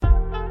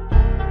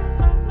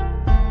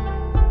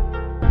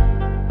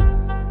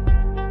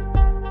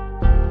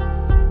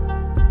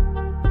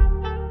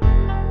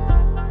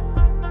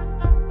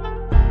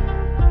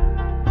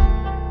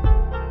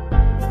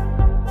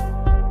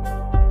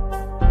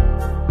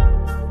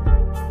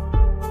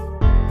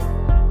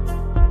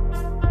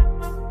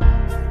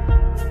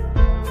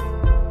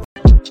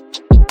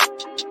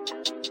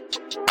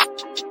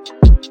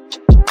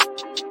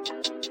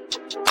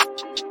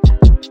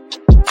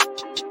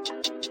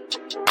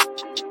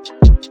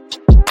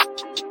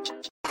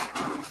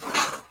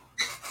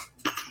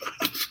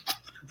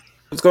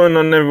What's going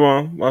on,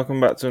 everyone? Welcome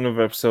back to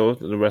another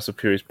episode of the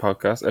WrestlePurists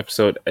podcast,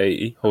 episode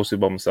 80, hosted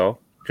by myself,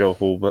 Joe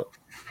Hulbert,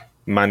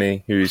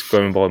 Manny, who's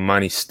going by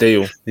Manny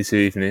Steele this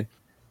evening,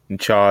 and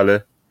Charlie.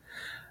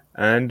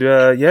 And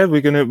we're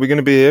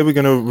gonna be here. We're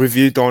gonna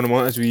review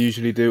Dynamite as we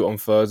usually do on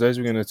Thursdays.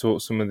 We're gonna talk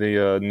some of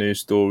the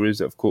news stories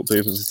that have caught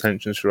people's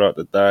attention throughout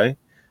the day.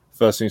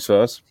 First things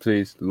first,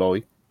 please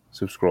like,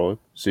 subscribe,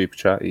 super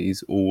chat. It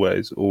is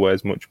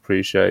always much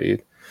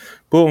appreciated.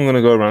 But I'm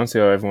gonna go around and see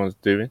how everyone's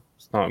doing.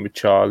 Starting with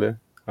Charlie.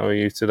 How are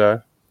you today?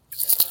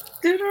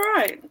 Doing all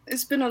right.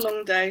 It's been a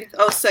long day.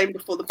 I was saying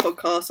before the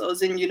podcast, I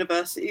was in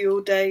university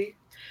all day.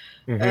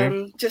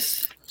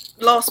 Just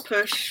last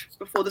push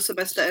before the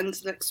semester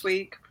ends next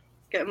week.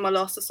 Getting my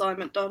last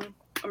assignment done.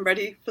 I'm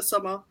ready for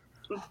summer.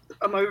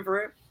 I'm over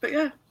it. But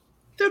yeah,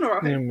 doing all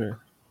right. Yeah,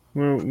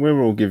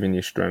 we're all giving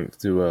you strength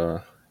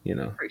to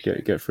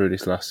get through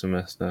this last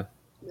semester.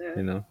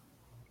 Yeah.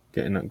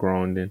 Getting that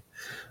grinding.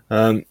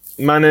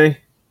 Manny,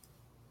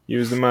 you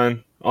was the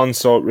man on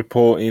site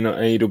reporting at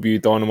AEW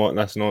Dynamite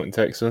last night in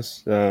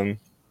Texas.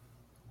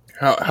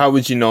 How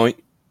was your night,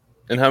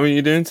 and how are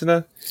you doing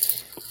today?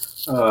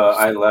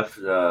 I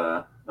left.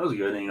 That was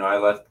good. I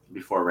left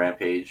before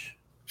Rampage,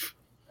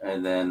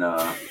 and then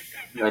I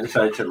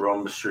decided to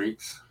roam the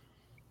streets.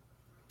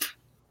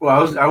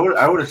 Well,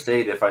 I would have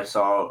stayed if I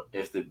saw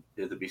if the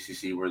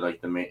BCC were like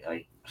the main,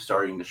 like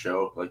starting the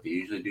show like they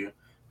usually do,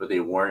 but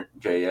they weren't.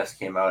 JS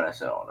came out, and I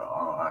said, "Oh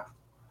no,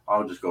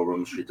 I'll just go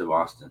roam the streets of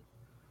Austin."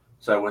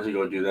 So I went to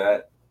go do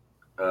that.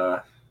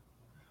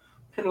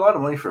 Paid a lot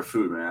of money for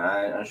food,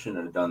 man. I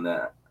shouldn't have done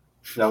that.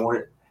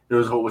 There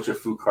was a whole bunch of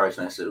food carts,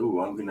 and I said, "Ooh,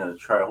 I'm gonna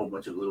try a whole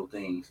bunch of little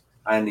things."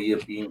 I ended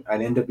up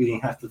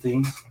eating half the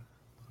things,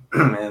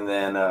 and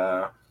then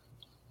I'm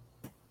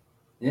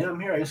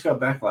here. I just got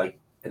back like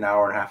an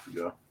hour and a half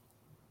ago,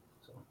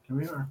 so here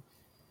we are.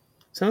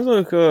 Sounds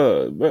like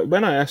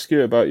when I ask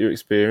you about your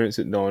experience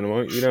at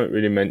Dynamite, you don't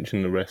really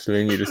mention the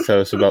wrestling. You just tell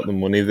us about the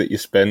money that you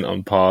spent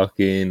on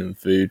parking and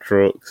food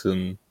trucks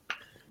and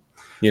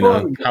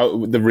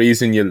how the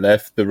reason you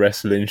left the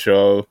wrestling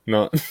show.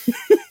 Not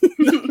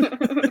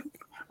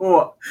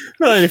well,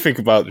 not anything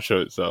about the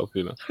show itself.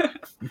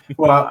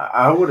 Well,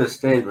 I would have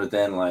stayed, but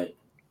then like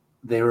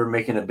they were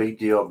making a big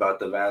deal about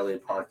the valet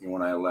parking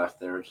when I left.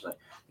 They were just like,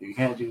 "You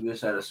can't do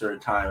this at a certain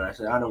time." And I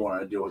said, "I don't want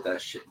to deal with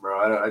that shit,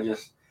 bro. I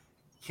just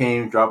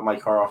came, dropped my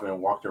car off,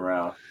 and walked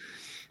around."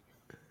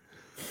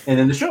 And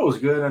then the show was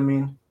good. I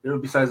mean,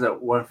 besides that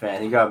one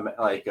fan, he got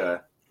like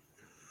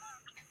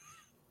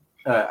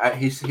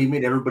he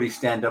made everybody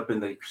stand up in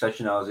the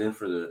section I was in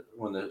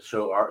when the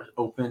show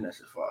opened. I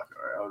said, "Fuck,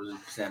 all right, I'll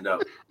just stand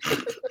up."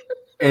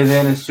 And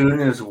then as soon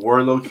as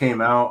Warlow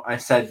came out, I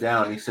sat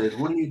down. He said,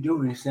 "What are you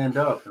doing? You stand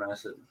up." And I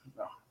said,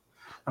 "No,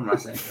 I'm not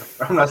standing up.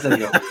 I'm not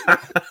standing up."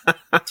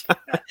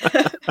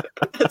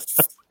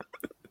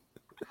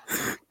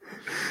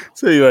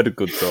 So you had a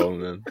good time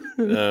then.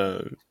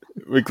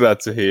 We're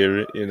glad to hear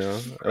it.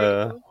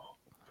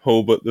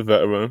 Hulbert the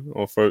veteran,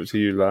 I'll throw it to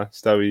you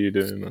last. How are you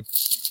doing, man?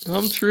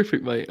 I'm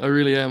terrific, mate. I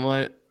really am.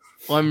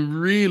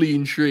 I'm really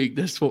intrigued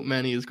as to what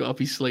Manny has got up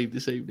his sleeve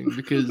this evening,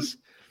 because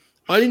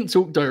I didn't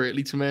talk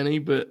directly to Manny,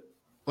 but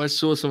I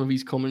saw some of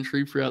his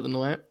commentary throughout the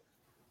night,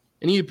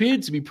 and he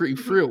appeared to be pretty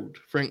thrilled,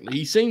 frankly.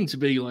 He seemed to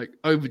be like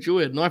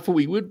overjoyed, and I thought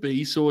he would be.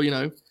 He saw,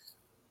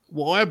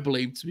 what I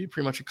believe to be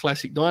pretty much a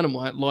classic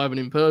Dynamite live and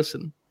in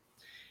person.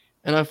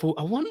 And I thought,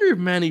 I wonder if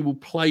Manny will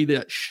play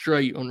that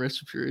straight on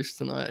WrestlePurists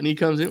tonight. And he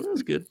comes in, that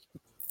was good.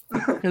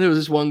 And there was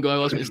this one guy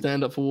who asked me to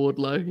stand up for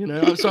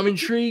Wardlow, So I'm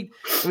intrigued.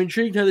 I'm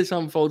intrigued how this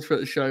unfolds throughout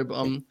the show, but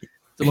I'm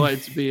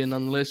delighted to be here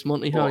nonetheless.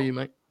 Monty, how are you,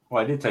 mate?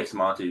 Well, I did text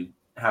Monty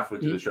halfway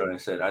through the show and I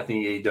said, "I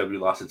think AEW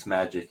lost its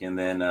magic." And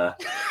then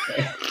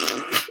okay.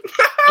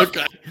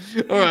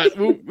 All right.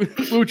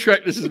 We'll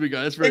track this as we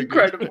go. That's very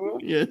incredible.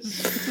 Good.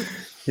 Yes.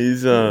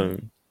 He's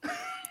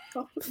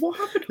What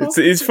happened?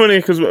 It's funny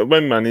because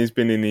when Manny's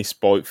been in his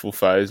spiteful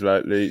phase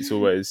lately, it's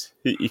always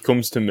he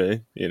comes to me,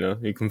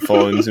 he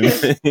confides in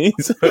me,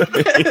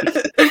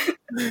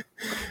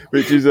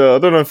 which is I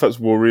don't know if that's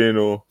worrying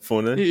or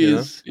funny.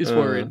 It's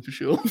worrying for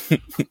sure.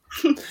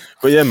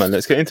 But yeah, man,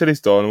 let's get into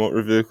this Dynamite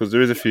review because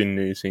there is a few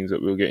new things that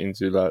we'll get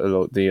into, like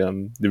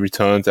the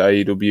return to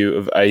AEW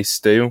of Ace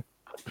Steel,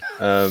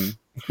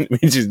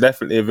 which is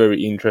definitely a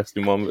very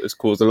interesting one that has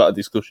caused a lot of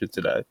discussion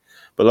today.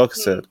 But like I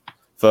said.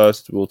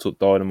 First, we'll talk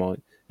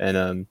Dynamite.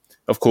 And,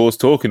 of course,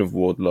 talking of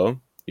Wardlow,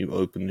 you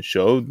open the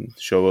show. The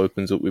show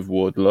opens up with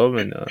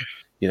Wardlow. And,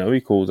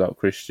 he calls out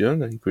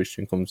Christian. And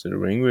Christian comes to the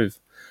ring with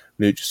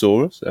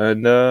Luchasaurus.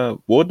 And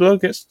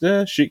Wardlow gets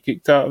the shit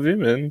kicked out of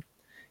him. And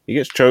he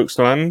gets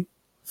chokeslammed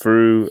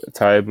through a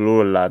table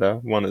or a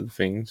ladder. One of the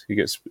things. He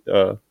gets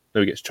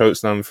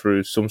chokeslammed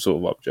through some sort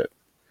of object.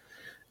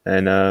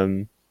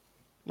 And,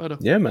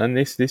 yeah, man,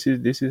 this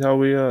is how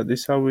we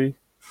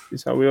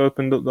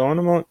opened up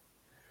Dynamite.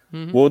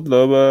 Mm-hmm.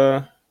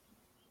 Wardlow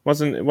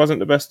wasn't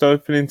the best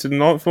opening to the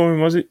night for him,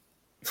 was it?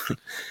 It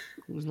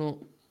was not.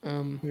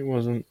 It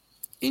wasn't.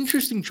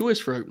 Interesting choice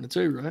for opener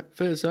too, right?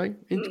 Fair to say.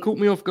 It caught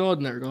me off guard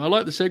in that regard. I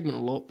like the segment a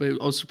lot, but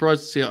I was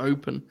surprised to see it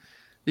open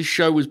this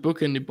show was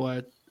bookended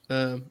by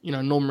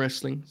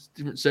non-wrestling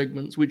different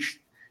segments, which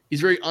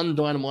is very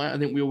un-Dynamite. I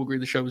think we all agree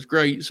the show was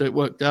great, so it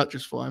worked out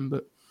just fine.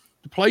 But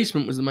the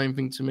placement was the main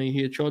thing to me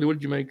here. Charlie, what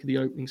did you make of the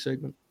opening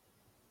segment?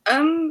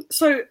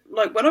 So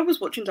like when I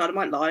was watching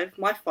Dynamite live,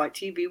 my Fight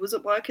TV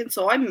wasn't working,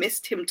 so I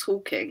missed him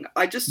talking.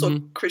 I just saw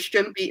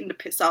Christian beating the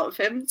piss out of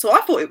him, so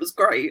I thought it was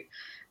great.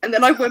 And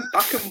then I went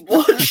back and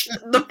watched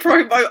the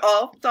promo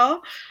after,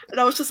 and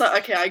I was just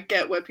like, okay, I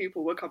get where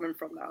people were coming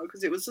from now,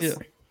 because it was just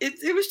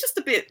it was just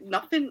a bit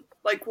nothing.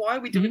 Like, why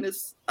are we doing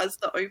this as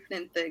the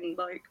opening thing?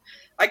 Like,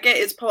 I get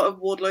it's part of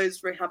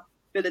Wardlow's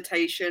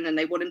rehabilitation, and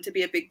they want him to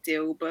be a big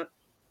deal, but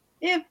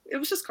yeah, it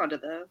was just kind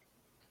of there.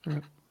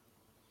 Right.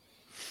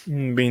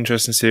 It'd be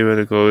interesting to see where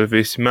they go with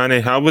this.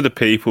 Manny, how were the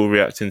people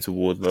reacting to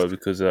Wardlow?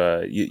 Because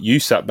you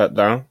sat back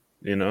down,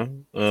 you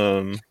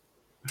know.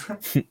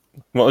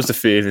 What was the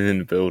feeling in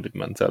the building,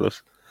 man? Tell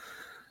us.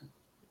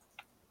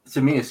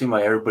 To me, it seemed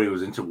like everybody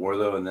was into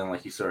Wardlow, and then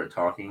like he started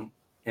talking,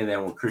 and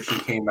then when Christian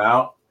came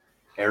out,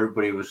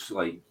 everybody was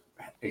like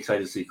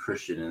excited to see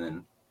Christian, and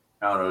then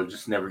I don't know,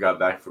 just never got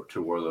back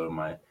to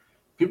Wardlow.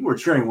 People were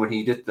cheering when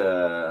he did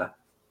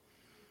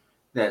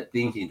that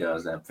thing he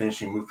does, that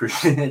finishing move.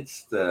 Christian,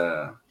 it's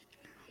the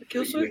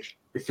kill switch.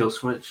 The kill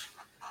switch.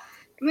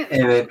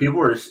 And then people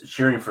were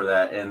cheering for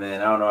that, and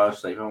then I don't know. I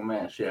was like, oh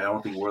man, shit! I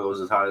don't think Wardlow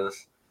was as high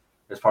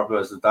as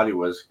popular as I thought he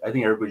was. I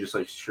think everybody just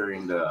likes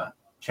chanting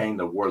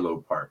the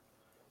Wardlow part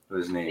of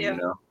his name, you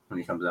know, when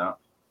he comes out.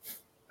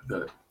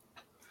 But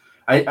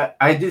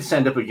I did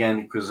stand up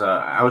again because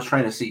I was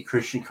trying to see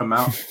Christian come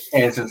out,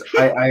 and since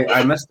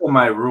I messed up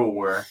my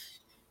rule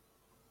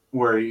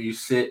where you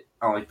sit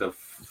on like the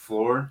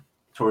floor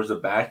towards the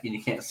back and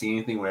you can't see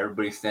anything when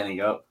everybody's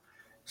standing up.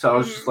 So I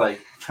was just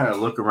like trying to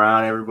look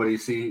around, everybody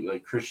see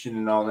like Christian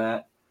and all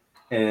that.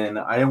 And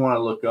I didn't want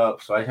to look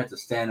up, so I had to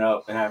stand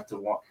up and have to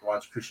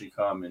watch Christian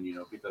come and,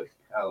 beat the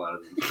hell out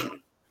of him. So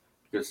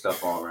good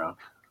stuff all around.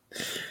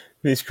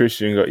 This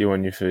Christian got you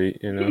on your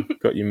feet,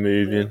 got you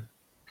moving.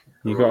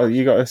 You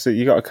got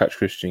to catch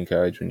Christian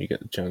Cage when you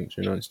get the chance.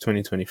 It's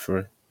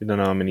 2023. We don't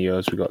know how many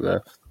years we got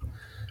left.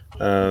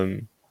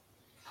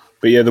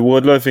 But yeah, the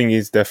Wardlow thing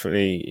is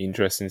definitely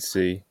interesting to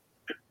see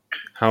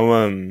how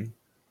long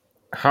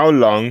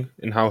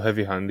and how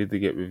heavy-handed they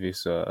get with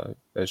this,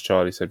 as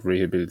Charlie said,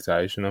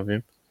 rehabilitation of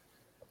him.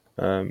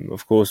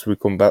 Of course, we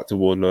come back to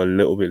Wardlow a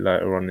little bit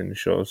later on in the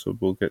show, so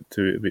we'll get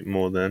to it a bit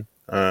more then.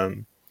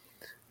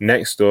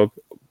 Next up,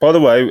 by the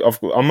way,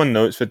 I'm on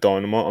notes for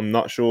Dynamite. I'm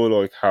not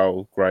sure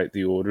how great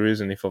the order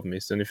is and if I've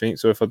missed anything.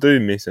 So if I do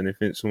miss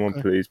anything, someone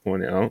please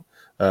point it out.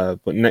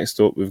 But next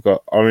up, we've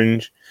got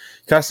Orange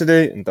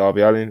Cassidy and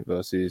Darby Allin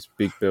versus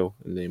Big Bill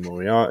and Lee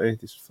Moriarty.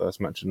 This is the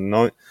first match of the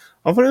night.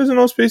 I thought it was a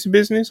nice piece of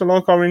business. I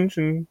like Orange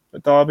and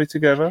Darby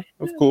together,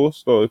 of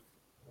course.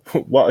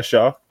 What a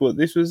shock! But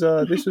this was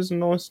a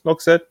nice, like I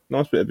said,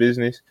 nice bit of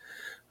business.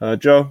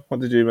 Joe, what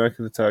did you make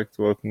of the tag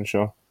to open the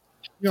show?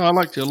 Yeah, I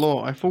liked it a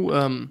lot. I thought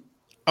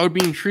I would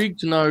be intrigued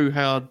to know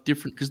how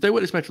different, because they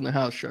were this match on the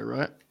house show,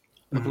 right?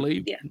 I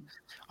believe. Yeah.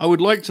 I would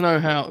like to know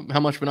how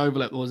much of an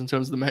overlap there was in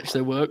terms of the match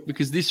they worked,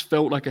 because this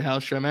felt like a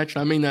house show match.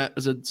 I mean that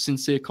as a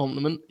sincere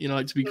compliment,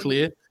 to be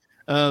clear.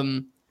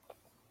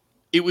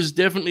 It was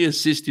definitely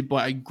assisted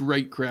by a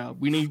great crowd.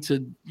 We need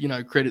to,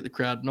 credit the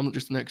crowd, and I'm not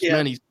just an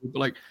ex-Manny's,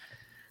 but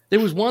there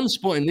was one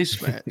spot in this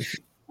match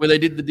where they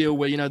did the deal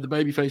where, the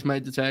babyface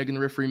made the tag and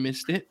the referee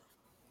missed it.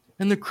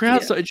 And the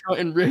crowd started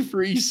shouting,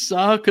 referees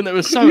suck, and they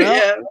were so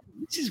out.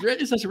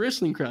 It's such a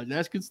wrestling crowd.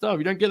 That's good stuff.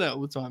 You don't get that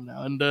all the time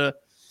now. And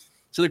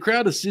so the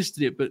crowd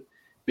assisted it, but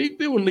Big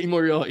Bill and Lee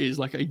Moriarty is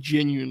like a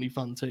genuinely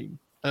fun team.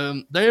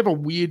 They have a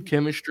weird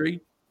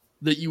chemistry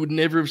that you would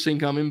never have seen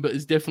coming, but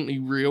is definitely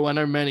real. I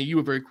know, Manny, you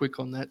were very quick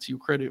on that, to your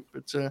credit,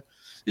 but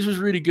this was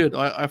really good.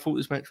 I thought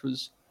this match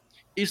was...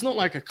 It's not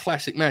like a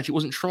classic match. It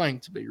wasn't trying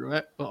to be,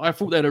 right? But I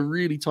thought they had a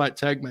really tight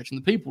tag match,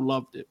 and the people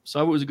loved it. So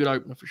I thought it was a good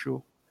opener for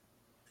sure.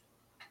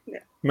 Yeah.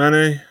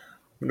 Manny,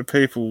 what do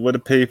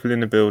people in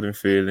the building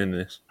feeling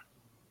this?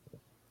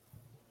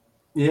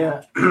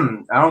 Yeah,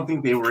 I don't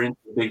think they were into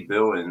Big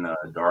Bill and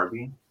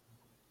Darby.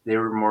 They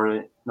were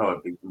more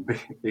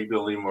Big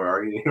Bill Lee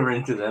Moriarty. They were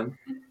into them,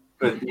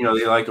 but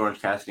they liked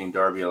Orange Cassidy and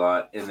Darby a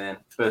lot. And then,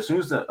 but as soon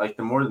as the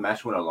more the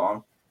match went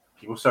along,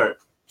 people started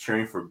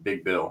cheering for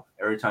Big Bill.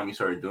 Every time he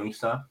started doing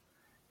stuff,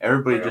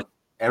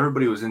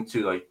 everybody was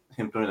into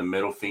him throwing the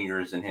middle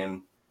fingers and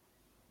him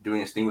doing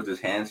his thing with his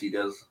hands. He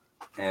does,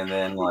 and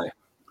then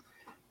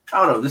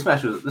I don't know. This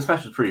match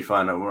was pretty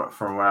fun.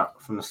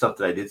 From the stuff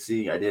that I did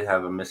see, I did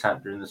have a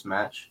mishap during this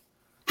match,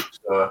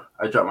 so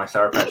I dropped my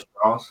Sour Patch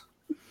straws.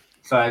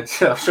 So I was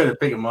trying to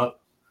pick him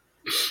up.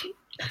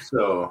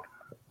 So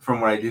from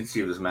what I did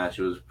see of this match,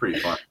 it was pretty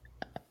fun.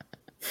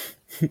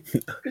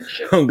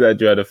 I'm glad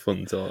you had a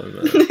fun time.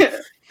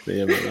 But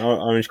yeah, man,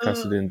 Orange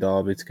Cassidy and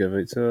Darby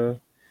together. It's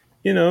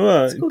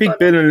Big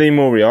Bill and Lee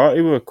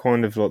Moriarty were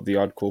kind of like the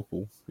odd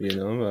couple,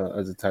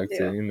 as a tag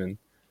team, and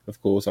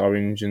of course,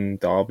 Orange and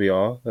Darby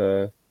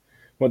are.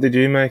 What did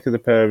you make of the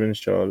pairings,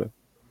 Charlie?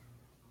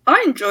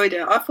 I enjoyed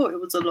it. I thought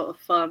it was a lot of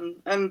fun.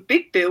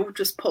 Big Bill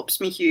just pops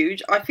me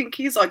huge. I think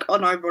he's like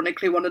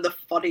unironically one of the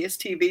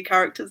funniest TV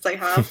characters they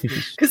have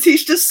because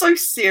he's just so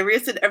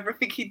serious in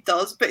everything he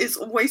does, but it's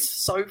always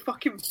so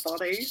fucking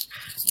funny.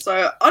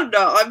 So I don't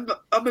know.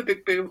 I'm a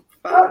Big Bill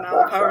fan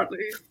now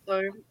apparently.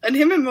 So and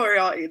him and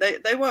Moriarty,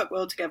 they work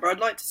well together. I'd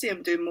like to see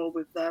him do more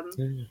with them.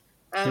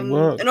 And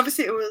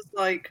obviously it was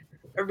like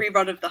a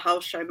rerun of the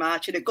house show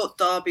match, and it got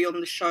Darby on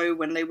the show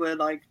when they were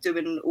like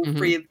doing all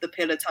three of the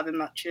pillars having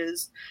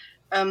matches.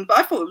 But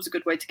I thought it was a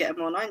good way to get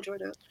him on. I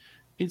enjoyed it.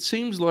 It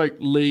seems like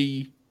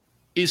Lee,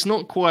 it's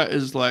not quite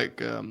as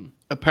like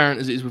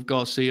apparent as it is with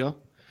Garcia,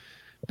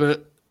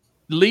 but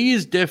Lee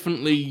is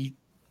definitely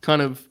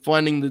kind of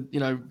finding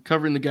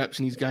covering the gaps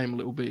in his game a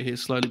little bit here,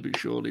 slowly but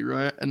surely,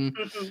 right? And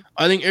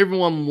I think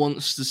everyone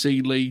wants to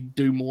see Lee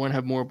do more and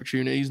have more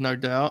opportunities, no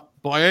doubt.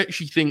 But I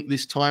actually think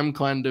this time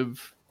kind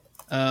of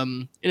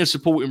in a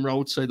supporting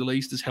role, to say the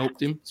least, has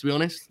helped him, to be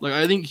honest. Like,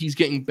 I think he's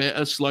getting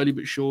better slowly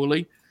but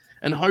surely.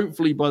 And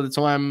hopefully by the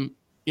time,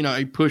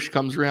 a push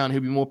comes around, he'll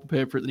be more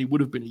prepared for it than he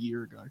would have been a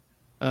year ago.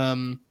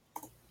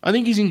 I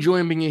think he's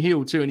enjoying being a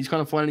heel too, and he's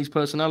kind of finding his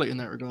personality in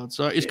that regard.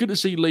 So it's good to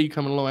see Lee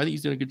coming along. I think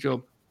he's doing a good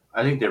job.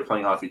 I think they're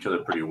playing off each other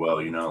pretty well,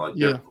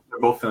 they're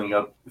both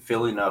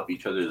filling up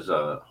each other's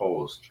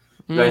holes.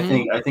 I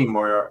think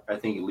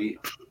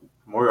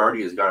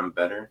Moriarty has gotten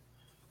better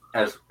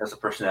as a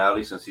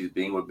personality since he's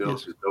being with Bill,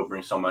 because Bill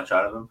brings so much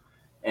out of him.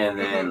 And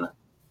then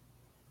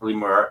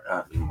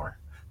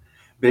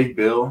Big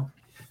Bill,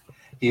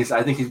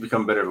 I think he's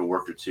become better of a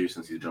worker too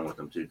since he's been with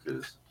them too,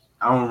 because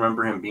I don't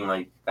remember him being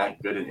like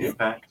that good in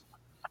Impact,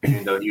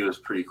 even though he was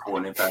pretty cool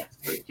in Impact.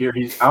 But here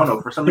I don't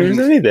know, for some reason.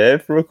 He's only there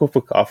for a cup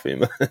of coffee,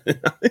 man.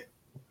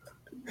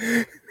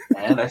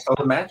 And I saw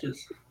the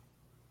matches.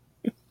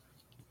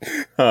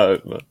 Oh,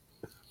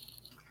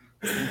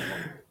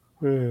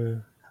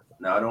 man.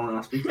 Now I don't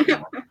want to speak to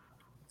him.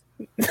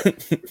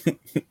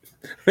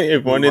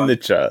 Everyone in the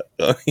chat.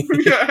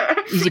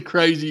 It was a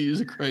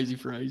crazy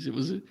phrase. It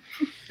was.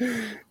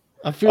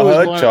 I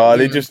heard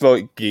Charlie just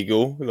like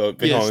giggle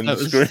behind the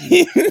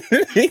screen.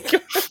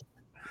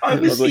 I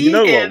was eating,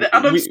 and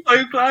I'm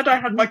so glad I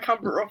had my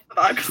camera off for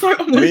that,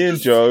 because me and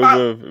Joe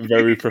were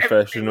very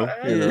professional,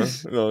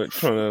 trying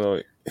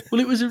to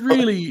Well, it was a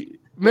really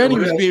Manny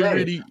was being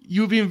really.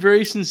 You were being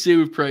very sincere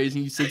with praise,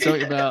 and you said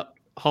something about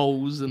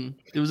holes, and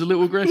it was a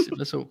little aggressive.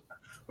 That's all.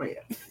 Wait.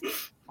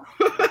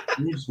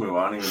 You just move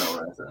on, even know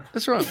what I said.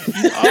 That's right.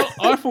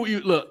 I thought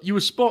you were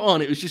spot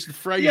on. It was just the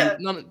phrase. Yeah.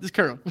 Just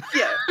carry on.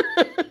 Yeah.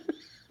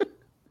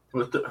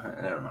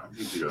 Never mind.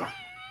 You go.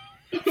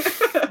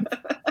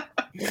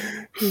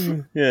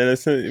 Yeah,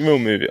 we'll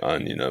move it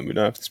on. We don't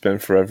have to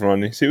spend forever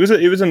on this. It was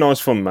a nice,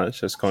 fun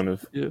match. That's kind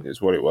of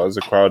is what it was.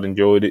 The crowd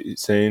enjoyed it. It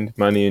seemed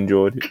Manny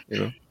enjoyed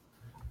it.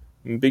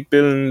 And Big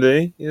Bill and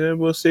Lee.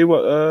 We'll see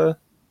what.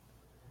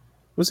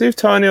 We'll see if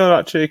Tiny will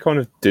actually kind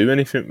of do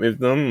anything with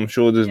them. I'm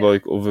sure there's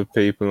like other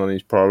people on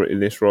his priority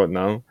list right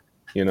now.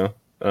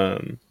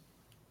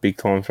 Big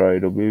time for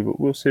AEW, but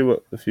we'll see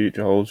what the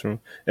future holds for him.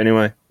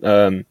 Anyway,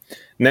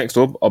 next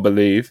up, I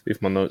believe,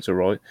 if my notes are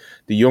right,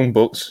 the Young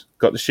Bucks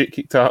got the shit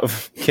kicked out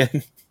of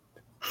again.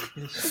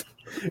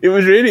 It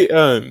was really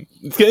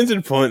it's getting to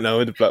the point now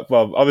with the Black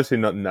Bob. Obviously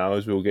not now,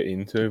 as we'll get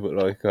into,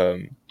 but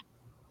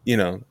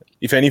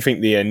if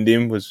anything, the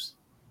ending was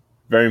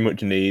very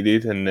much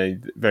needed, and they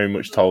very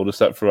much told us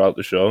that throughout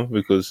the show,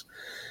 because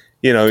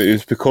it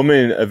was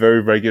becoming a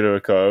very regular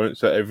occurrence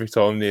that every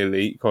time the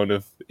Elite kind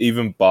of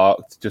even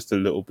barked just a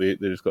little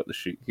bit, they just got the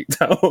shit kicked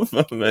out of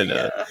them.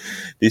 And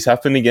this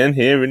happened again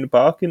here in the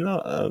parking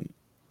lot.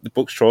 The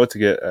Bucks tried to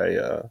get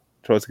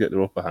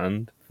their upper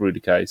hand through the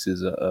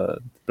cases at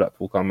the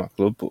Blackpool Combat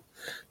Club, but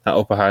that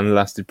upper hand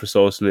lasted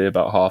precisely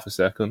about half a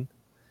second.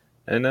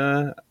 And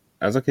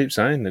as I keep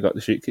saying, they got the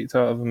shit kicked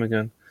out of them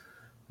again.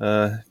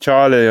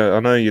 Charlie, I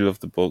know you love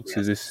the Bucks.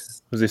 Yeah.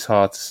 Was this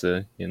hard to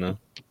see?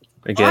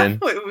 Again, I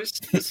thought it was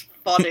just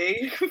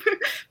funny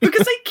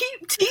because they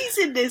keep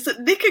teasing this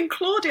Nick and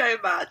Claudio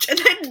match, and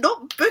they're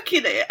not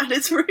booking it, and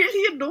it's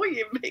really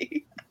annoying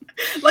me.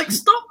 Like,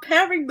 stop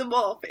pairing them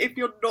off if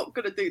you're not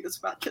going to do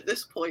this match at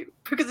this point,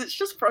 because it's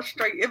just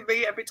frustrating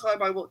me every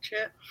time I watch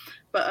it.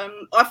 But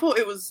I thought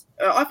it was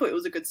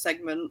a good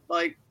segment.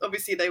 Like,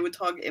 obviously they were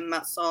targeting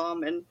Matt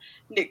Sam, and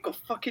Nick got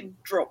fucking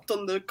dropped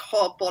on the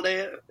car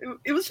bonnet.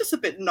 It was just a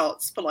bit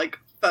nuts for like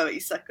 30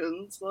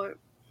 seconds. Like,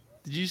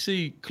 did you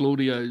see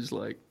Claudio's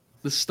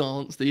the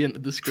stance they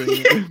entered the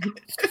screen?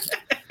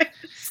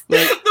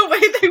 The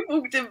way they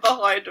walked in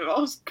behind him, I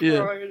was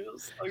crying.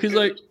 Because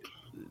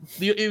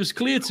it was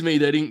clear to me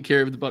they didn't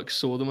care if the Bucks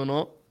saw them or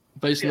not,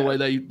 based on the way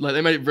they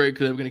made it very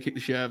clear they were going to kick the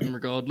shit out of them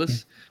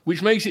regardless.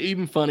 Which makes it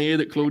even funnier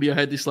that Claudio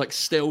had this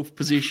stealth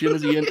position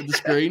as he entered the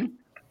screen.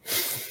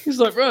 He's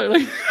like, bro,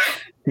 I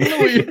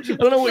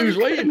don't know what he was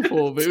waiting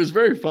for, but it was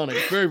very funny,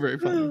 very very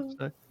funny.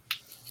 So.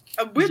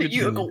 And Willie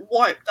Utah got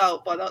wiped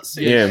out by that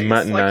scene. Yeah,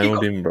 Matt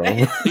nailed him, bro.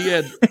 He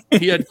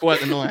had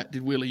quite the night,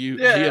 did Willie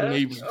Utah. Yeah. He had an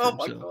evening for himself.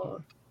 My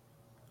god.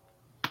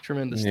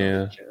 Tremendous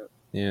stuff.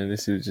 Yeah,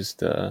 this is just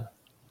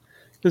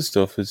good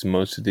stuff, as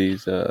most of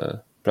these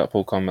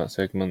Blackpool Combat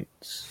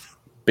segments,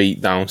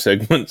 beatdown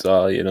segments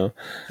are, you know.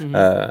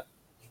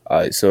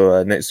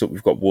 So next up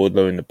we've got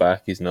Wardlow in the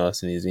back. He's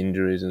nursing his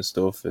injuries and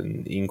stuff,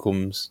 and in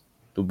comes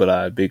Double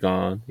A, Big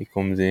Arn. He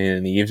comes in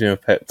and he gives him a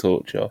pep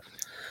talk, Josh.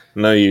 I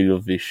know you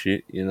love this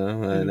shit, you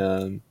know,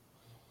 and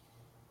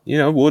you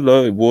know,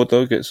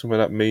 Wardlow gets some of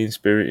that mean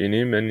spirit in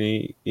him, and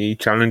he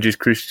challenges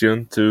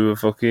Christian to a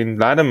fucking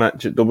ladder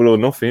match at Double or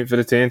Nothing for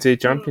the TNT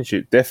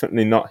Championship.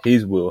 Definitely not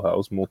his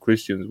wheelhouse, more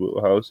Christian's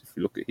wheelhouse. If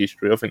you look at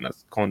history, I think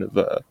that's kind of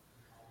the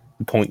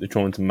point they're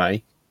trying to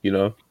make. You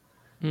know,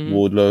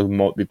 Wardlow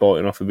might be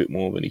biting off a bit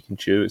more than he can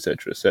chew,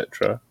 etc.,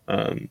 etc.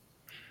 But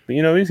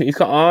you know, he's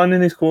got Arn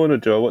in his corner,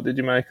 Joe. What did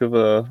you make of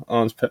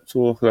Arn's pep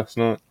talk last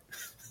night?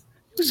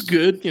 It was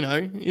good, you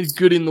know. It's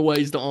good in the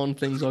ways that Arn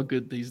things are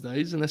good these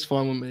days, and that's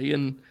fine with me.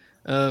 And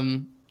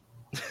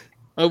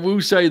I will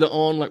say that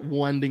Arn like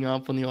winding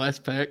up on the ice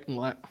pack and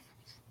like,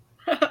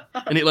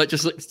 and it like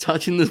just like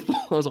touching the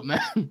ball. I was like,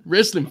 man,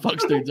 wrestling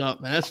fucks dudes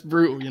up, man. That's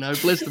brutal, you know.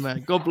 Bless the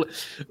man. God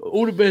bless.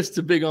 All the best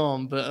to Big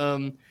Arn, but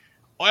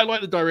I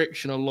like the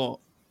direction a lot.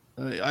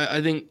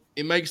 I think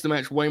it makes the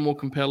match way more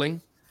compelling.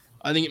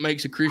 I think it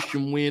makes a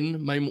Christian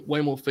win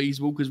way more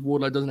feasible because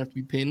Wardlow doesn't have to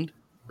be pinned,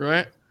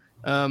 right?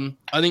 I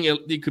think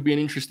it could be an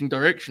interesting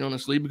direction,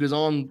 honestly, because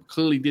Arn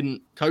clearly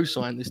didn't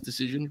co-sign this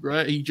decision,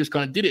 right? He just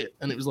kind of did it,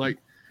 and it was like,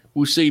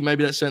 we'll see.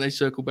 Maybe that's something they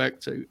circle back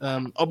to.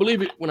 I'll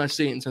believe it when I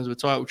see it in terms of a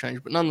title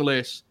change, but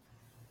nonetheless,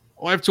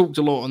 I've talked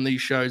a lot on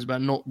these shows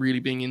about not really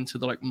being into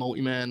the like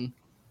multi-man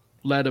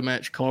ladder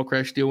match car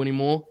crash deal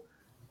anymore.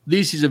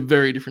 This is a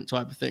very different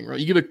type of thing, right?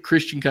 You give a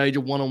Christian Cage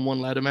a one-on-one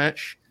ladder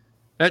match,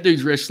 that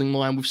dude's wrestling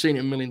line. We've seen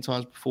it a million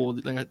times before.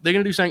 They're going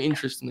to do something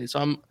interesting.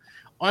 So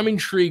I'm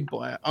intrigued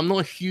by it. I'm not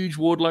a huge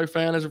Wardlow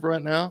fan as of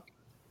right now,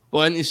 but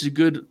I think this is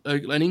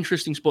an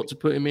interesting spot to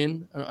put him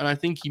in, and I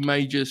think he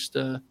may just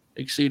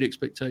exceed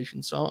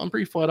expectations. So I'm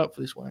pretty fired up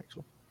for this one,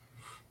 actually.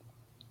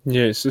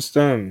 Yeah, it's just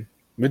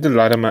with the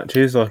ladder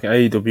matches, like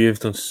AEW have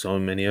done so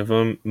many of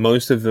them.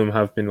 Most of them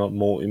have been like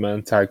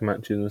multi-man tag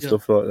matches and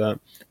stuff like that.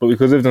 But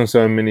because they've done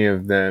so many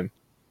of them,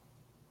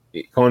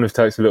 it kind of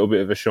takes a little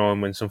bit of a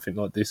shine when something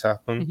like this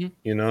happens. Mm-hmm.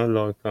 You know,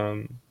 like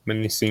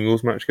when the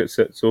singles match gets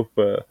set up,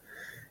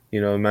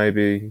 you know,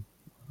 maybe,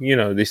 you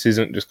know, this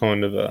isn't just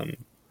kind of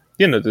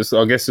you know,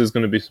 I guess there's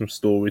going to be some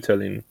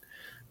storytelling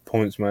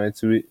points made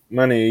to it.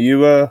 Manny,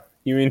 are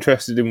you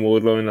interested in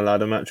Wardlow in a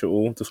ladder match at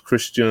all? Does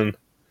Christian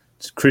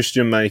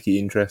make it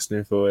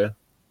interesting for you?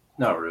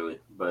 Not really,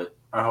 but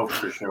I hope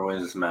Christian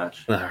wins this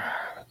match.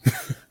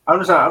 I'm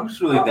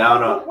just really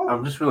down on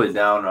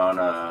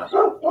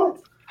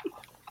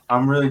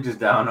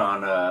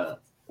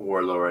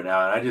Wardlow right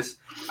now,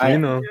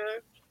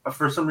 and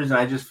for some reason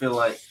I just feel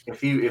like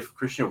if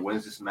Christian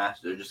wins this match,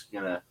 they're just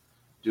gonna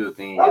do the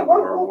thing again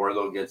where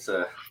Wardlow's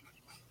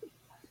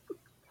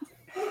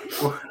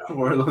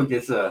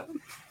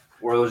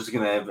just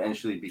gonna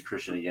eventually be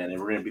Christian again,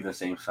 and we're gonna be in the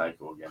same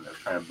cycle again. They're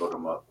trying to build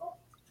him up.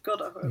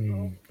 God, I hope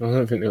I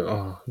don't think.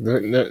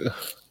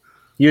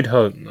 You'd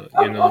hope not,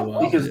 you know,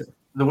 because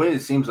the way it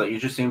just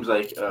seems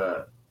like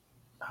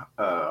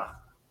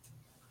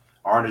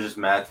Arn is just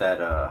mad that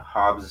not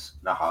Hobbs.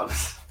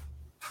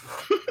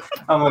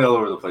 I'm like all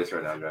over the place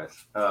right now, guys.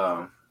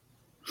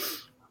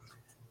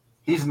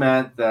 He's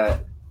mad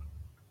that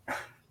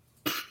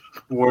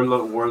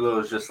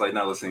Wardlow is just like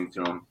not listening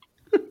to him.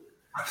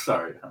 I'm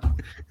sorry.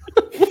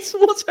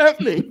 What's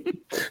happening?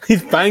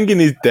 He's banging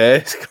his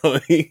desk.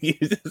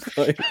 He's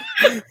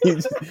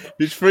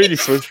really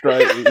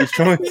frustrated. He's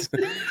trying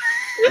to.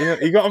 Yeah,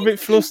 he got a bit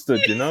flustered,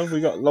 you know. We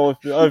got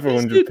over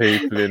 100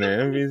 people in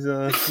here. He's,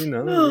 you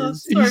know.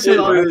 He said,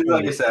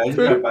 like I said, I just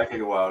got back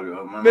a while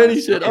ago. Man,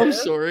 he said, "I'm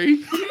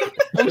sorry,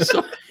 I'm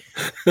sorry."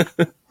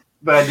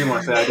 But I do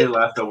want to say, I did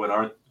laugh though when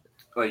Arn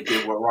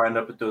did wind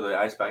up and throw the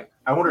ice pack.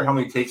 I wonder how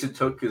many takes it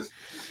took because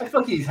I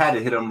feel like he's had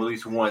to hit him at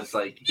least once,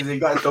 because he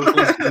got so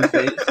close to his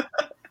face.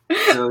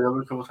 So the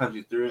other couple times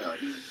he threw it.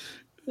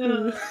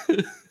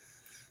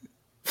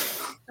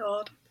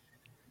 God.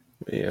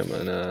 Yeah,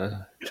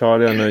 man.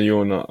 Charlie, I know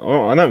you're not.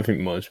 Well, I don't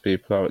think most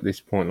people are at this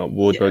point. Like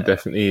Wardlow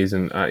definitely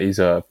isn't at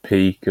his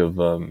peak of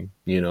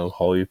you know,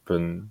 hype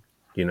and,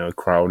 you know,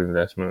 crowd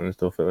investment and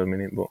stuff at the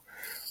minute. But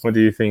what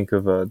do you think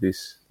of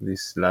this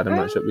ladder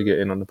match that we're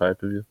getting on the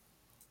pay-per-view?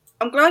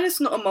 I'm glad it's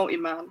not a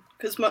multi-man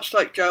because much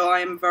like Joe, I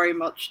am very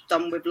much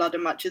done with ladder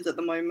matches at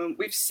the moment.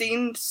 We've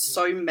seen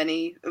so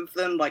many of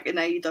them, like in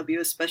AEW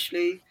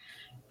especially,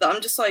 that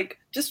I'm just like,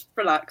 just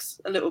relax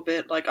a little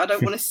bit. Like I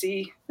don't want to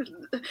see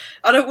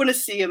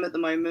him at the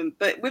moment.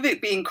 But with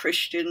it being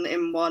Christian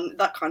in one,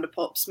 that kind of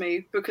pops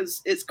me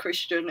because it's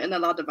Christian in a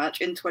ladder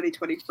match in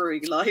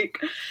 2023. Like,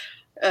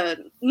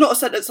 not a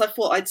sentence I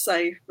thought I'd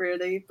say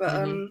really,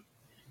 but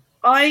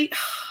I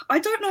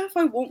don't know if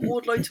I want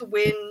Wardlow to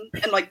win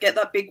and get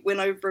that big win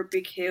over a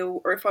big heel,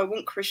 or if I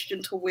want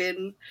Christian to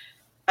win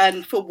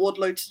and for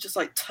Wardlow to just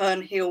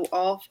turn heel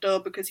after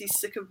because he's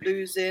sick of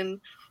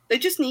losing. They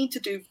just need to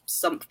do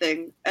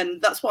something,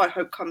 and that's what I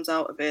hope comes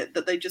out of it,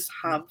 that they just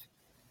have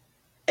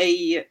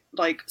a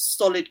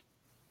solid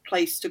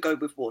place to go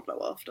with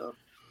Wardlow after.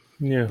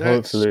 Yeah,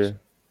 hopefully.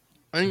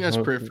 I think that's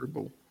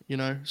preferable.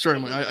 Sorry,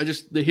 mate. I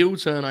just the heel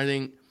turn. I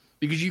think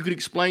because you could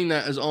explain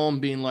that as Arn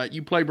being like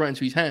you played right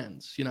into his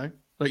hands.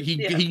 Like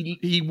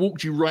he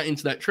walked you right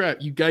into that trap.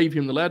 You gave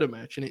him the ladder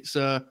match, and it's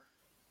I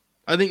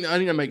think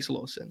that makes a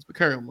lot of sense. But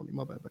carry on, Molly.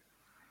 My bad, mate.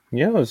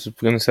 Yeah, I was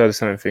going to say the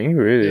same thing,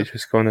 really. Yeah. It's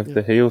just kind of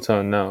the heel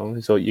turn now.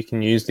 It's like you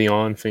can use the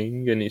Iron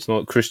thing, and it's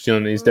like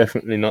Christian is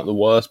definitely not the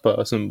worst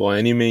person by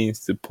any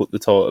means to put the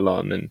title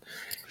on. And,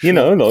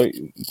 like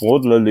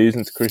Wardlow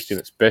losing to Christian,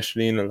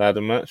 especially in a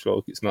ladder match,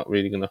 like it's not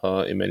really going to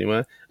hurt him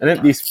anyway. And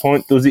at this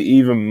point, does it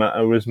even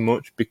matter as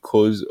much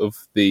because of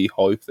the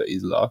hype that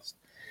he's lost?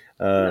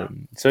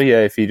 So,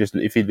 yeah, if he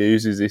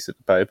loses this at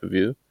the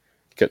pay-per-view,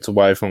 gets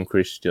away from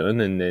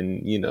Christian, and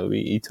then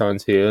he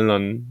turns heel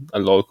on a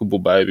likable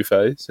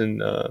babyface,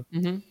 and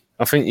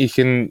I think he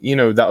can.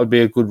 That would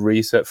be a good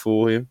reset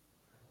for him,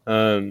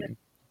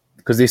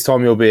 because this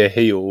time he'll be a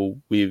heel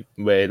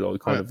where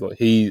like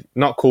he's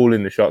not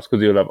calling the shots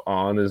because he'll have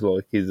Arn as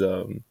like his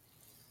the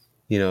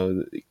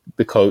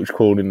coach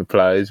calling the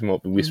plays. He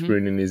might be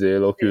whispering in his ear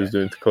like he was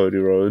doing to Cody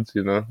Rhodes,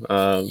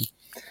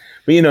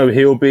 But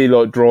he'll be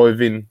like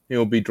driving.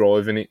 He'll be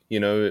driving it.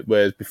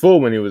 Whereas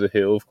before, when he was a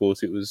heel, of course,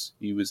 he was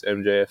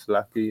MJF's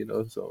lackey.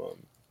 So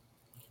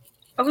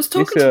I was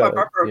talking to my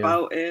brother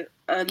about it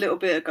a little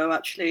bit ago,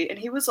 actually, and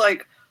he was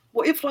like,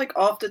 "What if, like,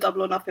 after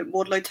Double or Nothing,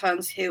 Wardlow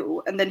turns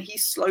heel, and then he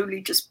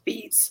slowly just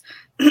beats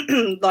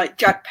like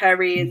Jack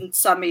Perry and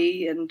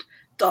Sammy and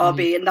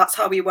Darby, and that's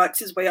how he works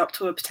his way up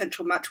to a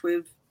potential match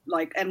with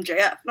like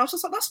MJF?" And I was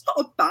just like, that's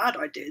not a bad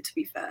idea, to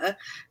be fair,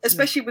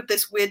 especially with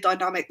this weird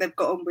dynamic they've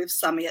got on with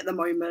Sammy at the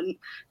moment.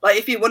 Like,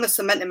 if you want to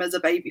cement him as a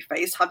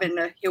babyface, having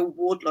a heel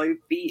Wardlow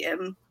beat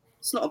him,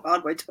 it's not a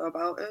bad way to go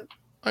about it.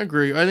 I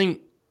agree. I think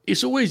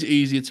it's always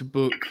easier to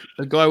book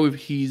a guy with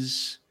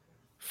his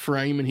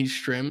frame and his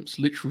strengths,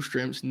 literal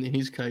strengths in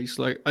his case.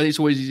 Like, I think it's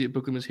always easier to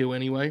book him as heel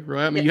anyway,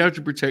 right? I mean, you have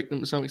to protect them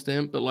to some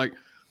extent, but like,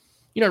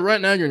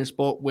 right now you're in a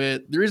spot where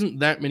there isn't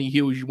that many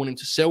heels you want him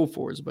to sell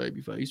for as a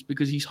babyface,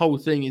 because his whole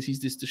thing is he's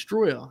this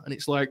destroyer. And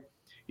it's like,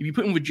 if you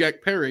put him with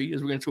Jack Perry,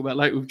 as we're going to talk about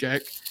later with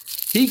Jack,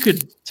 he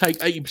could take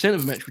 80%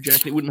 of a match with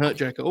Jack and it wouldn't hurt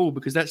Jack at all,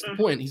 because that's the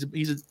point.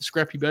 He's a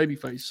scrappy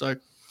babyface. So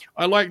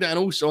I like that. And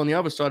also on the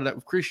other side of that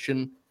with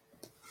Christian,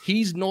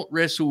 he's not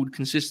wrestled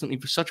consistently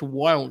for such a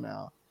while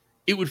now.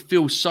 It would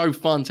feel so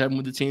fun to have him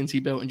with the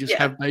TNT belt and just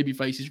have baby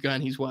faces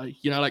going his way.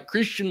 Like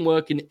Christian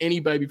working any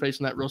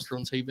babyface on that roster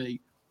on TV.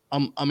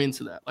 I'm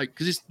into that, like,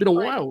 because it's been a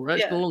while, right?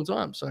 It's been a long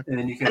time. So,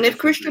 and if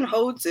Christian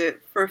holds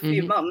it for a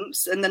few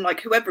months, and then like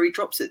whoever he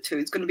drops it to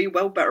is going to be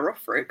well better off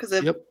for it, because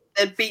they're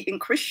beating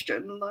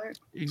Christian. Like,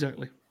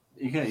 exactly.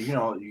 You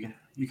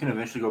can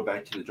eventually go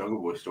back to the Jungle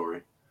Boy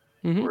story,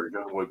 where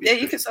Jungle Boy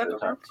beats you can circle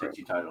the top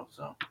 60 title.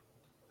 So,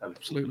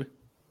 absolutely.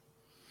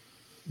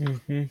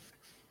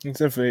 It's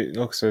definitely,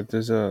 like I said,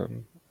 there's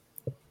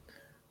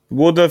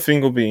Wardlow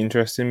thing will be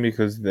interesting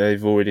because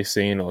they've already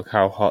seen like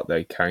how hot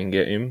they can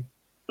get him.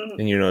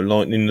 And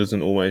lightning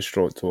doesn't always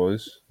strike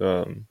twice.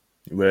 It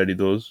rarely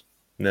does.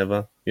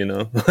 Never,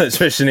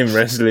 especially in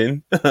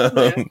wrestling.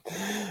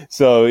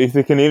 So if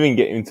they can even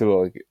get him to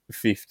like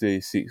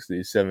 50,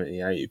 60, 70,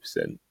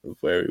 80% of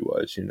where he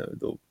was,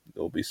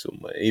 there'll be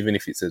somewhere. Even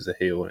if it's as a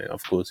heel, and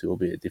of course it will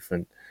be a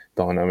different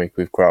dynamic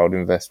with crowd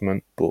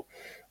investment. But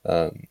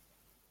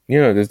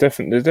there's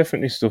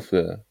definitely stuff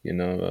there.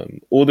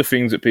 All the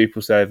things that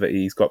people say that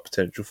he's got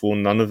potential for,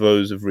 none of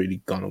those have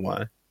really gone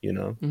away.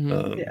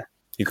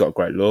 He's got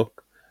great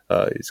look.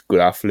 He's a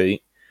good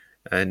athlete,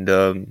 and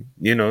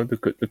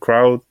the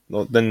crowd,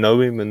 they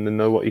know him and they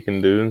know what he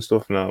can do and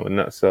stuff now. And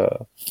that's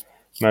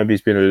maybe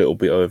he's been a little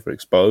bit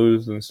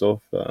overexposed and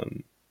stuff.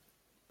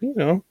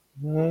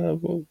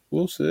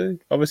 We'll see.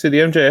 Obviously, the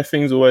MJF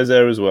thing's always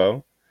there as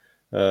well.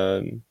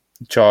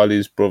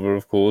 Charlie's brother,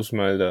 of course,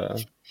 made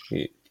a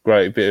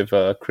great bit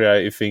of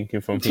creative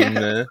thinking from him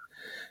there.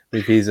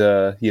 With his,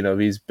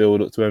 his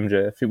build up to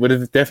MJF, it would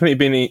have definitely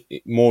been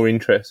more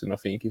interesting, I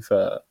think, if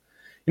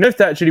if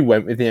they actually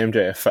went with the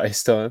MJF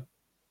FaceTime.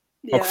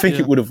 I think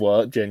it would have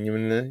worked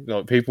genuinely.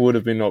 Like, people would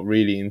have been not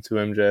really into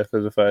MJF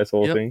as a face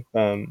whole thing.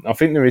 I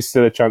think there is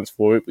still a chance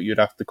for it, but you'd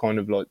have to kind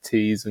of like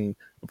tease and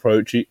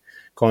approach it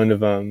kind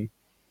of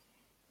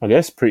I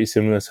guess pretty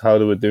similar to how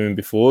they were doing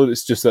before.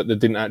 It's just that they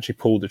didn't actually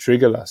pull the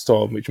trigger last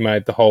time, which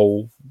made the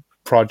whole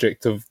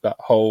project of that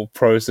whole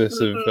process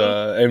of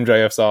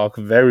MJF's arc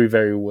very,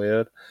 very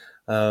weird.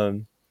 But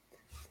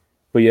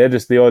yeah,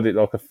 just the idea,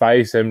 like a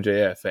face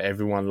MJF that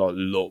everyone like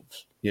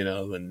loves,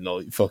 and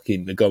like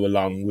fucking go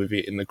along with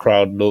it in the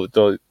crowd.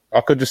 Like,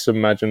 I could just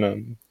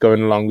imagine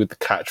going along with the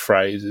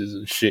catchphrases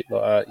and shit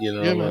like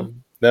that.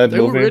 They'd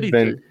love him.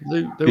 Then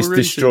this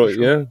destroy,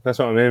 yeah, that's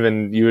what I mean.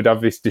 Then you would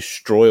have this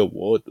destroyer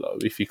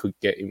Wardlow if you could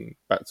get him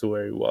back to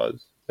where he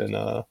was. Then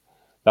that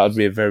would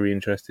be a very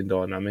interesting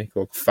dynamic,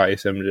 like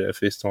face MJF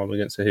this time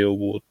against a heel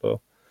Wardlow.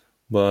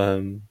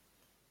 But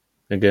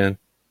again,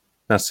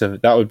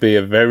 that would be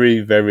a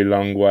very, very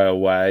long way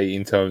away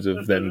in terms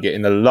of them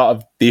getting a lot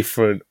of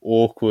different,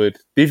 awkward,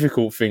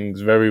 difficult things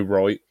very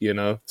right,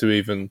 to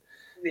even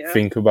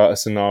think about a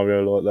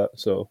scenario like that.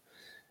 So,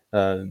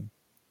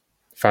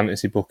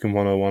 fantasy booking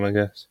 101, I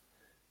guess.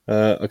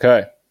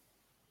 Okay.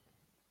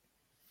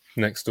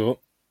 Next up,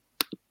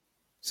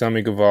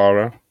 Sammy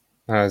Guevara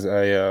has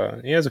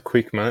a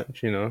quick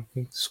match,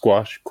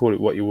 squash, call it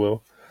what you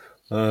will.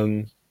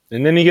 And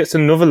then he gets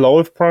another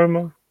live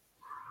promo.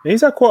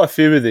 He's had quite a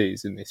few of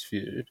these in this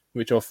feud,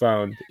 which I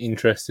found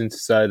interesting to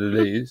say the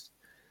least.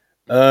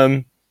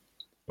 I'll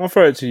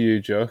throw it to you,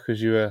 Joe,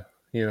 because you were,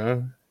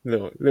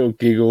 little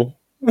giggle,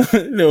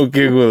 little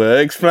giggle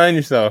there. Explain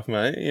yourself,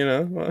 mate.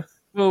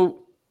 Well,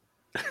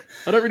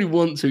 I don't really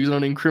want to because I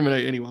don't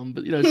incriminate anyone,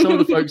 but some of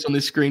the folks on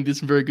this screen did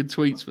some very good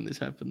tweets when this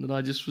happened,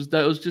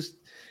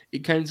 and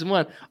it came to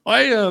mind.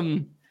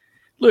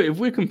 Look, if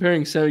we're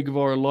comparing Sammy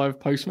Guevara live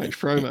post-match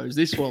promos,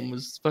 this one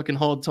was fucking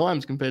hard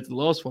times compared to the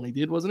last one he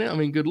did, wasn't it? I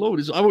mean, good lord,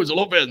 I thought it was a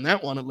lot better than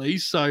that one at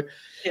least. So,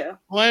 yeah,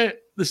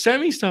 the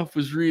Sammy stuff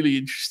was really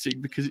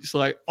interesting because it's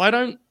like I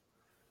don't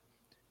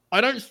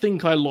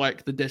think I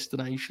like the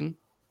destination,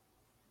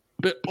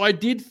 but I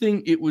did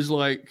think it was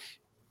like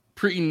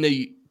pretty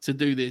neat to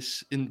do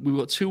this. And we've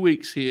got 2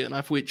 weeks here, and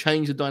I thought it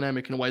changed the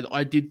dynamic in a way that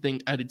I did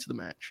think added to the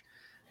match.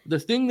 The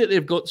thing that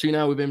they've got to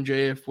now with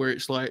MJF, where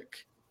it's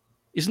like,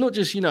 it's not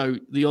just,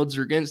 the odds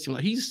are against him.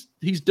 Like he's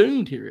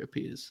doomed here, it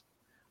appears.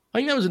 I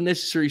think that was a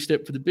necessary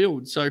step for the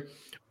build. So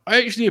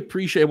I actually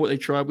appreciate what they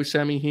tried with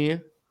Sammy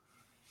here.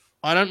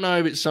 I don't know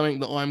if it's something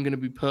that I'm going to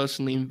be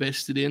personally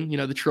invested in,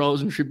 the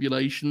trials and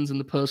tribulations and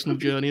the personal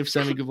journey of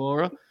Sammy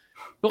Guevara.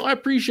 But I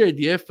appreciate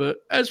the effort.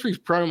 As for his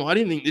promo, I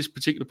didn't think this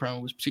particular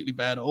promo was particularly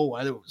bad at all.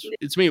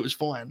 It was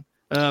fine.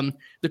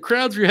 The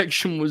crowd's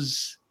reaction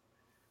was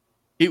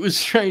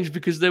strange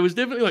because there was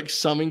definitely like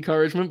some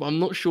encouragement, but I'm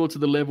not sure to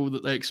the level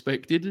that they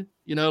expected.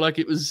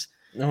 It was.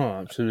 No,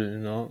 absolutely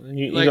not.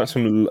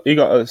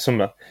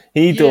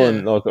 He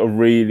done like a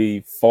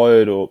really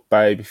fired up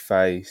baby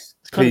face.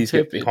 Please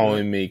get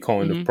behind me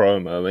kind of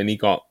promo, and he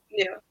got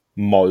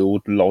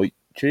mild light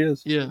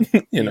cheers. Yeah,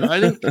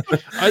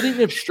 I think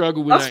they've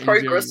struggled with that's that. That's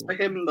progress for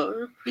him,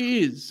 though. It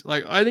is.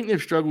 I think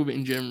they've struggled with it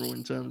in general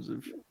in terms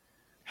of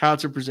how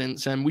to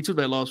present Sam. We talked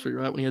about it last week,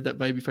 right, when he had that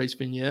babyface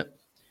vignette.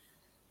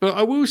 But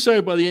I will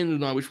say by the end of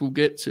the night, which we'll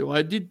get to,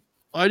 I did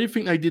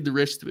think they did the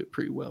rest of it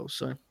pretty well.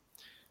 So it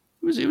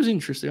was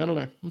interesting. I don't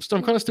know. I'm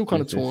still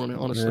kind of torn on it,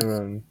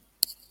 honestly.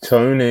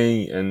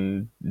 Tony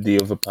and the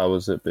other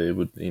powers that be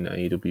with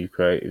EW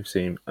Creative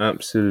seem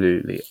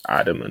absolutely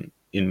adamant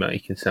in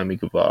making Sammy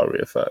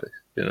Guevara a face.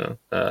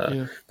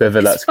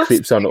 Whether that's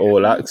clips on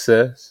All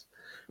Access,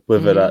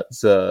 whether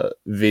that's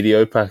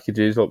video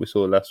packages like we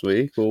saw last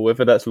week, or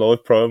whether that's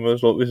live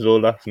promos like we saw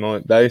last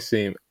night, they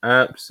seem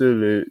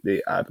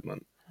absolutely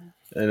adamant.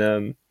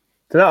 And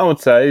to that, I would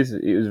say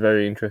it was a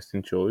very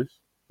interesting choice.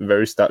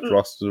 Very stacked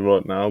rosters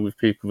right now with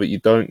people that you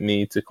don't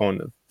need to kind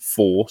of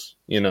force,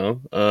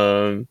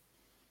 And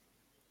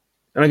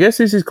I guess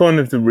this is kind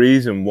of the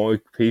reason why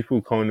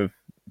people kind of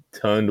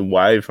turned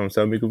away from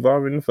Sammy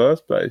Guevara in the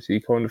first place. He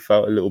kind of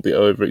felt a little bit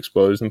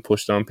overexposed and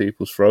pushed down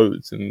people's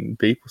throats, and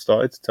people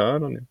started to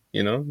turn on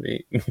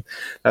him.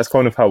 That's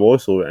kind of how I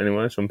saw it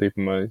anyway. Some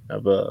people may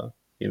have a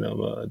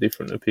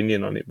different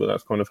opinion on it, but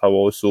that's kind of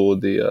how I saw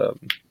the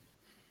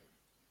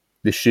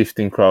shift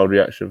in crowd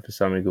reaction for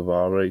Sammy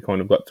Guevara. It kind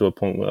of got to a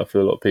point where I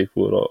feel like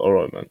people were like, all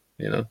right, man,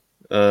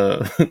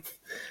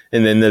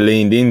 and then they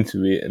leaned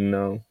into it, and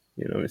now,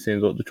 it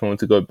seems like they're trying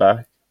to go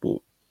back, but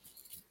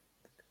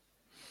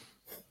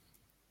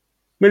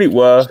will it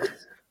work?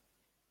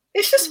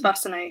 It's just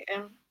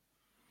fascinating.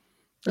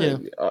 Yeah.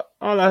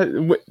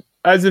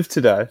 As of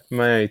today,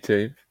 May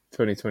 18th,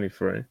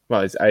 2023.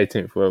 Well, it's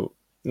 18th. Well,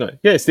 no,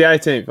 yeah, it's the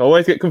 18th. I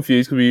always get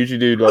confused because we usually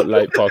do like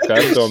late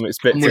podcasts, so I'm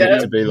expecting it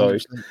to be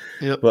like.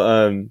 Yep.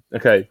 But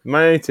okay,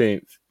 May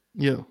 18th.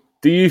 Yeah.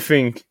 Do you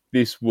think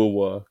this will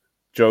work,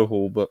 Joe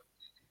Hall?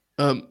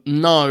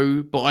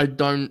 No, but I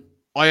don't.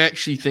 I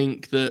actually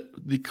think that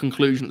the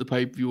conclusion at the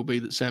pay-per-view will be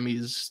that Sammy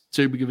is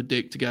too big of a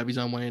dick to go his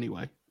own way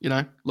anyway.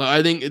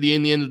 I think at the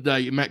end of the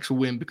day, Max will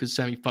win because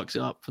Sammy fucks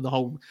it up for the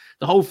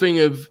whole thing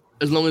of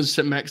as long as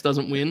Max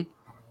doesn't win,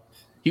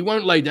 he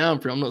won't lay down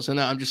for it. I'm not saying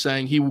that. I'm just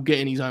saying he will get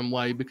in his own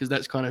way because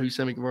that's kind of who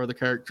Sammy Guevara the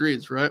character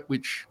is, right?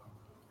 Which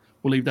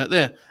we'll leave that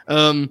there.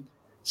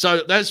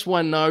 So that's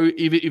why no.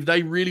 If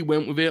they really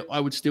went with it,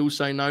 I would still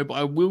say no. But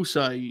I will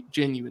say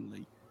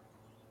genuinely,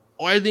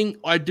 I think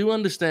I do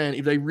understand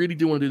if they really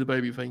do want to do the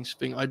babyface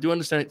thing. I do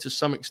understand it to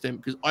some extent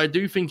because I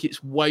do think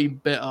it's way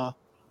better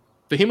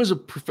for him as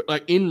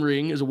in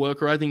ring as a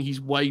worker. I think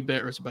he's way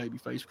better as a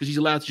babyface because he's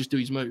allowed to just do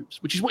his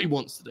moves, which is what he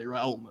wants to do,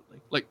 right?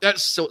 Ultimately,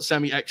 that's what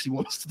Sammy actually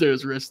wants to do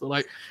as a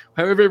wrestler.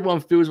 However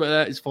everyone feels about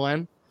that is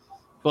fine,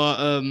 but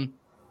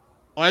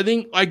I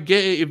think I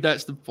get it if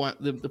that's the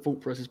thought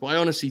process. But I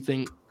honestly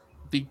think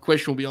the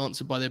question will be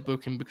answered by their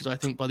booking because I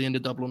think by the end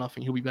of Double or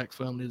Nothing he'll be back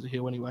firmly as a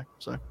heel anyway.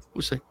 So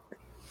we'll see.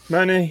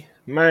 May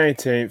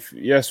 18th,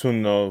 yes or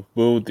no,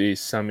 will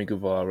this Sammy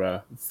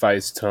Guevara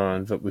face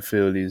turn that we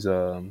feel is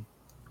on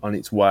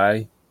its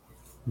way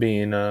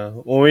being,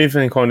 or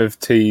even kind of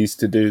teased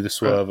to do the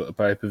swerve at a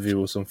pay-per-view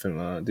or something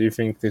like that? Do you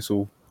think this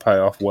will pay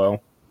off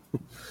well?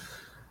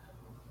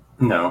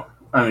 No.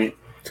 I mean,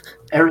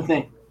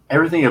 everything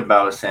everything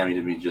about Sammy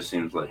to me just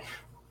seems like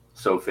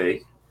so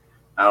fake.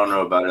 I don't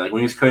know about it. Like when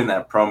he was cutting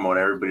that promo and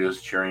everybody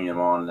was cheering him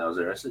on, and I was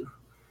there. I said,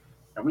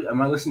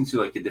 "Am I listening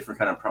to like a different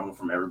kind of promo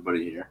from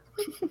everybody here?"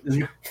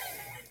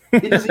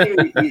 He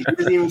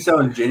doesn't even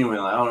sound genuine.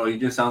 Like, I don't know. He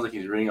just sounds like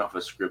he's reading off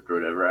a script or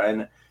whatever.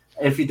 And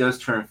if he does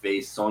turn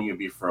face, it's only gonna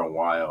be for a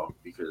while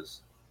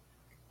because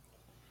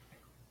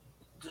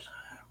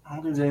I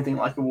don't think there's anything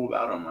likable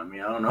about him. I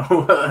mean, I don't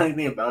know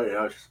anything about it.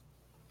 I was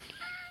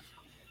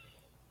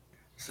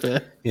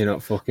just... You're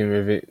not fucking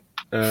with it.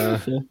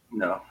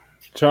 No.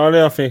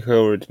 Charlie, I think I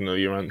already know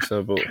your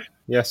answer, but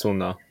yes or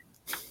no?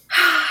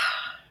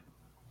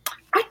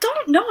 I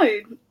don't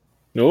know.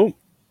 No.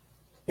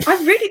 I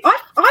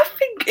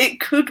think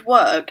it could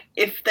work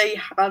if they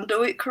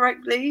handle it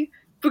correctly.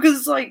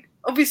 Because, like,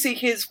 obviously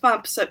his fan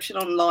perception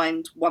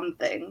online's one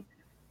thing,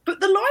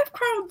 but the live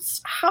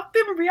crowds have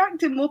been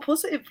reacting more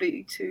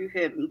positively to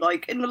him,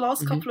 like, in the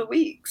last couple of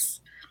weeks.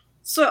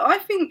 So I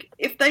think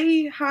if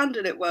they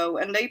handle it well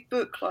and they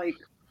book, like,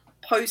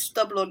 post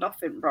Double or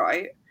Nothing,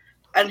 right,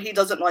 and he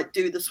doesn't, like,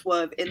 do the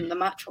swerve in the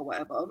match or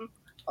whatever,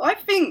 I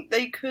think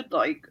they could,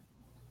 like,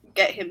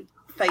 get him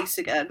face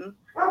again,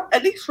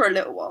 at least for a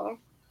little while.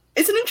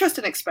 It's an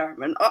interesting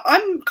experiment.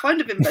 I'm kind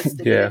of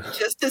invested in it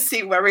just to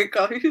see where it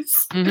goes.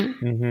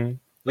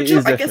 Which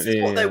I guess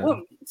is what they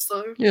want.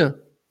 So yeah,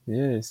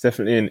 it's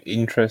definitely an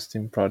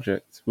interesting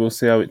project. We'll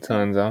see how it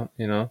turns out.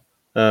 You know,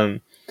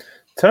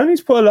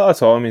 Tony's put a lot of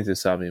time into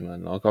Sammy,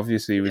 man. Like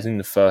obviously he was in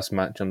the first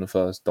match on the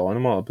first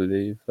Dynamite, I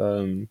believe,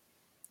 and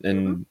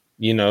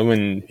you know,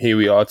 and here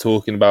we are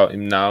talking about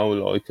him now,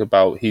 like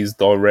about his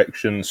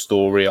direction,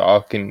 story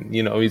arc, and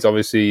you know,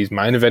 he's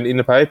main event in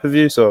the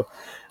pay-per-view, so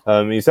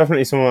he's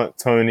definitely someone that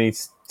Tony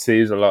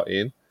sees a lot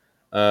in.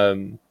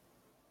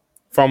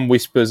 From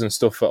whispers and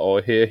stuff that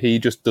I hear, he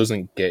just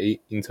doesn't get it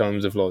in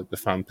terms of like the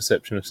fan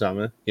perception of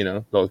Sammy. You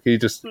know, like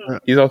he's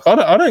like,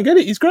 I don't get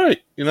it. He's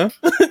great. You know,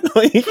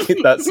 like,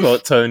 that's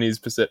like Tony's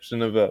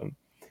perception of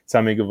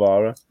Sammy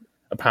Guevara.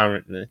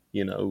 Apparently,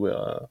 you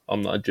know,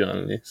 I'm not a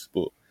journalist,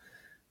 but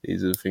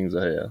these are the things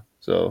I hear.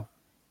 So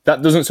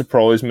that doesn't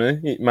surprise me.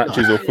 It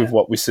matches up with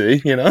what we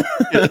see, you know.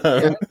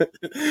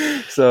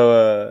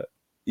 So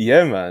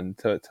yeah, man.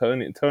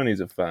 Tony's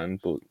a fan,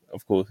 but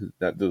of course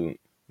that doesn't.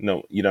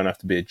 No, you don't have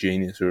to be a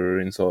genius or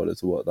an insider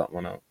to work that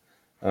one out.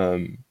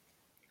 I'm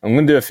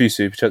going to do a few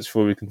super chats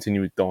before we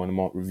continue with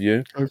Dynamite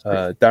review.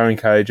 Darren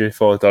KJ,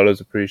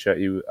 $5. Appreciate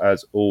you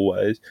as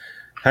always.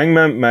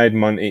 Hangman made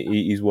Monty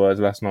eat his words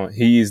last night.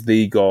 He is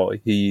the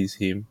guy. He is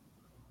him.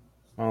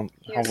 Hold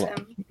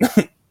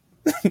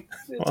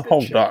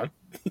on.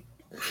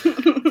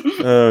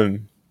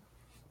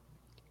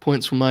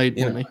 Points were made,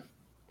 weren't they?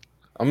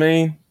 I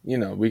mean, you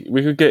know, we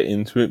could get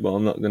into it, but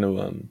I'm not going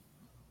to.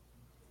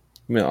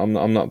 I mean,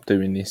 I'm not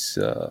doing this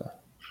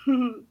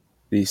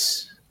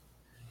this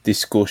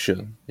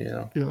discussion, you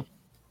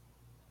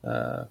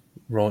know,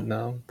 right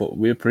now. But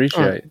we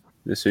appreciate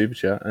the super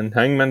chat, and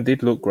Hangman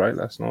did look great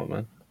last night,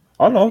 man.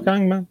 I like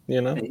Hangman,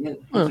 you know. He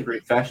has a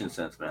great fashion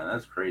sense, man.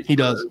 That's crazy. He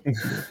does.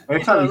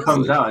 Every time he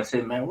comes out, I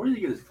say, man, where did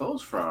he get his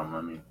clothes from?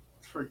 I mean,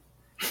 it's pretty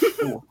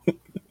cool.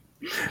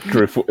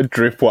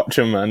 Drip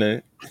watcher, man.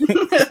 Eh?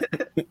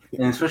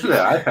 And especially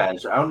the eye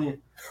patch.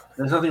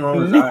 There's nothing wrong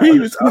with that. He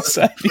was going to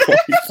say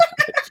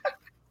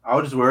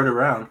I'll just wear it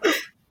around.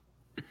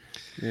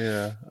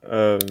 Yeah.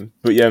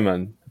 But yeah,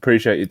 man.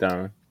 Appreciate you,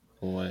 Darren.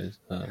 Always.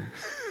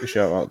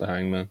 Shout out to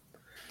Hangman.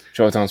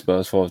 Showtime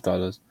Spurs,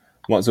 $5.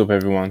 What's up,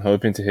 everyone?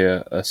 Hoping to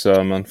hear a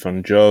sermon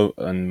from Joe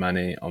and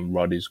Manny on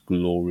Roddy's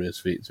glorious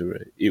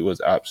victory. It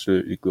was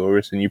absolutely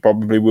glorious, and you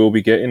probably will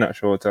be getting that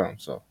Showtime,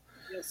 so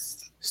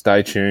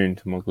stay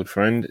tuned, my good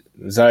friend.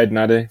 Zaid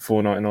Nadi,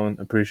 $4.99.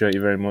 Appreciate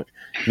you very much.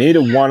 Need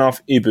a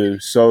one-off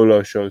Ibu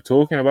solo show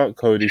talking about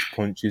Cody's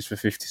punches for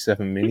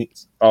 57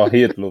 minutes. Oh,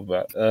 he'd love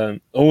that.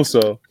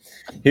 Also,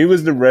 he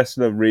was the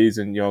wrestler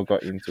reason y'all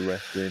got into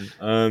wrestling.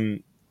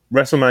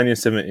 WrestleMania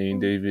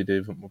 17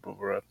 DVD from my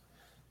brother had.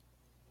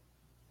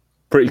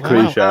 Pretty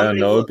cliche, I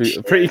know.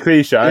 Pretty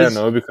cliche, I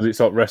know, because it's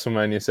like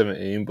WrestleMania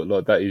 17, but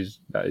like that is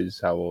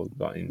how I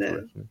got into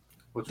wrestling.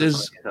 What's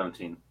WrestleMania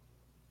 17?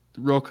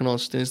 Rock and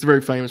Austin. It's the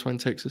very famous one in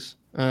Texas.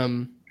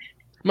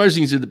 Most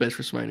things are the best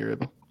WrestleMania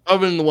ever,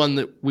 other than the one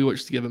that we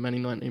watched together, Manny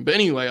 19. But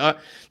anyway,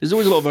 there's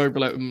always a lot of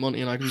overlap with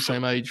Monty and I, because we're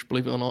the same age,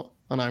 believe it or not.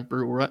 I know,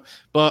 brutal, right?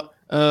 But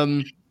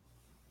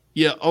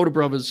yeah, older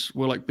brothers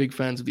were like big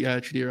fans of the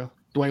Attitude Era.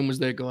 Dwayne was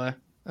their guy,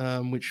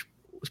 which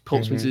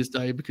pops me to this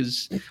day,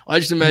 because I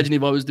just imagine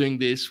if I was doing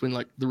this when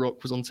like The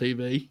Rock was on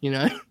TV, you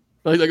know,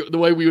 like the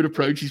way we would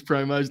approach his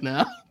promos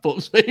now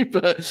pops me.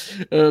 But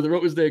The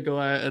Rock was their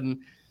guy,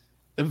 and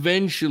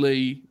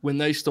eventually, when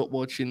they stopped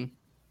watching,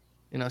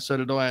 you know, so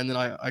did I. And then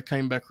I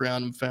came back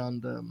around and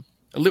found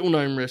a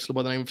little-known wrestler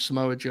by the name of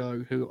Samoa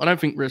Joe, who I don't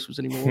think wrestles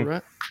anymore,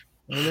 right?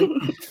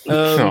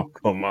 Oh,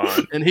 come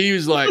on. And he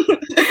was like,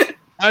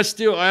 I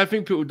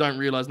think people don't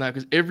realize now,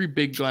 because every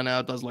big guy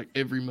now does like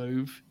every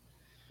move.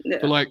 Yeah.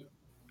 But like,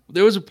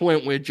 there was a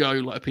point where Joe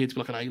like appeared to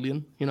be like an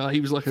alien. You know, he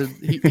was like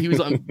he was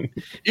like,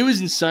 it was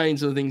insane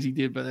some of the things he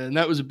did, but and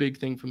that was a big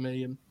thing for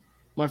me. And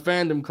my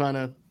fandom kind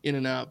of in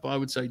and out, but I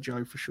would say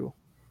Joe for sure.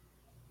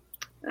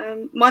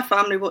 My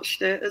family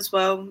watched it as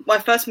well. My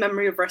first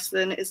memory of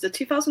wrestling is the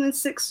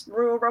 2006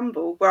 Royal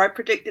Rumble, where I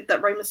predicted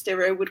that Rey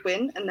Mysterio would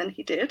win, and then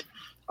he did.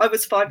 I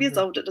was 5 years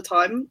old at the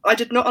time. I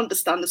did not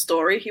understand the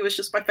story. He was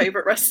just my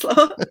favourite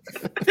wrestler.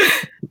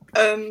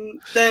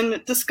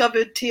 Then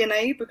discovered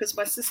TNA because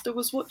my sister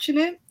was watching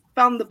it.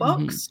 Found the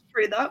box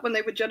through that when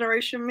they were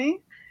Generation Me.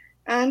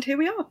 And here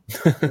we are.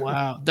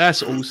 Wow,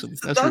 that's awesome.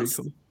 That's really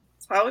cool.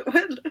 How it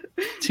went.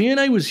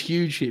 TNA was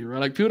huge here, right?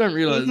 Like people don't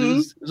realize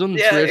it was on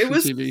terrestrial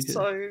TV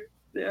here.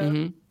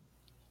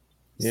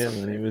 Yeah,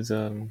 man, it was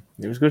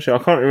good show. I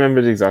can't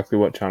remember exactly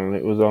what channel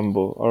it was on,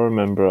 but I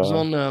remember it was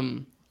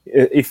on.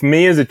 If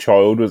me as a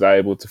child was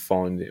able to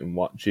find it and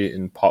watch it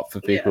and pop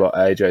for people like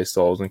AJ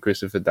Styles and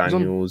Christopher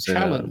Daniels, it was on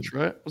Challenge,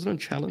 right? Wasn't it on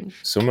Challenge?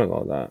 Something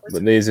like that.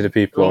 But these are the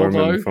people I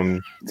remember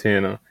from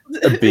TNA.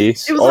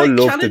 Abyss. It was I like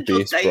loved Challenge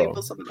Abyss, or Dave bro.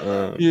 or something like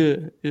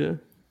that. Yeah.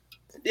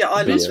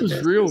 Yeah, Abyss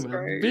was real,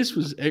 man. Abyss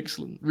was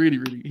excellent. Really,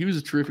 really. He was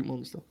a terrific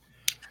monster.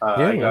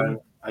 I got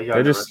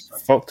they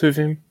just fucked with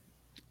him.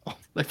 Oh,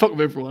 they fuck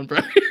with everyone, bro.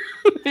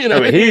 You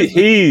know, he's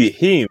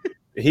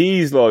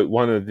like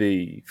one of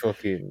the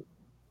fucking.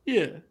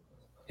 Yeah.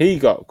 He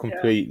got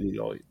completely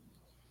like.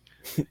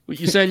 What,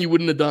 you're saying you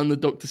wouldn't have done the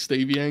Dr.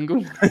 Stevie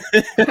angle?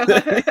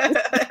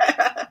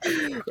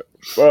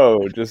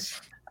 Bro,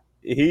 just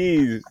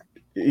he's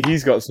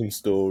got some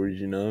stories,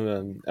 you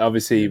know.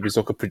 Obviously, he was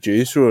like a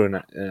producer or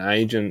an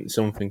agent,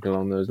 something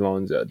along those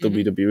lines at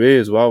WWE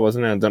as well,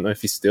 wasn't he? I don't know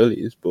if he still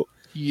is, but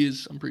he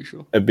is. I'm pretty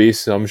sure.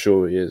 Abyss, I'm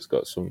sure he has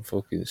got some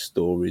fucking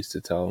stories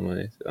to tell,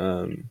 mate.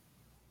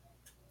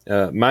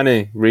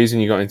 Manny,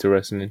 reason you got into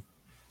wrestling?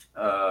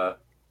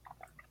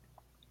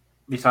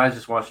 Besides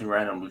just watching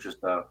random lucha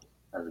stuff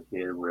as a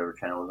kid or whatever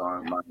channel was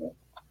on.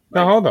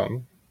 Now hold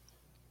on.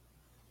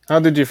 How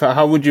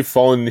would you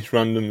find this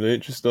random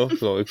lucha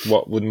stuff? Like,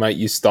 what would make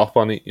you stop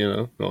on it? You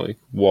know, like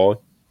why?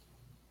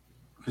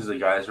 Because the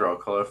guys are all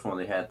colorful and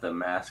they had the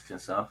masks and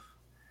stuff.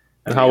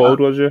 How old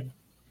was you?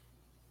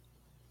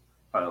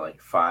 Probably like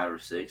 5 or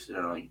 6. I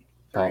don't know, like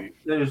 3.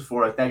 There was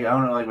 4. I think I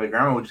don't know. Like my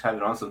grandma would just have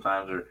it on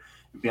sometimes, or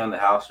be on the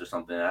house or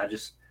something.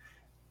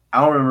 I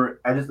don't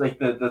remember. I just like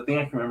the thing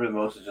I can remember the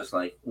most is just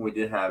like when we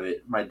did have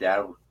it. My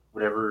dad,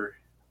 whatever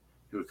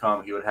he would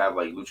come, he would have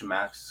like lucha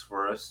masks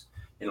for us,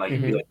 and like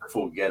it'd be like a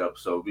full getup.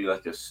 So it'd be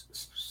like a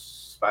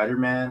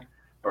Spider-Man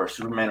or a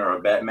Superman or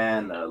a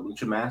Batman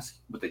lucha mask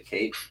with a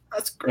cape.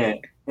 That's great.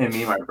 And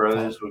me and my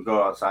brothers would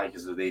go outside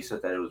because they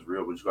said that it was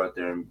real. We'd just go out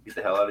there and beat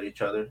the hell out of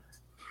each other.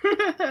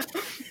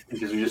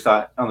 Because we just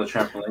thought on the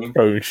trampoline.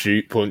 Oh,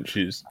 shoot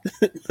punches.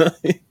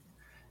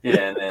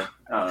 Yeah, and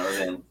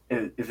then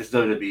if it's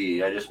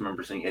WWE, I just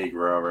remember seeing Eddie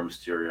Guerrero, Rey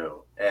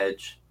Mysterio,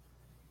 Edge,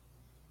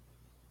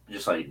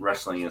 just like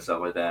wrestling and stuff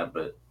like that.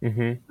 But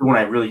when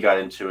I really got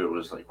into it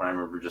was like when I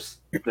remember just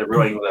the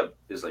real angle that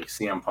is like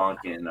CM Punk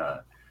and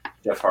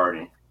Jeff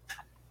Hardy,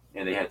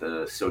 and they had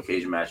the steel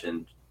cage match,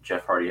 and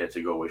Jeff Hardy had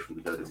to go away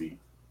from the WWE.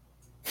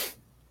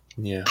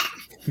 Yeah,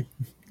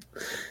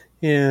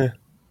 yeah.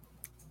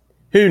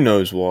 Who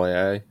knows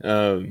why?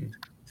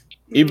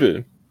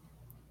 Ibu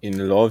in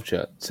the live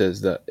chat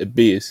says that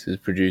Abyss has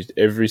produced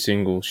every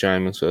single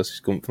Sheamus versus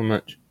Gunther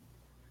match.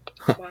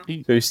 Wow.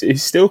 So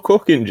he's still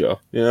cooking, Joe.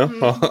 You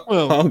know,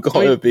 I'll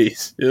go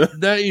Abyss. You know?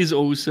 That is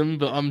awesome,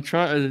 but I'm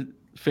trying to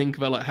think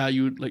about like how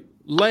you would like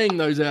laying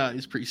those out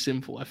is pretty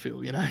simple. I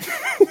feel just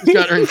go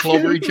there and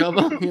clobber each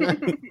other. You know,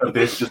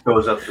 Abyss just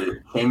goes up to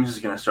James is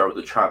going to start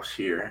with the chops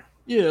here.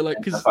 Yeah, like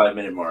because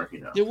 5-minute mark,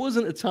 you know, there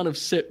wasn't a ton of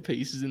set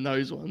pieces in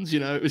those ones. You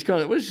know, it was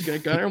kind of we're just going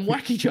to go there and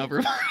whack each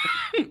other.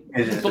 And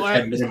the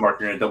 10-minute mark,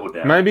 you're going to double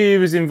down. Maybe he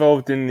was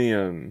involved in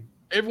the.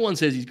 Everyone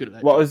says he's good at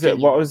that. What was it?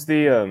 What was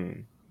the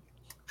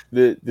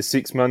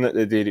 6-man that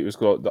they did? It was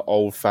like the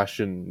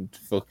old-fashioned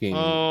fucking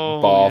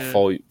bar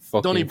fight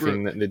fucking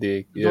thing that they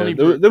did. Yeah,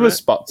 there was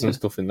spots and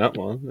stuff in that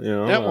one. You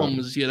know, that one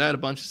was they had a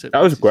bunch of set.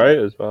 That was great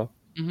as well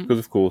because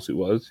of course it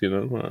was. You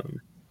know.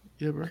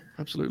 Yeah, bro,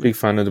 absolutely. Big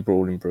fan of the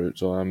Brawling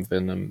Brutes. I am.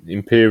 Then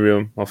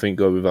Imperium, I think,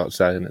 go without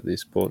saying at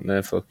this point.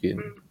 They're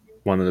fucking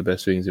one of the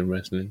best things in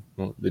wrestling,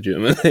 like,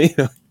 legitimately.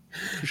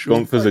 Sure.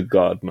 Gunther's a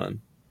god, man.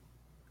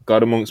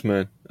 God amongst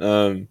men.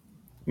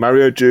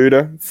 Mario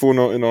Judah,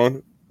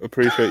 $4.99.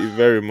 Appreciate you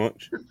very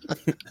much.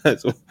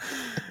 That's all.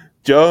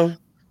 Joe,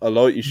 I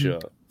like your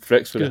shirt.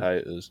 Flex for the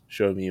haters.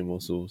 Show me your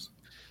muscles.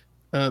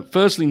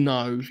 Firstly,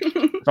 no.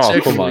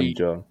 Secondly, come on,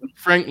 Joe.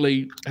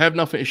 Frankly, have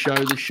nothing to show.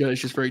 This shirt is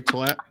just very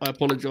tight. I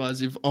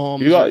apologise if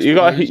arms. You got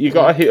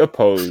to hit a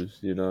pose.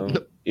 You know,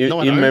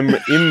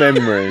 in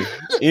memory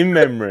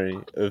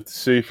of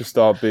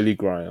superstar Billy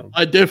Graham.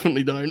 I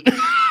definitely don't.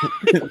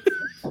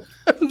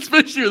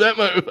 Especially with that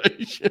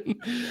motivation.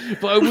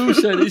 But I will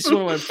say this is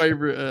one of my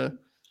favourite.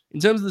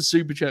 In terms of the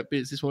super chat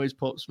bits, this always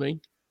pops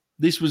me.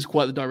 This was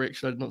quite the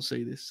direction. I did not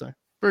see this, so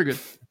very good.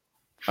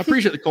 I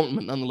appreciate the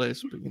compliment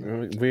nonetheless, but you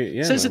know,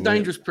 it sets a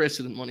dangerous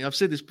precedent, Monty. I've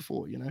said this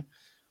before, you know.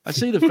 I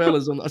see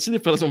the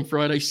fellas on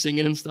Friday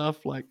singing and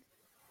stuff. Like,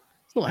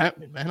 It's not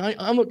happening, man.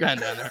 I'm not going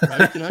down that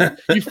road. You know,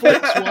 you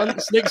flex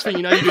once, next thing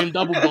you know, you're doing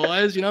double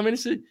buys. You know, what I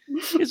mean,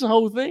 it's a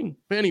whole thing.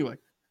 But anyway,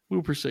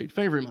 we'll proceed.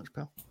 Thank you very much,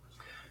 pal.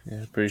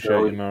 Yeah, appreciate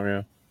you,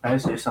 Mario. Can I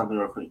say something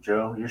real quick,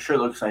 Joe? Your shirt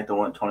looks like the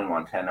one Tony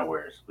Montana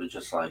wears, but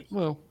just like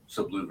it's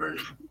a blue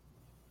version.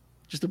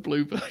 Just a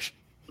blue version.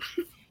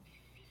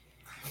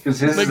 Because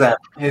his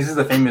is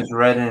the famous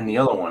red and the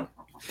yellow one.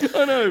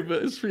 I know,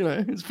 but it's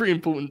it's pretty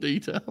important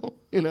detail.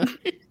 You know,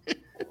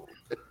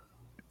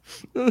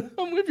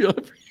 I'm with you.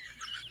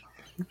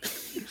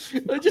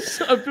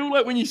 I feel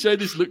like when you say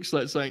this looks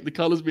like something, the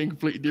colors being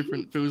completely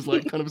different feels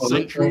like kind of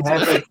essential.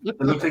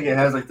 It looks like it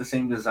has like the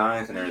same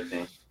designs and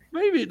everything.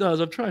 Maybe it does.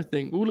 I'm trying to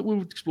think.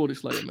 We'll explore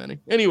this later, Manny.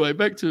 Anyway,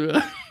 back to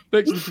the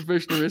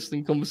professional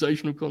wrestling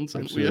conversational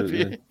content Absolutely. we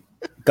have here.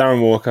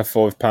 Darren Walker,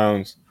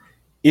 £5.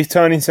 If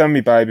turning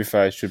Sammy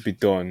babyface should be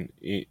done,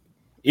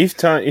 if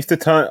the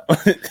turn,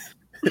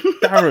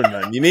 Darren,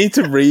 man, you need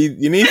to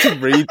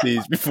read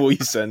these before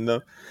you send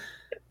them.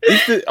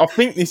 I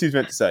think this is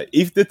meant to say,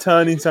 if the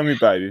turning Sammy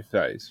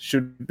babyface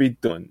should be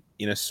done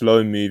in a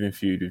slow moving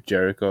feud with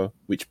Jericho,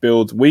 which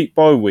builds week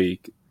by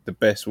week, the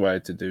best way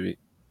to do it.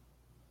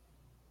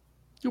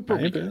 You'll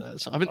probably get that.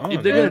 So,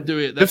 if they're going to do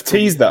it, they've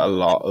teased that a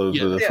lot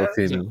over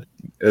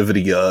over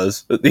the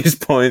years. At this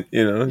point,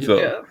 you know. Yeah. So.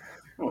 Yeah.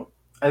 Well,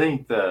 I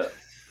think if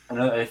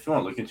you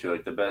want to look into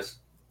it, like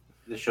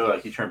the show,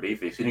 like he turned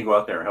babyface, he didn't go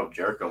out there and help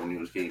Jericho when he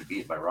was getting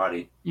beat by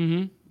Roddy.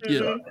 Mm-hmm.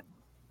 Yeah.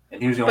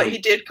 And he was he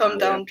did come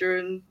down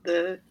during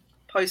the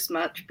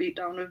post-match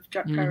beatdown of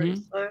Jack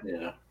Perry. So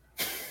yeah.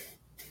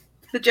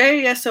 The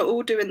JAS are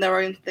all doing their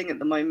own thing at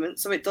the moment,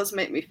 so it does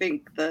make me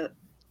think that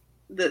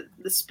the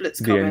split's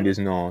coming. The end is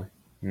nigh.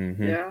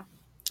 Mm-hmm. Yeah.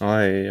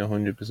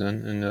 100%.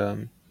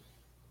 And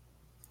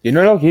you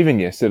know, like even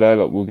yesterday,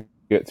 like we'll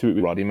get to it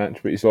with Roddy match,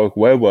 but it's like,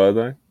 where were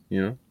they?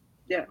 You know?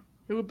 Yeah.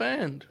 They were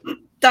banned.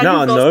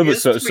 No, but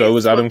so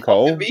was Adam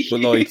Cole. But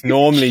like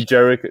normally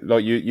Jericho,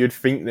 like you'd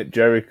think that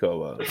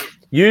Jericho.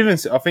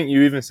 I think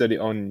you even said it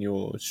on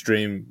your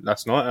stream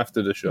last night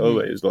after the show.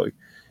 Where it was like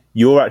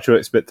your actual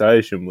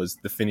expectation was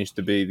the finish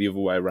to be the other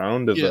way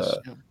around.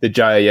 The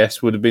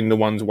JAS would have been the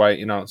ones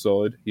waiting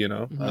outside. You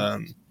know.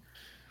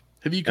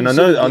 Have you? And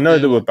I know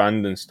they were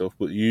banned and stuff,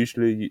 but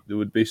usually there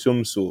would be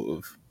some sort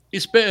of.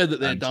 It's better that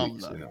they're dumb,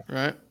 though,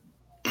 right?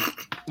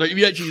 Like if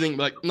you actually think,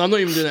 like, I'm not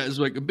even doing that as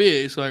like a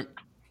beer. It's like.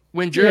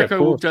 When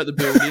Jericho walked out the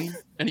building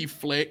and he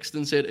flexed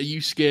and said, "Are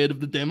you scared of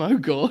the demo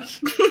god?"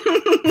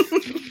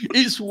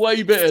 It's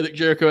way better that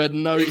Jericho had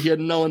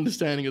no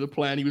understanding of the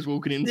plan he was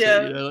walking into.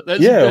 Yeah, you know?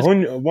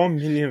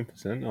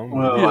 1,000,000%.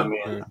 Well, I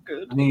mean, I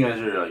think you guys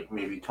are like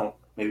maybe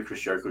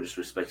Chris Jericho just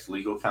respects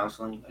legal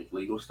counseling, like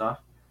legal stuff.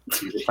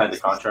 He just signed the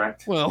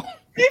contract. Well,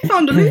 he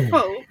found a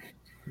loophole.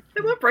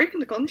 They weren't breaking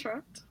the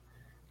contract.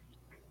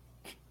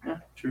 Yeah,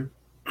 true.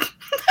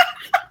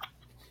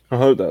 I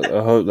hope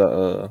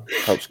that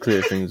helps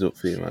clear things up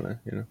for you, man.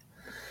 You know,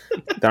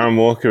 Darren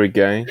Walker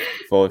again,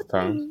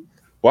 £5.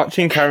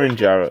 Watching Karen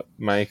Jarrett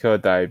make her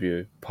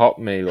debut popped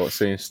me like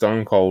seeing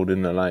Stone Cold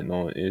in the late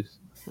 90s.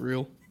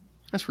 Real,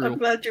 that's real. I'm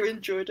glad you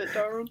enjoyed it,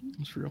 Darren.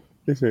 That's real.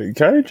 Listen,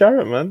 Karen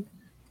Jarrett, man,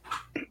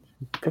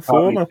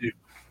 performer.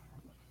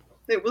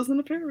 It was an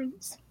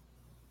appearance.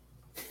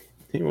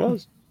 He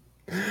was.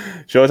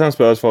 Showtime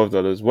Spurs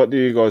 $5. What do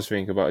you guys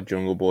think about a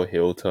Jungle Boy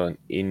heel turn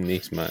in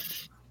this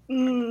match?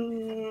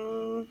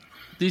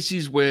 This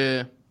is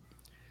where,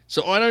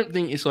 so I don't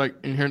think it's like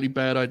inherently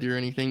bad idea or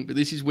anything, but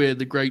this is where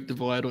the great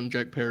divide on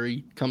Jack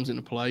Perry comes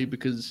into play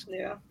because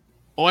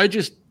I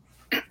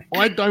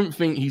don't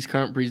think his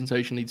current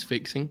presentation needs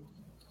fixing.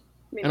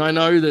 And I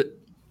know that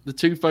the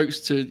two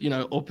folks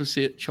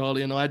opposite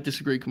Charlie and I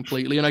disagree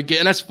completely, and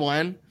and that's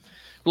fine.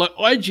 Like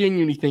I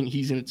genuinely think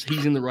he's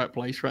in the right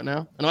place right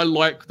now, and I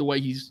like the way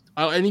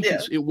I think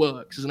it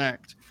works as an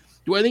act.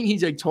 Do I think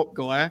he's a top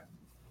guy?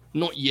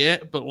 Not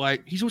yet, but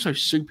like he's also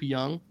super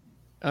young.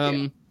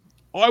 I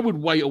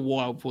would wait a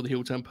while before the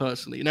heel turn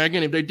personally. Now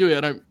again, if they do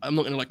it, I'm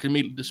not going to like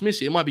immediately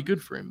dismiss it. It might be good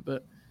for him,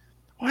 but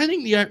I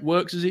think the act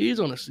works as it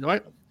is.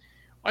 Honestly,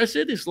 I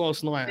said this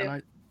last night,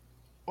 and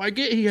I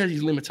get he has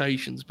his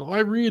limitations, but I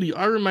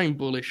remain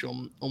bullish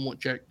on what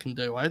Jack can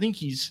do. I think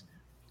he's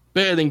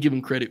better than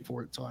given credit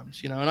for at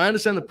times, you know. And I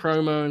understand the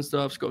promo and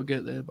stuff's got to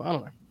get there, but I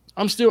don't know.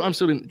 I'm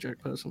still into Jack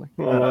personally.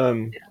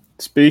 Well,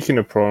 speaking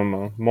of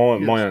promo,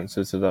 my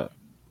answer to that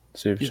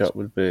super chat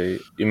would be: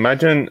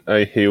 imagine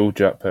a heel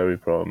Jack Perry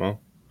promo,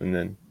 and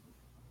then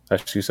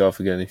ask yourself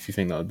again if you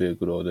think that would be a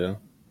good idea.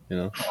 You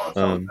know,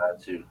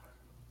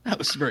 that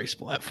was very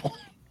spiteful.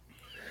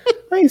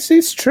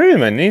 It's true,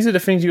 man. These are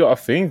the things you got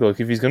to think. Like,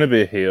 if he's going to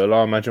be a heel,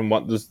 I imagine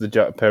what does the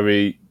Jack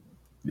Perry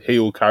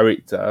heel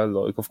character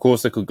like? Of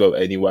course, they could go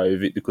anywhere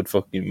with it. They could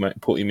fucking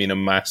put him in a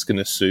mask and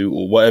a suit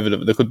or whatever.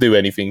 They could do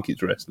anything.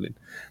 It's wrestling,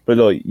 but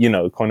like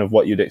kind of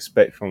what you'd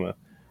expect from a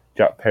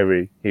Jack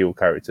Perry heel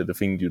character, the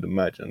things you'd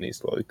imagine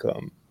is like,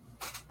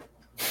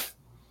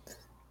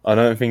 I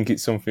don't think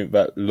it's something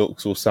that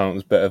looks or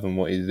sounds better than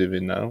what he's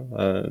doing now.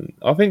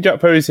 I think Jack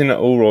Perry's in an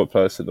all right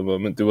place at the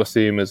moment. Do I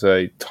see him as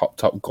a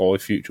top guy,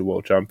 future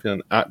world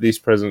champion? At this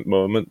present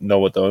moment,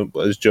 no, I don't.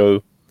 But as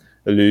Joe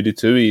alluded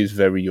to, he is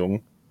very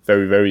young,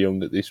 very, very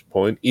young at this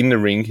point. In the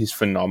ring, he's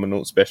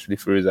phenomenal, especially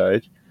for his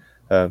age.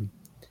 But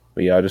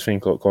yeah, I just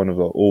think like kind of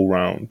like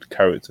all-round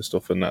character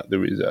stuff and that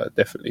there is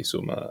definitely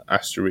some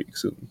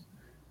asterisks and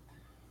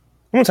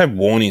I won't say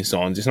warning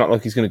signs. It's not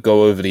like he's going to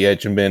go over the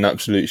edge and be an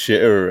absolute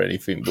shitter or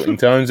anything. But in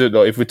terms of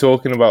like, if we're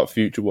talking about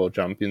future world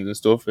champions and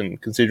stuff, and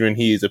considering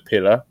he is a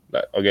pillar,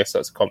 like, I guess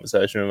that's a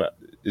conversation that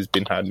has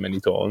been had many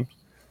times.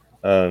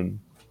 I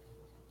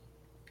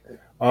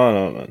don't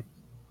know, man.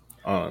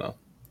 I don't know.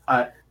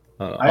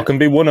 I can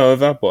be won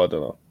over, but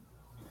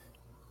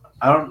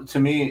I don't know. To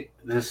me,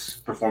 this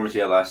performance he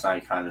had last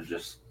night kind of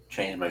just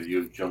changed my view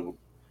of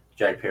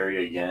Jack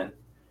Perry again.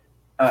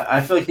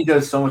 I feel like he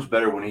does so much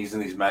better when he's in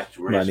these matches.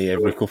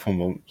 Every couple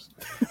months.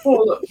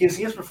 Well, look, he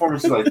has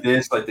performances like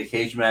this, like the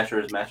cage match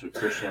or his match with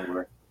Christian,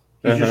 where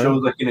he just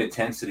shows like an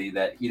intensity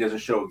that he doesn't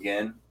show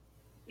again.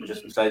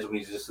 Just besides when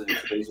he's just in these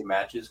crazy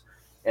matches,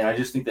 and I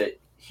just think that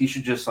he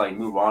should just like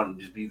move on and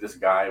just be this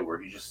guy where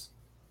he's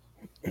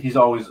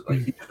always like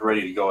he's just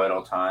ready to go at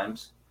all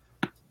times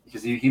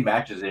because he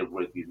matches it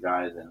with these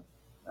guys, and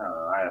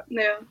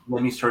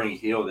when he's turning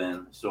heel,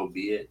 then so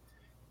be it.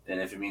 And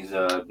if it means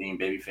being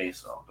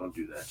babyface, don't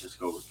do that. Just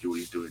go do what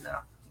he's doing now.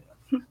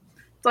 Yeah.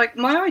 Like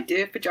my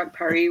idea for Jack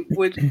Perry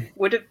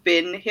would have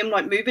been him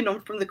like moving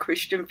on from the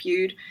Christian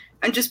feud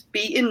and just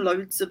beating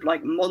loads of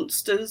like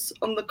monsters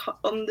on the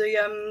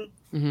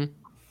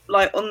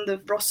like on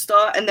the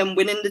roster and then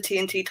winning the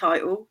TNT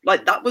title.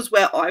 Like that was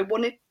where I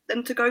wanted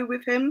them to go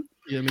with him.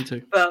 Yeah, me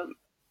too. But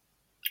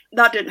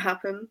that didn't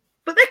happen.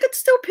 But they could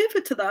still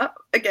pivot to that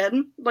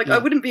again. Like I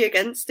wouldn't be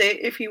against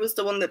it if he was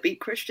the one that beat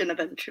Christian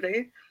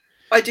eventually.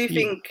 I do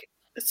think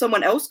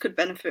someone else could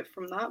benefit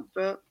from that,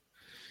 but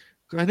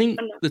I think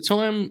the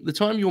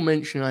time you're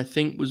mentioning, I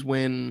think, was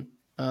when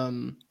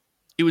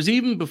it was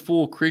even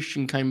before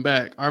Christian came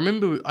back. I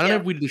remember, I don't know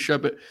if we did the show,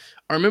 but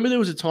I remember there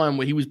was a time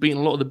where he was beating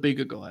a lot of the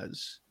bigger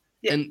guys.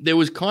 Yeah. And there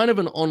was kind of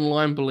an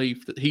online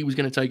belief that he was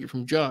going to take it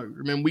from Joe.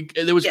 Remember,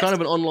 there was kind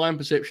of an online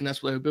perception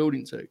that's what they were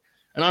building to.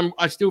 And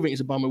I still think it's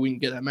a bummer we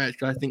didn't get that match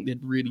because I think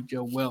they'd really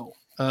gel well.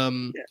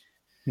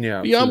 Yeah,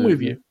 I'm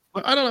with you.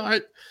 I don't know.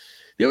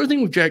 The other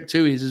thing with Jack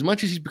too is, as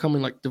much as he's becoming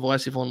like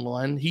divisive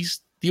online,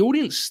 the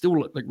audience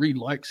still like really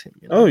likes him.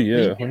 You know? Oh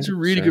yeah, it's a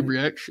really good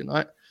reaction.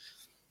 I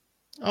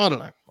don't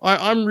know.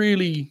 I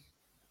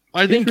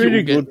think he's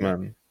really good,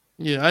 man.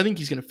 Yeah, I think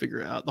he's going to figure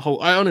it out.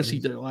 I honestly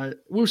do.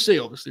 We'll see,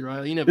 obviously,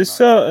 right? You never. There's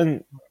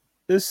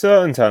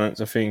certain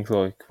talents. I think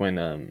like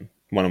when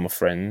one of my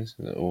friends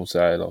will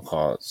say like,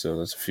 "Oh, so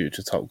there's a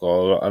future top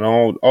guy," and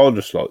I'll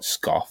just like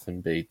scoff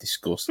and be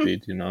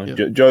disgusted. You know,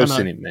 Joe's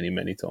seen it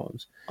many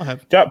times. I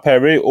have. Jack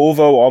Perry,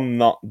 although I'm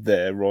not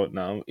there right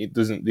now,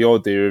 the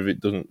idea of it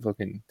doesn't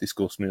fucking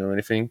disgust me or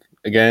anything.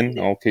 Again,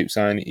 I'll keep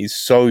saying it, he's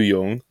so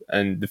young,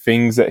 and the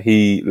things that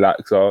he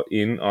lacks are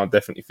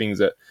definitely things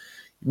that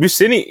we've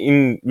seen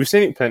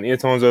it plenty of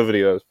times over the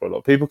years. But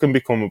like, people can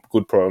become a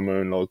good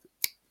promo in like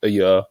a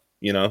year,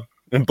 you know.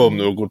 And boom,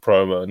 they're a good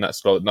promo, and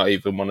that's like not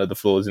even one of the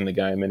flaws in the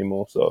game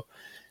anymore. So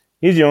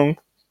he's young,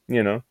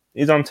 you know.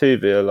 He's on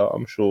TV a lot.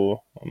 I'm sure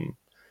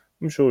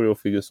he'll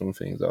figure some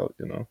things out.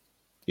 You know,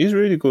 he's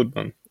really good,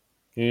 man.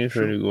 He is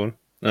really good.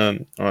 All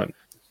right,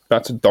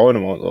 back to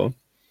Dynamite though.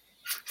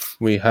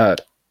 We had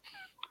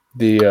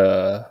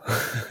the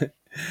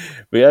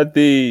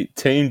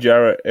Team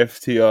Jarrett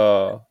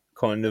FTR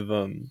kind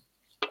of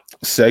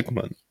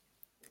segment.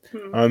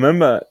 I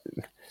remember.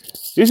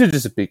 This is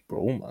just a big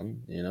brawl,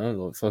 man. You know,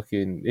 like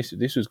fucking.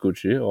 This was good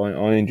shit.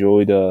 I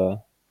enjoyed.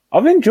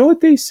 I've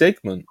enjoyed these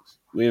segments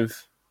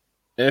with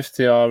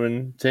FTR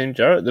and Team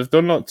Jarrett. They've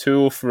done like 2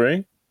 or 3.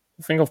 I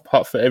think I've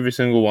popped for every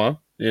single one.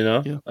 You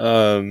know.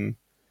 Yeah.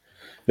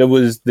 There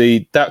was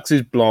the Dax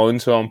is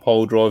blind, so I'm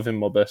pole driving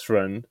my best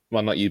friend.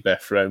 Well, not your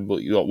best friend,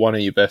 but you got one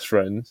of your best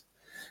friends.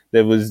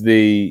 There was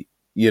the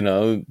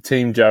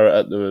Team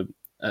Jarrett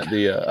at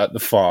the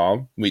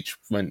farm, which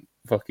went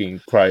fucking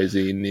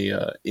crazy in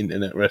the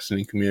internet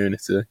wrestling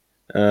community.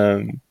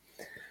 Then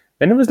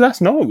it was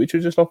last night, which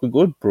was just like a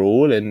good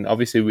brawl, and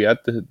obviously we had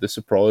the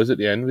surprise at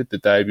the end with the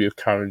debut of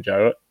Karen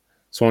Jarrett,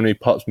 someone who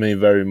pops me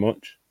very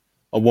much,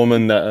 a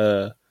woman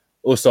that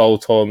us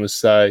old timers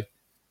say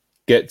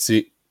gets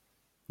it,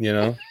 you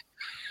know.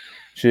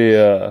 She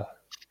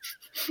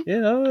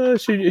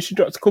she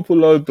dropped a couple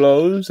low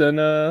blows, and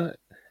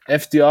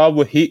FDR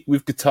were hit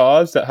with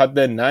guitars that had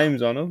their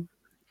names on them.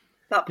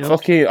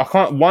 Fucking, I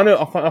can't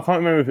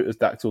remember if it was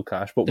Dax or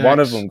Cash, but one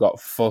of them got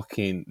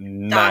fucking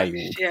nailed.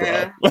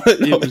 Yeah. Bro.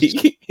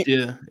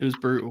 It was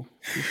brutal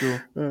for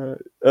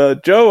sure.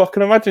 Joe, I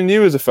can imagine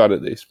you as a fan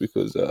of this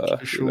because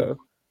sure.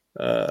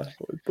 but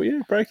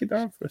yeah, break it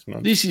down for us,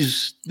 man.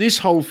 This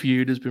whole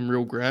feud has been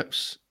real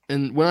graps,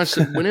 and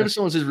whenever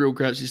someone says real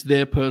graps, it's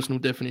their personal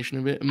definition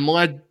of it, and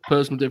my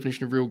personal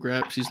definition of real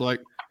graps is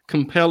like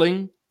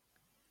compelling,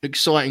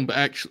 exciting, but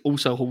actually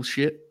also horse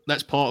shit.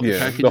 That's part of the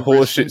package. The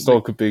horse shit's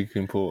like a big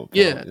important part.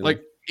 Yeah,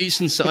 like it's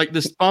insane. Like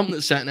this bump that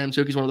Satnam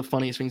took is one of the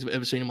funniest things I've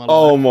ever seen in my life.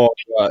 Oh my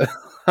god!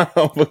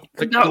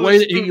 Like, the way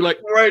that he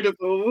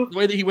incredible. the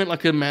way that he went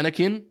like a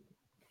mannequin.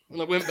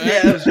 And I went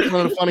back. It was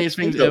one of the funniest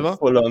things ever.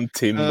 Full on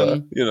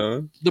timber, you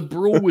know. The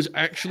brawl was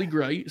actually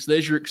great. So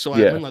there's your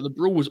excitement. Like the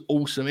brawl was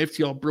awesome.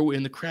 FTR brought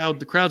in the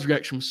crowd's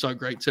reaction was so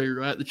great too,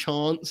 right? The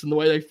chants and the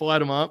way they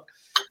fired them up.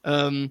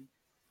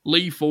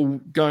 Lethal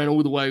going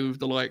all the way with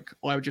the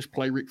I would just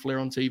play Ric Flair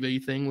on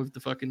TV thing with the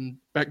fucking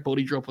back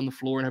body drop on the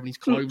floor and having his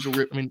clothes all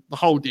ripped. I mean, the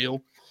whole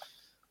deal.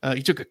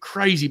 He took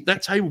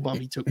that table bump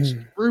he took was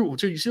brutal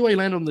too. You see the way he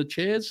landed on the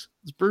chairs?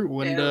 It's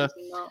brutal. And it was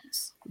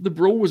nuts. The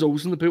brawl was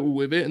awesome. The people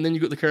with it. And then you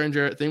got the Karen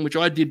Jarrett thing, which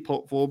I did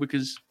pop for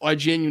because I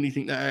genuinely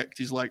think that act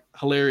is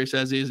hilarious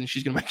as is, and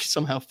she's going to make it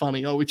somehow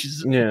funnier, which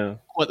is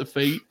quite the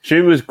feat. She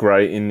was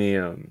great in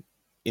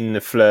the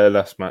Flair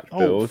last match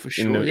build, for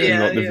sure. in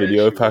the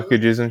video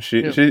packages, and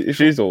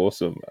she's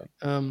awesome,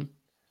 man.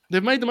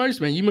 They've made the most,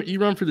 man. You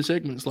run through the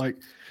segments look,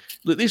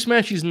 this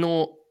match is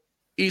not.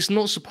 It's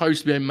not supposed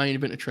to be a main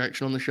event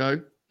attraction on the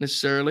show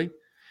necessarily.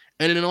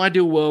 And in an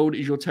ideal world,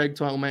 is your tag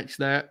title match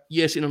that?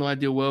 Yes, in an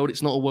ideal world,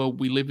 it's not a world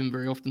we live in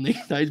very often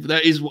these days, but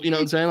that is what, you know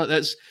what I'm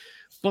saying?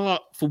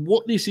 But for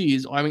what this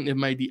is, I think they've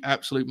made the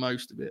absolute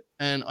most of it.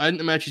 And I think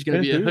the match is going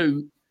to be a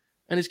hoot.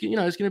 And it's going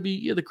to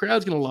be, the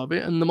crowd's going to love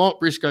it. And the Mark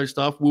Briscoe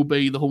stuff will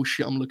be the whole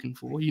shit I'm looking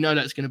for. You know,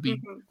 that's going to be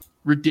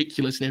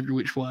ridiculous in every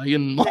which way.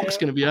 And Mark's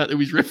going to be out there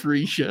with his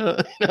referee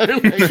shirt. It's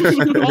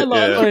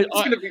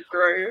going to be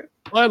great.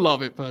 I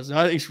love it personally.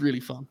 I think it's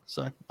really fun.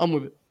 So I'm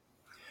with it.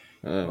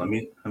 Let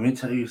me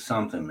tell you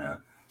something, man.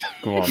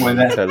 Go on,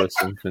 tell us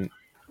something.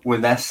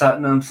 When that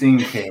Satnam Singh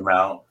came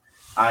out,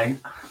 I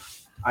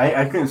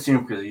couldn't see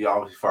him because he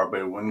obviously far,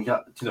 but when he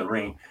got to the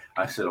ring,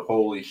 I said,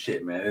 "Holy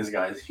shit, man! This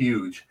guy's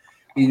huge."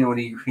 You know, when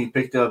he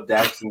picked up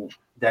Dax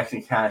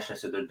and Cash, I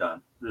said, "They're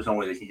done. There's no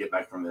way they can get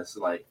back from this."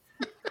 I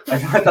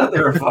thought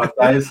they were fucked.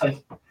 I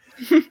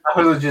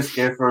was just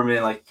scared for a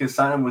minute, because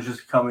Satnam was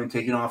just coming,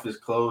 taking off his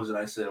clothes, and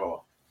I said,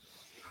 "Oh,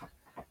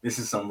 this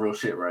is some real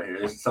shit right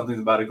here.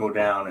 Something's about to go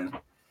down."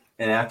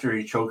 And after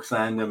he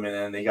chokeslammed him, and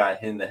then they got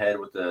hit in the head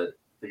with the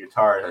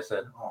guitar, I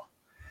said, "Oh,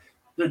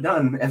 they're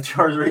done.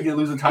 FTR's ready to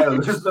lose the title."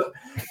 Losing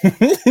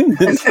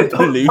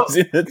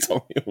the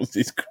titles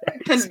is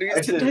crazy.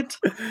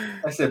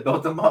 I said,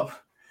 "Build them up."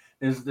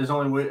 There's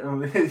only way.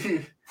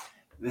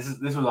 This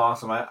was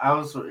awesome. I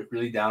was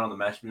really down on the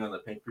match being on the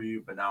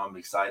pay-per-view, but now I'm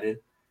excited.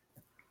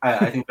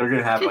 I think they're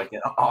gonna have an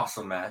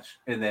awesome match,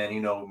 and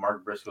then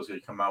Mark Briscoe's gonna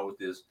come out with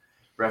this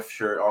ref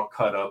shirt all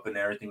cut up and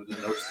everything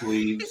with no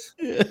sleeves.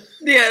 Yeah,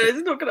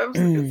 it's not gonna have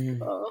sleeves.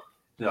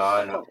 No,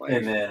 I know.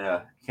 And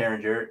then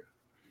Karen Jarrett,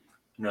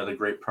 another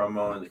great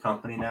promo in the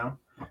company now.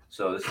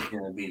 So this is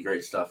gonna be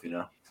great stuff,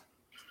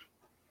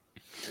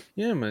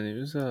 Yeah, man, it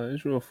was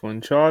real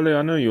fun. Charlie,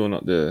 I know you're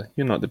not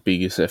the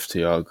biggest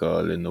FTR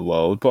girl in the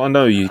world, but I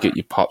know you get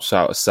your pops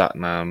out of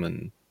Satnam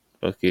and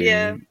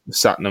fucking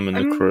Satnam and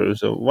the crew.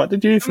 So what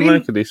did you even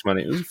make of this, man?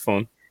 It was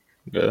fun,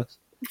 I guess.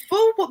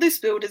 For what this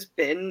build has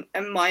been,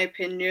 in my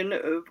opinion,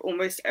 of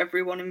almost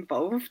everyone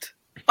involved,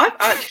 I've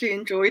actually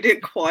enjoyed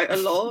it quite a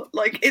lot.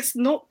 It's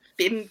not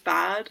been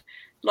bad.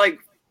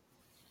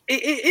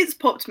 It's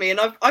popped me, and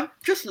I've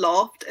just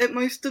laughed at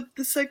most of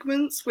the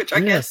segments, which I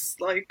guess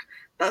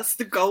that's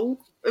the goal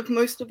of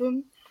most of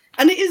them.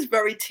 And it is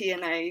very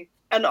TNA,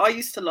 and I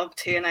used to love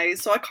TNA,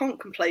 so I can't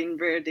complain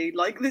really.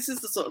 This is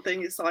the sort of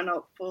thing you sign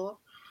up for.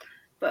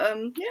 But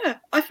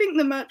I think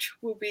the match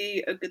will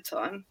be a good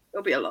time.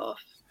 It'll be a laugh.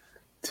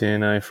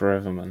 TNA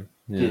forever, man.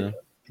 Yeah.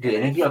 Did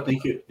any of y'all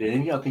think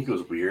it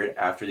was weird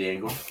after the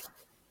angle?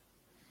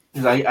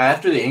 Because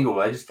after the angle,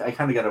 I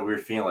kind of got a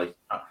weird feeling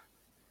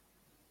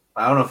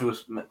I don't know if it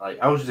was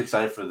I was just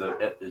excited for the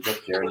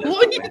Jeff Jarrett.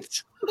 What are you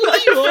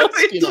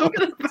asking?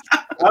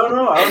 I don't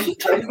know. I just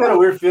got a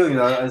weird feeling.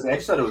 I actually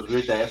thought it was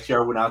weird that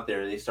FTR went out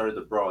there, they started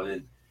the brawl, and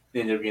then they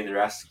ended up getting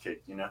their asses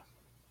kicked.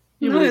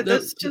 No,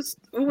 that's just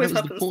always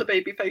happens to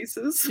baby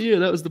faces. Yeah,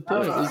 that was the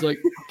point.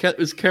 It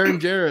was Karen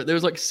Jarrett. There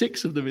was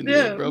 6 of them in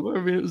there, bro. I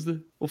mean, it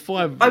was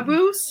 5 of them. I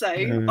will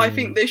say, I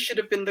think this should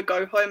have been the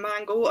go home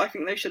angle. I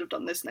think they should have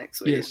done this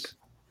next week. Yes,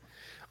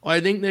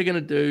 I think they're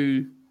gonna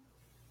do.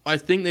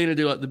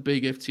 The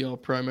big FTR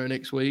promo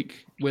next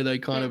week, where they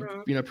kind of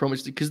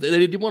promised it, because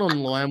they did one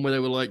online where they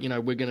were it's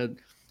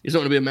not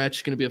gonna be a match,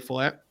 it's gonna be a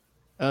fight.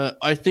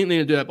 I think they're going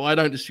to do that, but I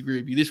don't disagree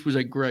with you. This was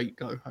a great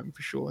go home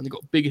for sure. And they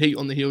got big heat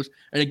on the heels.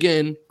 And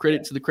again,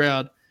 credit to the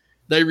crowd.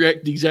 They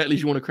reacted exactly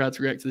as you want a crowd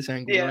to react to this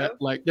angle,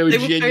 right? They were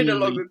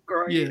genuinely...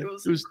 Great. Yeah,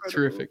 it was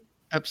terrific.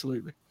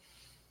 Absolutely.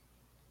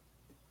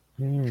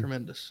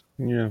 Tremendous.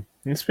 Yeah.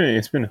 It's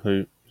been a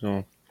hoot.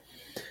 So.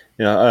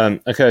 Yeah.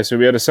 Okay, so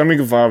we had a Sammy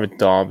Guevara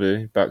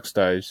Derby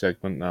backstage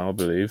segment now, I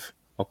believe.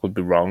 I could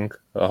be wrong.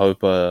 I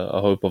hope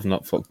I've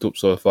not fucked up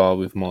so far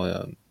with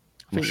my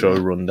show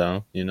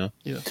rundown,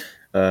 Yeah.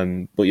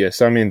 But yeah,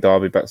 Sammy and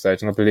Darby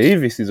backstage, and I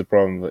believe this is a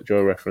problem that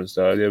Joe referenced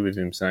earlier with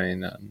him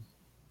saying,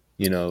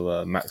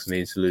 Max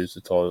needs to lose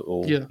the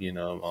title. Yeah.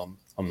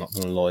 I'm not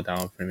going to lie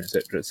down for him,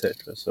 etc.,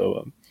 etc.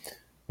 So,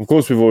 of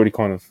course, we've already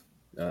kind of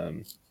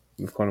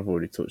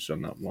already touched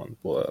on that one.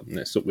 But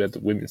next up, we had the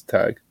women's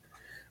tag,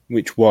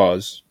 which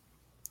was,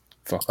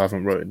 I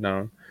haven't wrote it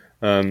down.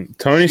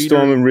 Tony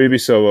Storm and Ruby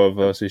Soho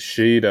versus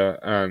Shida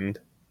and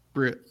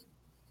Britt.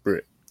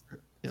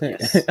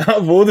 Yes. Out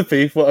of all the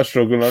people that are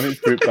struggling on,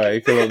 it's Britt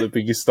Baker, like the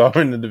biggest star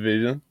in the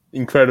division.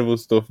 Incredible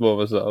stuff by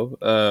myself.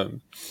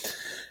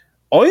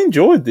 I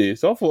enjoyed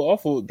this. I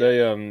thought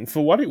they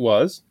for what it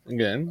was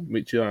again,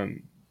 which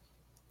on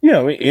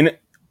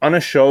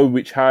a show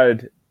which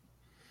had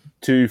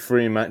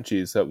 2-3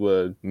 matches that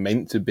were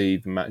meant to be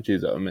the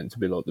matches that were meant to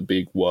be like the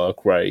big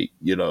work rate,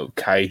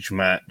 cage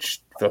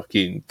match,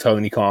 fucking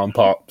Tony Khan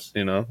pops,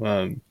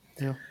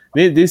 Yeah.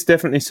 This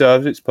definitely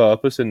serves its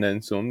purpose and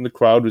then some. The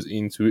crowd was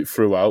into it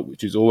throughout,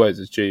 which is always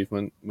an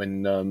achievement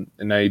when an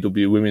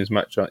AEW women's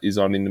match is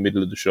on in the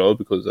middle of the show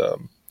because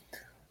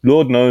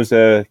Lord knows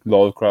their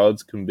live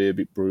crowds can be a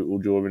bit brutal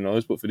during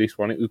those, but for this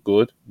one it was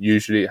good.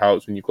 Usually it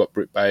helps when you've got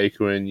Britt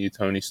Baker and your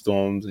Tony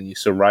Storms and your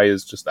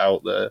Soraya's just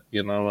out there,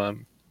 But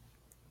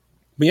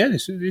yeah,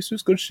 this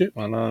was good shit,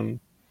 man.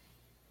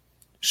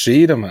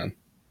 Shida, man.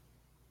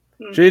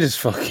 She's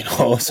fucking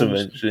awesome,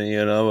 actually,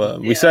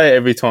 We say it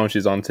every time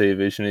she's on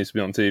TV, she needs to be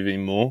on TV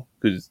more,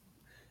 because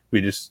we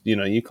just,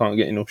 you can't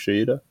get enough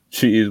Shida.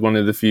 She is one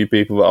of the few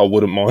people that I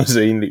wouldn't mind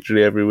seeing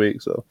literally every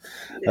week, so.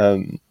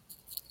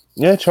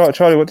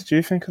 Charlie, what did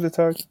you think of the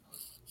tag?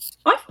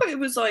 I thought it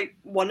was,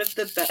 one of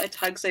the better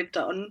tags they've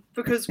done,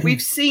 because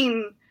we've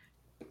seen,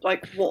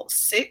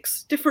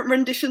 6 different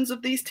renditions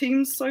of these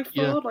teams so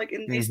far,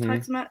 in these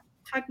tag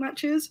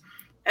matches.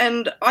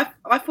 And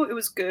I thought it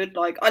was good.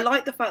 I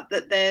like the fact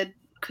that they're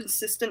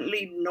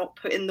consistently not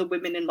putting the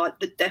women in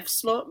the death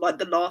slot,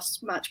 the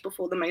last match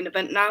before the main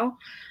event now.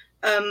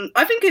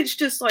 I think it's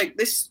just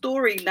this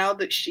story now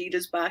that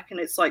Shida's back and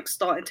it's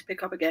starting to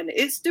pick up again.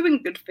 It's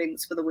doing good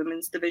things for the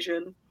women's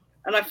division,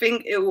 and I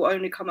think it will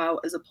only come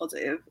out as a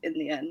positive in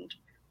the end.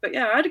 But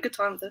yeah, I had a good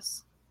time with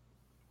this.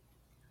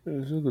 It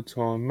was a good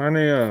time,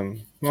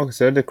 man. Like I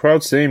said, the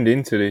crowd seemed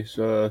into this.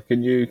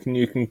 Can you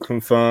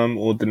confirm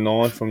or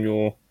deny from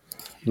your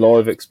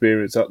live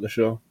experience at the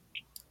show?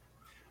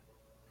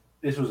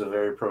 This was a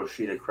very pro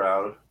Shida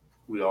crowd.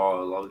 We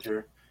all loved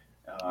her.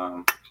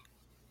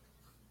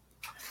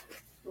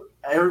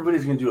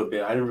 Everybody's gonna do a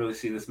bit. I didn't really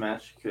see this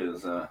match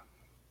because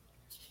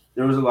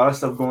there was a lot of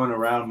stuff going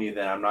around me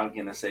that I'm not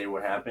gonna say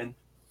what happened.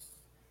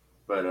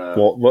 But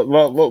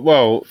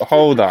well,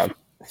 hold on.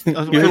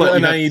 You're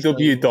an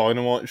AEW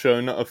Dynamite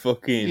show, not a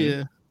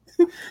fucking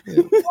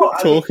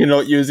talking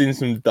like you was in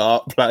some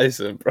dark place,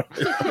 bro.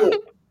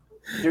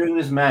 During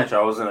this match,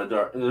 I was in a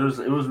dark. It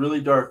was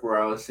really dark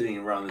where I was sitting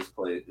around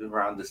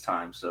this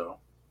time. So,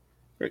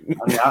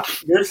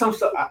 there's some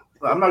stuff.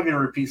 I'm not gonna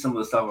repeat some of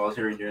the stuff I was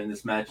hearing during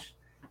this match.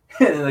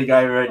 And the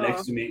guy right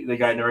next to me, kept the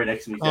guy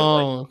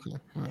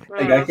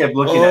kept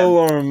looking at me.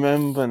 I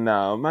remember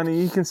now, man.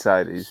 You can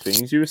say these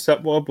things. You were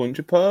sat by a bunch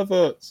of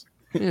perverts.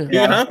 Yeah.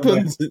 It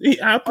happens. It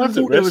happens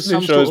at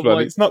wrestling shows, man.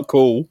 It's not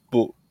cool,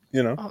 but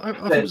I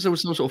thought there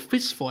was some sort of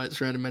fist fight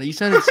surrounding him. He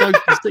sounded so.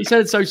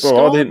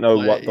 Bro, I didn't know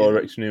what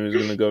direction he was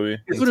going to go in.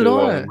 What did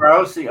I? Bro,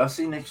 I was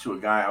sitting next to a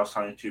guy I was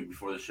talking to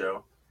before the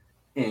show,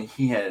 and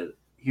he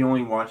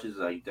only watches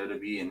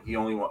WWE, and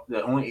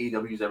the only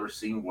AEW he's ever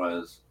seen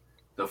was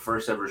the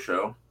first ever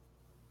show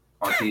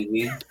on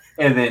TV,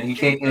 and then he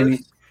came and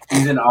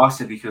he's in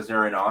Austin because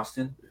they're in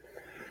Austin.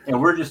 And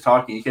we're just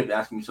talking. He kept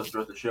asking me stuff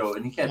throughout the show,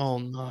 and he kept. Oh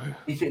no!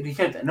 He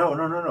kept. No!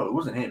 It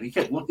wasn't him. He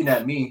kept looking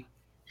at me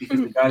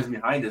because the guys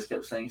behind us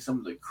kept saying some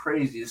of the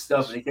craziest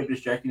stuff, and he kept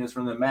distracting us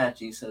from the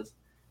match. And he says,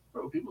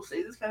 "Bro, people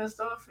say this kind of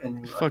stuff,"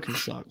 and it fucking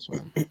sucks,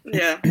 man.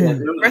 Yeah,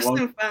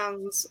 wrestling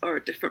fans are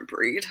a different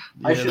breed.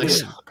 I should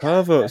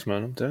perverts,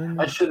 man. I'm telling you.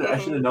 I should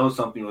have known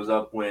something was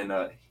up when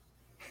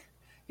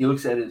he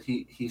looks at it.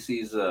 He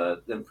sees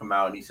them come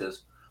out, and he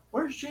says,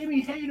 "Where's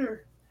Jamie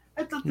Hayter?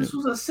 I thought this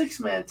was a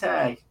 6-man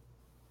tag."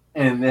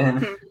 And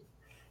then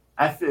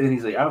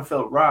he's like, I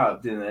felt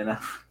robbed. And then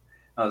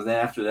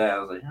after that, I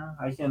was like,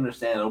 I can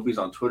understand. Nobody's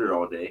on Twitter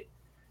all day.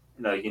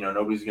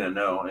 Nobody's going to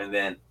know. And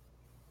then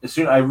as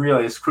soon I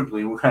realized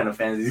quickly what kind of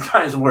fans these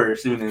guys were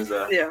as soon as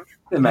the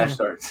match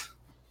starts.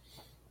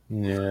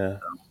 Yeah.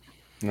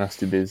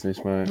 Nasty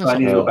business, man. I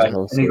need to go back.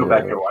 I need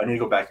to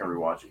go back and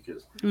rewatch it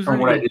because from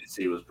what I did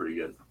see, it was pretty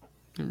good.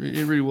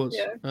 It really was.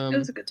 Yeah, it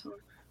was a good time.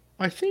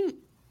 I think,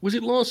 was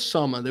it last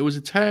summer? There was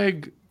a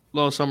tag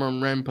last summer on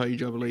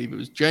Rampage, I believe. It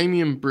was Jamie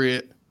and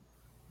Britt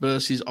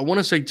versus, I want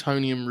to say,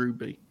 Tony and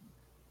Ruby.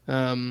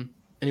 And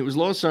it was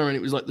last summer, and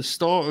it was the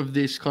start of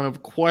this kind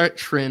of quiet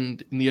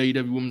trend in the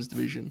AEW Women's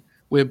Division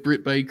where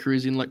Britt Baker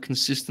is in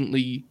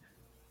consistently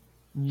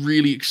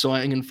really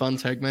exciting and fun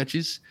tag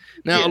matches.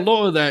 Now, a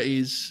lot of that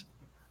is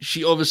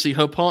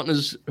her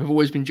partners have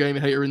always been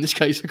Jamie Hayter, in this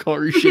case,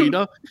 Hikaru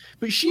Shida,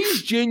 but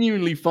she's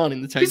genuinely fun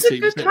in the tag team. She's a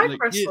good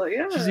tag wrestler,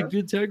 yeah. She's a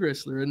good tag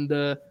wrestler.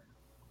 And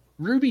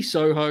Ruby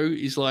Soho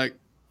is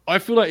I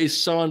feel like it's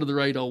so under the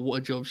radar what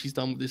a job she's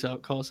done with this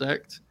Outcast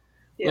act.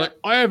 Yeah.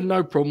 I have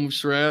no problem with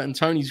Saraya, and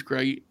Tony's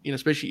great,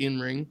 especially in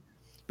ring.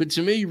 But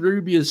to me,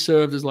 Ruby has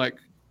served as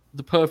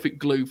the perfect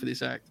glue for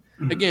this act.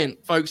 Mm-hmm. Again,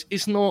 folks,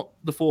 it's not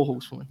the Four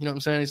Horsewomen. You know what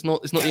I'm saying? It's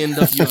not the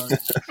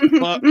NWO.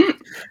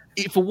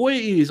 But for what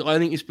it is, I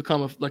think it's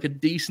become a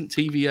decent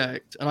TV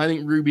act, and I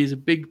think Ruby is a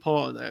big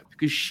part of that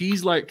because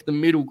she's the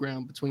middle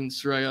ground between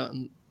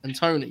Saraya and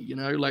Tony. You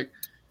know, like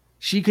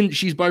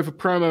she's both a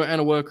promo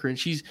and a worker, and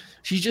she's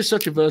just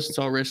such a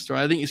versatile wrestler.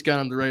 I think it's going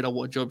under the radar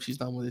what job she's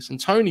done with this. And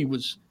Tony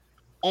was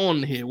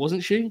on here,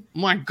 wasn't she?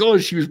 My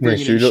God, she was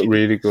bringing she looked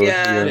really good.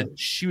 Yeah.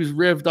 She was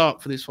revved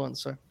up for this one,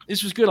 so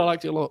this was good. I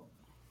liked it a lot.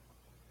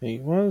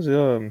 It was,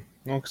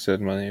 like I said,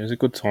 man, it was a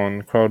good time.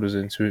 The crowd was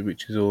into it,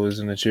 which is always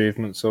an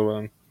achievement.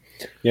 So,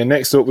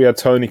 next up we had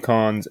Tony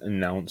Khan's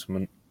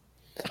announcement,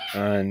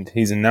 and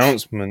his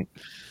announcement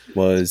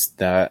was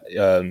that,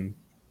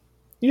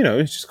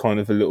 it's just kind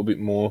of a little bit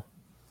more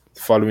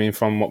following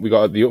from what we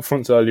got at the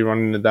upfronts earlier on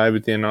in the day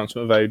with the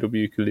announcement of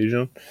AEW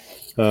Collision.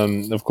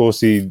 Of course,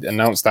 he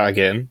announced that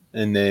again,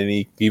 and then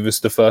he gave us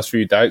the first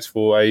few dates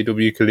for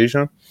AEW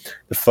Collision.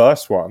 The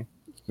first one,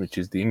 which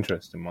is the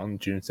interesting one,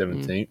 June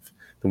 17th,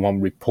 the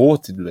one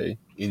reportedly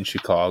in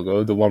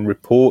Chicago, the one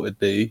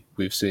reportedly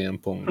with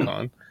CM Punk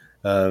on.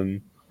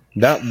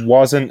 That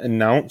wasn't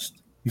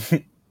announced.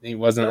 It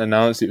wasn't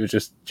announced. It was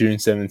just June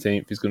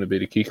 17th is going to be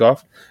the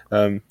kickoff.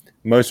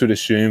 Most would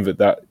assume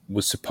that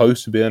was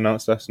supposed to be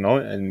announced last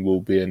night and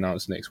will be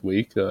announced next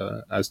week.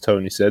 As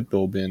Tony said, there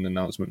will be an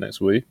announcement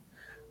next week.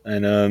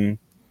 And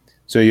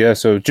so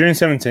June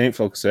 17th,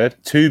 like I said,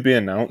 to be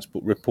announced,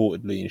 but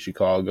reportedly in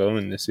Chicago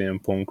in the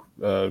CM Punk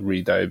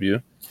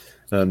re-debut.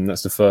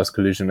 That's the first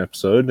Collision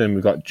episode. Then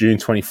we got June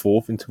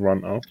 24th in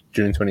Toronto,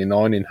 June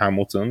 29th in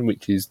Hamilton,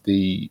 which is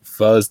the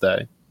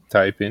Thursday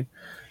taping.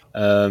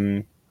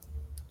 July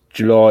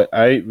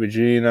 8th,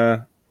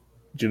 Regina.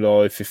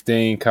 July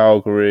 15th,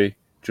 Calgary.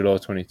 July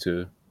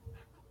 22nd,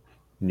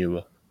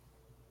 Newark.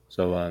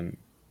 So,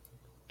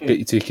 get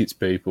your tickets,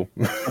 people.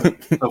 So,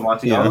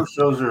 Monty, all those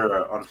shows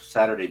are on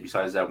Saturday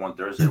besides that one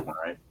Thursday one,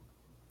 right?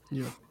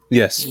 Yeah.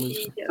 Yes.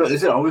 So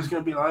is it always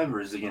going to be live, or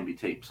is it going to be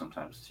taped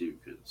sometimes too?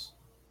 Because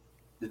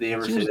did they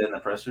ever say that in the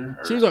presser?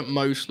 Or? Seems like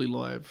mostly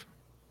live.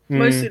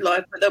 Mostly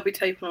live, but they'll be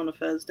taping on a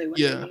Thursday when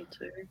they need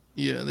to.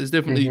 Yeah, there's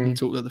definitely been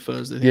talk about the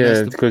Thursday.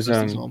 Yeah, because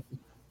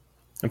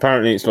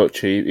apparently it's not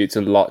cheap. It's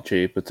a lot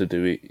cheaper to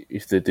do it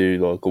if they do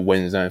like a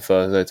Wednesday and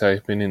Thursday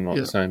taping in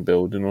the same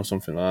building or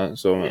something like that.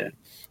 So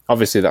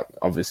obviously that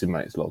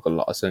makes like a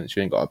lot of sense.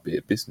 You ain't got to be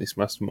a business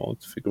mastermind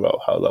to figure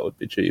out how that would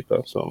be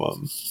cheaper. So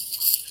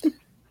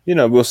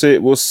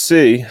we'll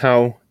see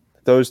how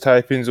those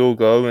tapings all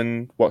go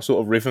and what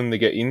sort of rhythm they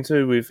get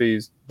into with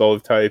these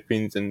live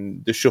tapings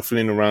and the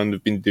shuffling around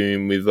they've been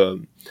doing with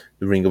the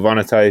Ring of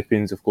Honor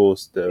tapings, of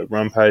course, the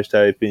Rampage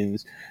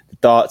tapings, the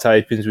Dark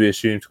tapings we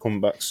assume to come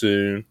back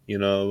soon. We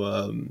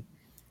don't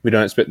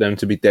expect them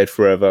to be dead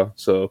forever.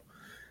 So,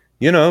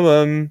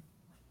 well,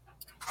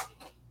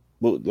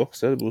 like I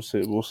said, we'll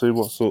see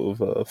what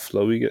sort of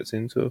flow he gets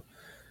into.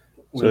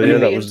 So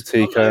that was the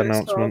TK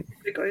announcement.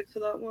 We go to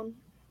that one.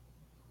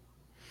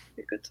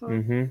 Be a good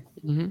time.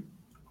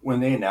 When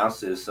they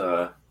announced this,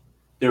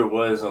 there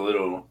was a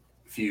little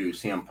few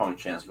CM Punk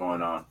chants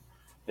going on,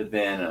 but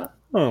then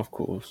of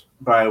course,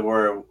 by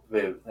where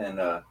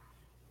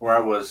I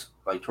was,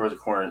 like towards the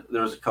corner,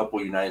 there was a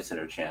couple United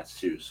Center chants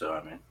too. So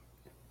I mean,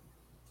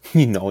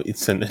 United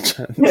Center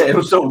chants. Yeah, it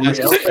was so weird.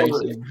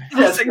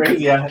 That's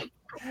crazy. Yeah.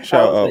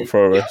 Shout out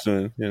for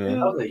wrestling. I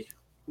was like,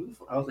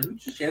 who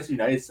just chants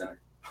United Center?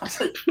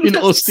 In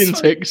Austin,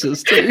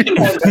 Texas, too. It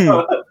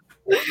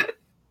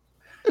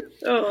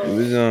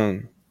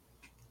was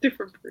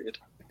different period.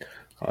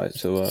 All right,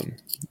 so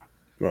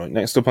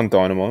next up on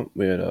Dynamite,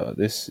 we had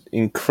this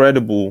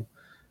incredible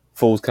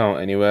Falls Count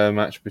Anywhere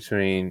match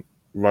between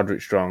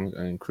Roderick Strong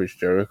and Chris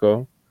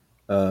Jericho.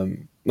 Like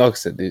I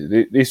said,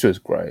 this was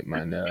great,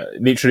 man.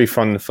 Literally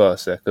from the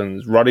first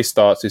seconds, Roddy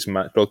starts this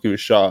match like he was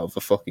shot out of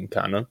a fucking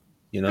cannon.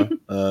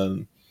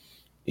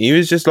 He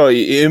was just like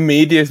he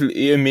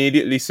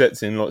immediately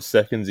sets in like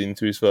seconds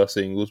into his first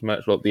singles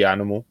match, like the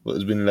animal that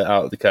has been let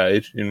out of the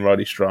cage in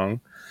Roddy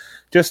Strong.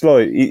 Just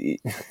like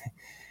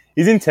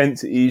his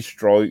intensity, his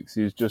strikes,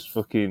 he's just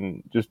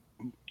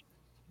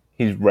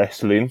he's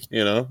wrestling,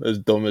 as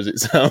dumb as it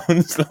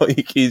sounds.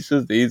 Like he's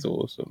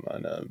awesome,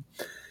 man.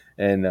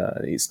 And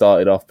it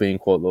started off being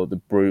quite like the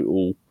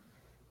brutal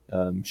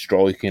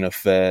striking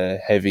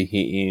affair, heavy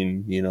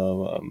hitting,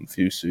 a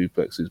few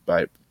suplexes,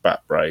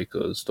 back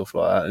breakers, stuff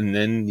like that. And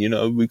then,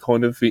 we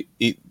kind of,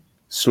 it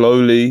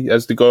slowly,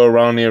 as they go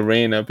around the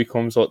arena,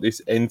 becomes like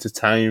this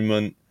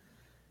entertainment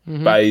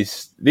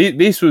based.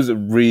 This was a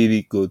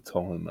really good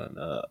time, man.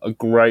 A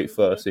great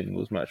first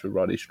singles match with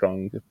Roddy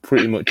Strong.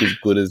 Pretty much as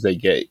good as they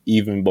get,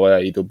 even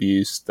by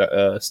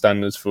AEW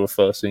standards for a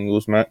first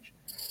singles match.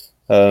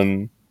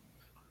 But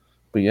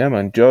yeah,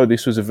 man, Joe,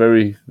 this was a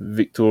very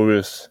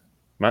victorious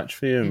match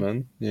for you,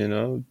 man.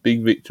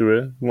 Big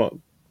victory.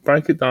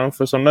 Break it down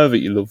for us. I know that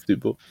you loved it,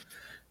 but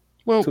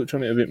touch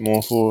on it a bit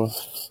more for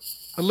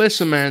us. A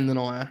lesser man than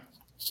I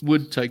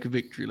would take a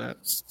victory lap.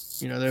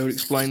 They would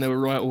explain they were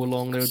right all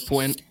along. They'd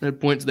point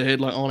to the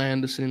head like Arn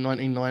Anderson in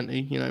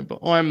 1990. But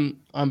I'm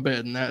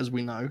better than that, as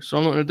we know. So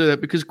I'm not going to do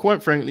that because,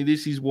 quite frankly,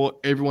 this is what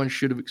everyone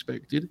should have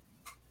expected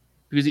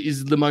because it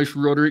is the most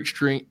Roderick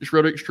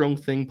Strong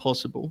thing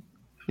possible.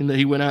 In that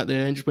he went out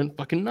there and just went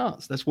fucking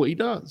nuts. That's what he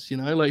does,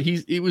 Like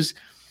it was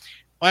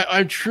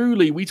I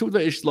truly, we talked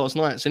about this last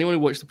night. So anyone who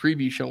watched the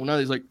preview show will know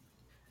there's like,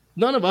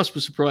 none of us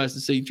were surprised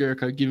to see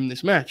Jericho give him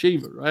this match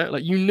either, right?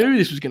 Like you knew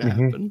this was going to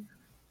happen.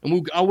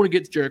 And I want to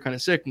get to Jericho in a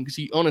second because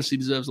he honestly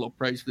deserves a lot of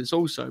praise for this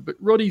also. But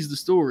Roddy's the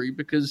story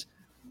because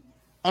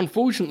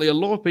unfortunately, a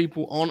lot of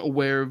people aren't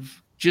aware of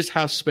just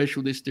how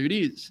special this dude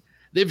is.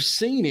 They've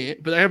seen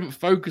it, but they haven't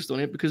focused on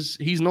it because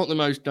he's not the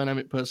most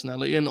dynamic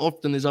personality. And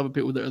often there's other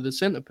people that are the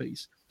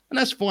centerpiece. And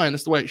that's fine.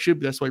 That's the way it should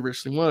be. That's the way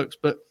wrestling works.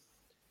 But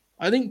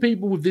I think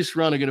people with this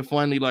run are going to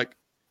finally, like,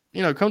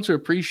 you know, come to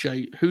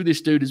appreciate who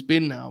this dude has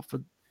been now for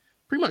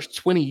pretty much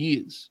 20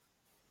 years.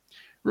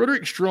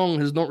 Roderick Strong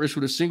has not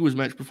wrestled a singles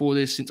match before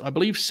this since, I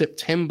believe,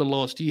 September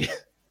last year.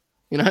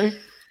 You know?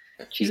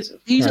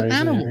 He's an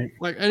animal. Right?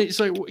 Like, and it's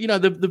like, you know,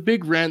 the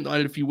big rant I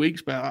did a few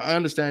weeks back, I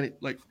understand it.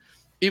 Like,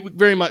 it would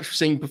very much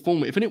seem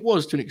performative, and it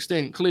was to an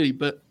extent, clearly.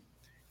 But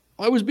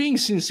I was being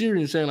sincere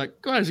and saying,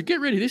 like, guys, get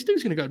ready. This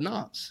dude's going to go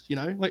nuts. You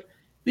know, like,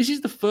 this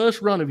is the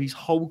first run of his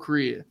whole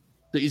career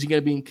that he's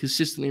going to be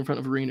consistently in front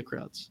of arena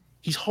crowds.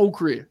 His whole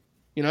career,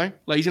 you know,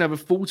 like he's going to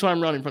have a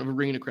full-time run in front of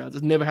arena crowds.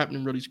 That's never happened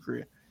in Roddy's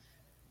career.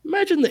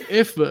 Imagine the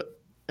effort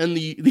and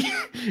the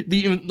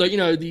like, you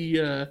know,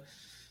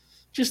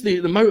 just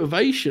the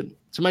motivation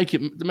to make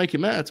it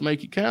matter, to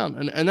make it count.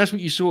 And that's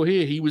what you saw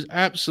here. He was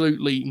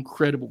absolutely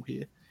incredible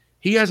here.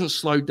 He hasn't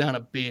slowed down a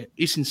bit.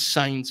 It's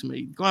insane to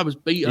me. The guy was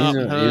beat up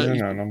and hurt.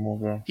 He's an animal,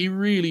 bro. He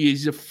really is.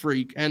 He's a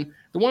freak. And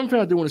the one thing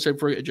I do want to say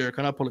before I get to Jericho,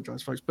 and I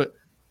apologize, folks, but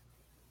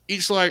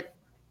it's like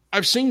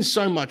I've seen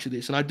so much of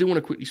this, and I do want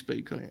to quickly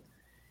speak on it.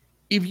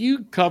 If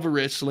you cover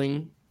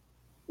wrestling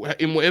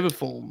in whatever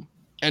form,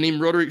 and in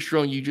Roderick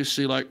Strong, you just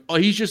see like, oh,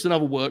 he's just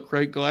another work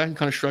rate guy, and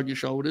kind of shrug your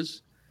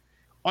shoulders.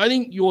 I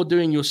think you're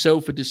doing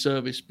yourself a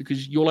disservice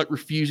because you're like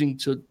refusing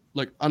to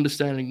like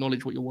understand and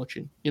acknowledge what you're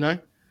watching. You know,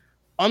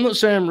 I'm not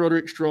saying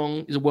Roderick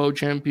Strong is a world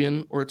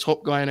champion or a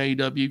top guy in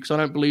AEW because I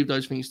don't believe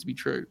those things to be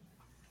true.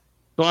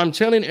 But I'm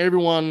telling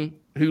everyone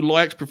who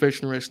likes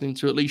professional wrestling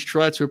to at least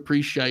try to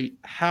appreciate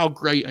how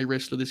great a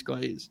wrestler this guy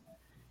is.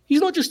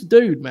 He's not just a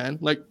dude, man.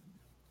 Like,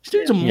 this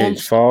dude's a monster.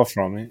 He's far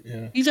from it.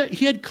 Yeah.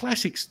 He had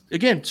classics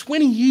again,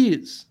 20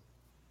 years.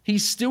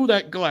 He's still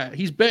that guy.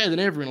 He's better than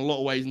ever in a lot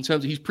of ways in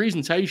terms of his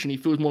presentation. He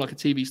feels more like a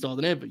TV star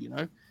than ever, you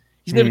know?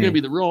 He's never going to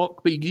be The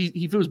Rock, but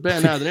he feels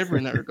better now than ever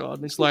in that regard.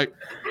 And it's like,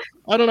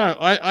 I don't know.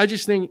 I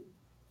just think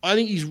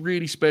he's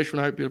really special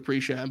and I hope you'll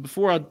appreciate it. And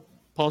before I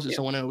pass it to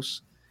someone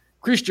else,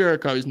 Chris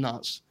Jericho is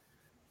nuts.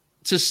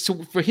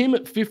 For him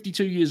at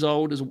 52 years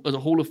old as a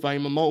Hall of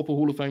Famer, multiple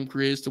Hall of Fame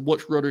careers, to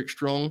watch Roderick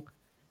Strong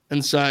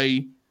and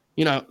say,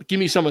 you know, give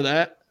me some of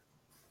that.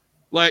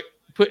 Like,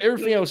 put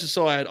everything else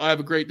aside, I have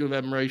a great deal of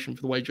admiration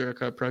for the way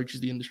Jericho approaches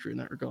the industry in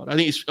that regard. I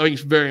think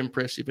it's very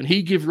impressive. And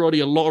he gave Roddy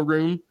a lot of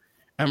room,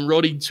 and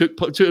Roddy took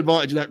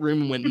advantage of that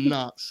room and went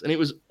nuts. And it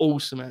was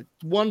awesome, man.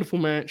 Wonderful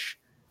match.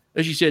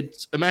 As you said,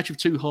 a match of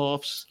two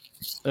halves.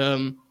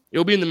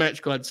 It'll be in the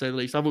match guide, to say the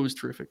least. I thought it was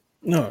terrific.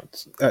 No,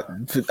 it's at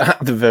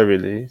the very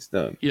least.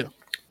 Yeah.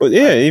 But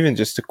yeah, even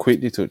just to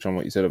quickly touch on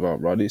what you said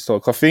about Roddy, it's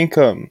like, I think,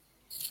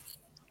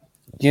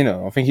 you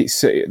know, I think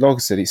it's, like I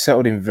said, it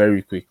settled in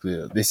very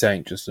quickly. This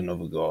ain't just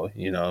another guy,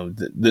 you know,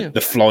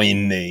 the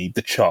flying knee,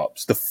 the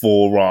chops, the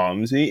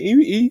forearms.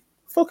 He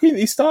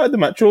started the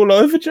match all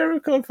over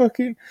Jericho.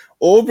 Fucking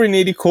Aubrey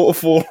nearly caught a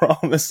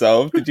forearm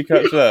herself. Did you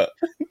catch that?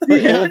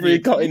 Aubrey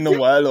got in the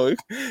way. Like,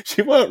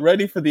 she weren't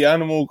ready for the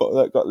animal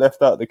that got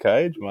left out of the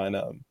cage,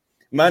 man.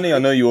 Manny, I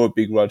know you're a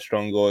big Rod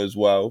Strong guy as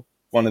well.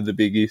 One of the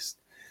biggest.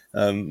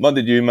 What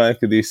did you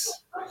make of this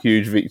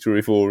huge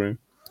victory for him?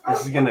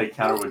 This is gonna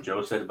counter what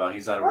Joe said about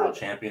he's not a world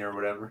champion or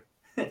whatever.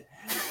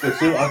 But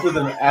soon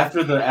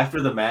after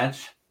the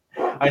match,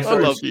 I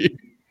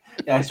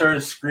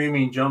started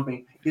screaming,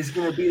 jumping. He's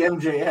gonna beat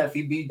MJF.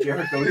 He beat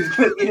Jericho. He's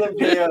gonna beat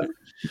MJF.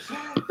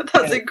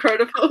 That's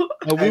incredible.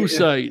 I will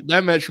say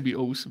that match would be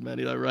awesome,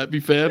 Manny. Though, right? Be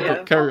fair,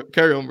 but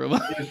carry on, brother.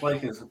 It's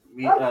like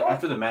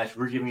after the match,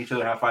 we're giving each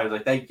other high fives.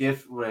 Like that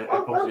GIF I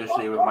posted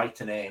yesterday with Mike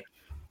Tenay,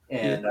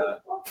 and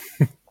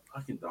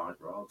fucking dog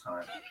bro all the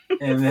time.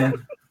 And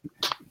then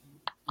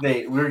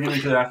we were giving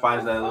each other high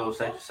fives in that little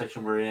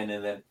section we're in,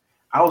 and then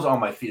I was on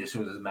my feet as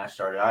soon as the match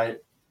started.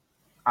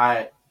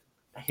 I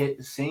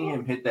seeing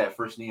him hit that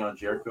first knee on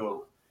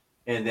Jericho,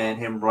 and then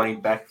him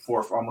running back and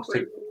forth, almost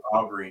taking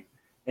Aubrey,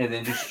 and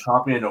then just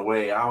chopping it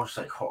away. I was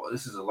like, "Oh,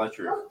 this is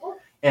electric!"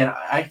 And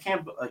I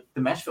can't like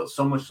the match felt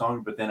so much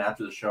longer. But then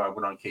after the show, I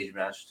went on Cage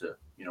Match to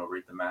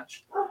rate the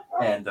match,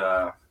 and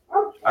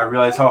I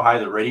realized how high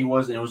the rating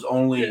was, and it was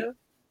only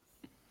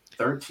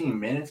 13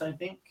 minutes, I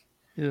think.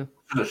 Yeah,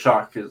 it was a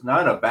shock because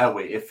not in a bad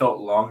way. It felt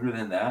longer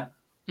than that,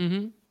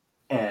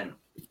 and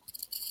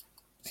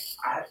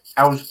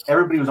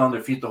everybody was on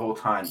their feet the whole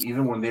time,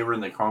 even when they were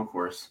in the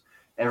concourse.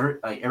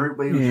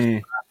 Everybody was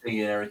just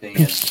laughing and everything.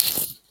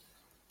 And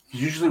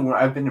usually when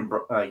I've been in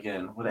I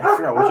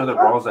forgot which other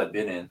brawls I've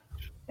been in,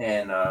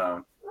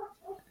 and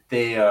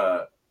they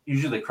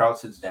usually the crowd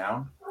sits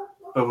down,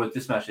 but with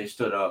this match they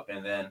stood up,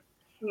 and then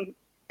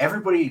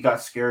everybody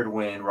got scared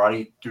when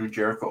Roddy threw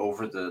Jericho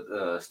over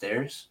the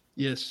stairs.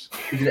 Yes,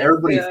 because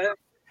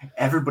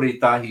everybody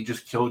thought he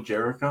just killed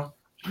Jericho.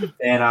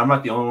 And I'm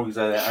not the only one because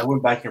I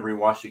went back and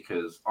rewatched it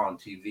because on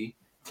TV,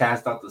 Taz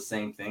thought the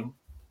same thing.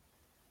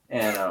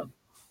 And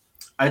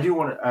I do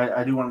want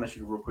to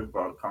mention real quick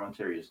about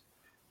commentaries.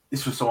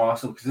 This was so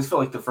awesome because this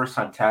felt like the first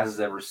time Taz has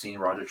ever seen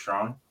Roderick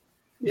Strong.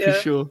 Yeah. For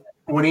sure.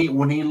 When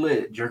he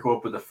lit Jericho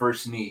up with the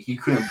first knee, he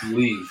couldn't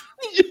believe.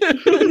 Yeah.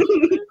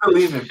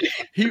 Believe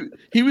him.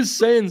 He was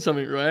saying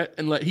something, right?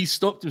 And like he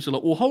stopped him, so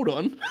like, well, hold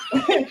on.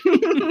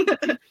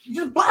 He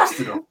just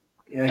blasted him.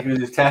 Yeah, because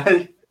his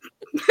Taz.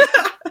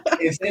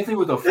 And same thing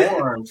with the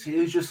forearms. He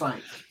was just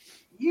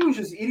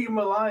eating him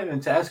alive,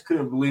 and Taz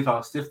couldn't believe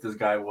how stiff this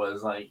guy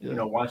was. Like,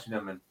 watching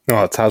him, and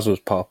Taz was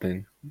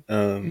popping.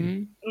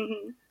 Mhm.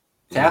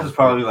 Taz was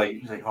probably like,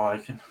 he's like, I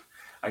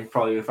could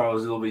probably, if I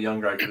was a little bit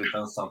younger, I could have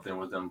done something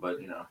with him, but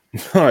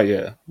Oh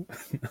yeah.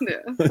 Yeah.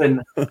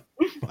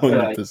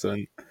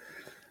 100%.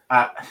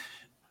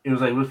 It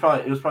was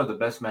probably the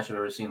best match I've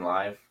ever seen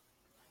live.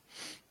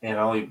 And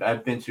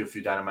I've been to a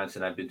few Dynamites,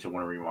 and I've been to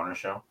one Ring of Honor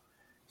show.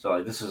 So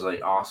like, this is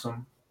like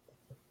awesome.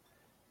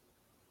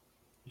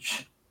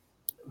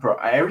 Bro,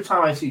 every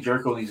time I see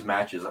Jericho in these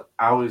matches,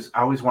 I always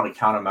want to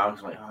count him out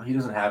because he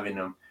doesn't have it in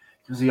him,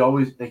 because he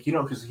always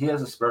because he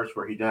has a spurts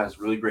where he does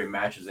really great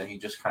matches and he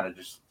just kind of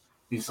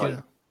he's like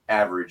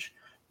average.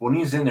 When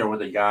he's in there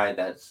with a guy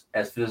that's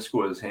as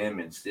physical as him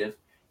and stiff,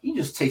 he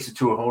just takes it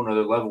to a whole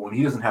nother level when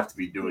he doesn't have to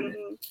be doing it.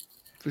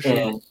 For sure.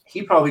 And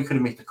he probably could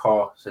have made the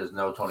call, says,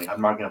 no, Tony,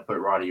 I'm not going to put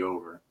Roddy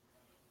over.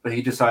 But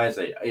he decides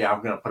that, yeah,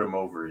 I'm going to put him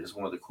over. It's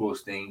one of the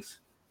coolest things.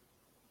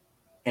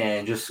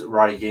 And just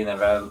Roddy getting that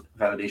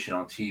validation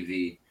on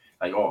TV,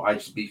 like, oh, I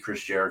just beat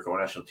Chris Jericho on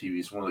national TV.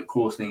 It's one of the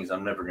coolest things.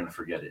 I'm never going to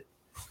forget it.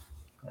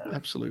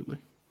 Absolutely.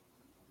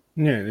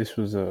 Yeah, this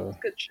was a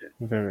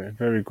very,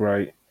 very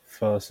great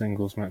first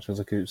singles match, as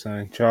I keep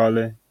saying.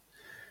 Charlie,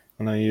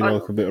 I know you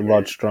like a bit of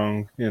Rod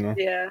Strong,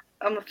 Yeah,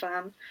 I'm a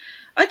fan.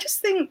 I just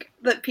think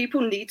that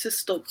people need to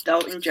stop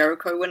doubting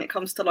Jericho when it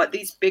comes to like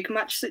these big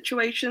match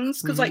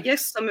situations, because like,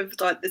 yes, some of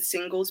like the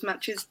singles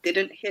matches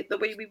didn't hit the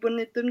way we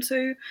wanted them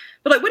to,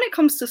 but like when it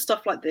comes to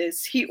stuff like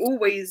this, he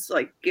always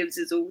like gives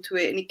his all to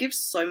it, and he gives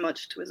so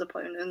much to his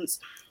opponents.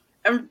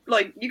 And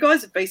like, you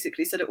guys have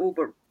basically said it all,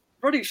 but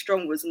Roddy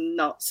Strong was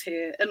nuts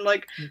here, and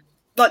like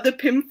the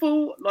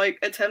pinfall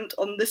attempt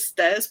on the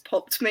stairs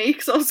popped me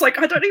because I was like,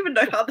 I don't even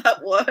know how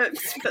that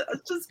works, but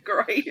that's just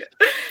great.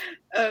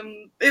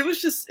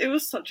 It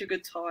was such a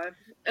good time,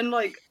 and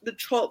like the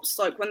chops,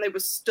 like when they were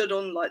stood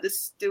on like the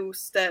steel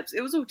steps,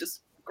 it was all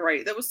just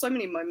great. There were so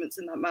many moments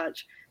in that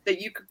match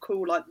that you could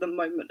call like the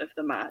moment of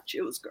the match.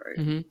 It was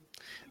great.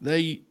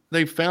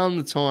 They found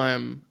the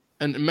time,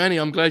 and Manny,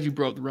 I'm glad you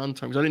brought up the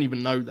runtime because I didn't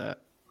even know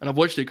that, and I've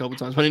watched it a couple of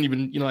times. But I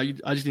didn't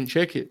even, I just didn't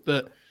check it,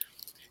 but.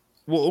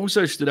 What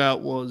also stood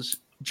out was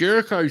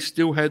Jericho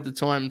still had the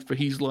time for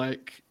his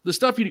like the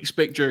stuff you'd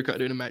expect Jericho to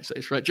do in a match like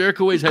this, right?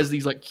 Jericho always has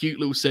these like cute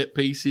little set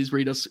pieces where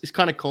he does, it's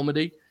kind of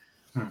comedy.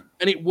 And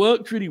it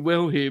worked really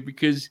well here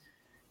because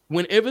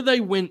whenever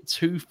they went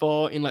too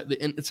far in like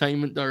the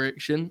entertainment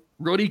direction,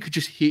 Roddy could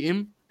just hit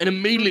him and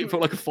immediately it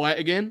felt like a fight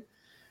again.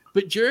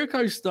 But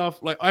Jericho's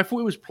stuff, like I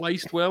thought it was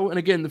placed well. And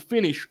again, the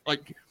finish,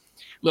 like,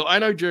 look, I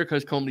know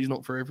Jericho's comedy is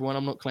not for everyone.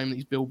 I'm not claiming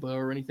he's Bill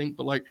Burr or anything,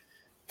 but like,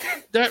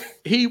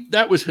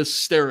 that was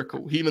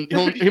hysterical. Him on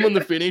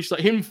the finish, like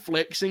him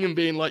flexing and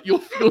being like,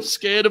 "You're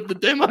scared of the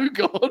demo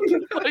god."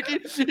 Like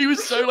he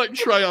was so like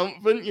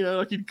triumphant,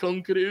 like he'd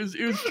conquered it.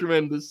 It was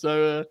tremendous.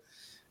 So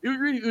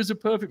it was a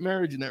perfect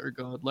marriage in that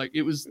regard. Like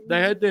they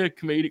had their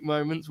comedic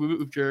moments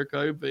with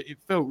Jericho, but it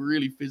felt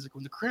really physical.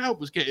 And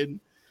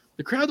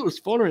the crowd that was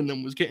following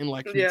them was getting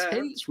like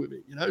intense with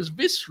it. It was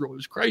visceral. It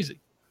was crazy.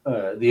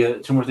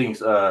 The two more things.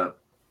 The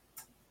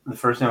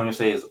first thing I'm gonna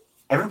say is.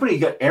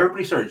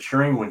 Everybody started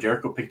cheering when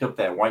Jericho picked up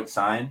that white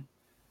sign.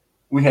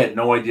 We had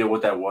no idea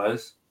what that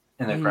was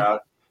in the crowd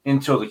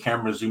until the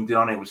camera zoomed in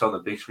on it. We saw the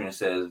big screen that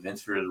says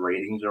Vince for his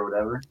ratings or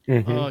whatever.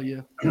 Oh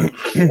yeah.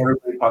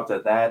 Everybody popped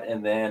at that,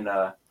 and then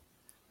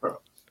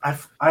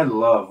I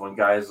love when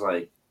guys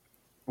like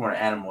were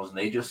animals and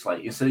they just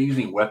like instead of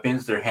using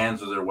weapons, their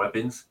hands are their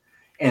weapons,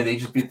 and they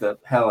just beat the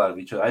hell out of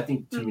each other. I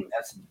think to me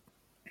that's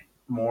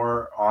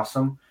more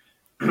awesome.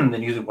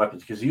 Than using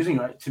weapons, because using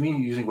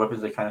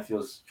weapons that kind of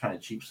feels kind of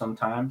cheap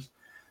sometimes.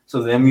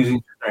 So them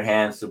using their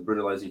hands to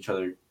brutalize each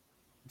other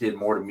did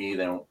more to me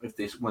than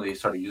when they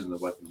started using the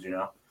weapons,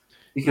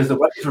 because the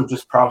weapons were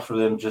just props for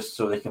them just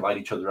so they can light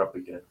each other up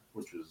again,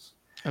 which was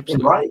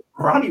absolutely.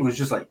 Roddy was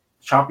just like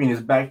chopping his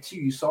back too.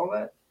 You saw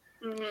that?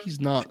 He's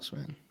nuts,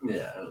 man.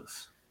 Yeah,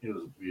 it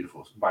was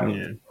beautiful.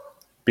 Yeah,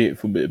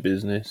 beautiful bit of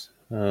business.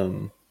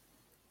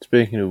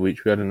 Speaking of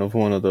which, we had another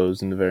one of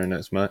those in the very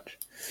next match.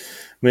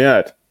 We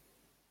had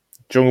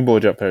Jungle Boy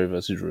Jack Perry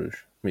versus Rouge,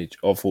 which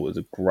I thought was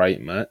a great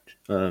match.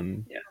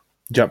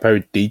 Jack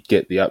Perry did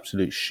get the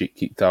absolute shit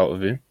kicked out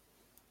of him,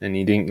 and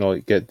he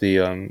didn't get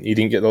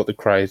the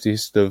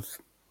craziest of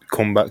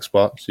comeback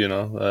spots,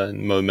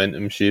 and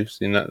momentum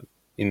shifts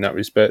in that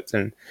respect.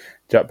 And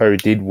Jack Perry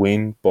did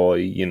win by,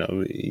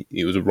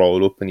 it was a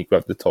roll up and he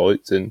grabbed the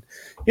tights, and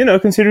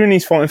considering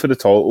he's fighting for the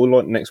title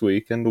like next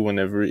weekend or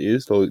whenever it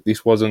is, like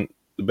this wasn't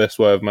the best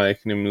way of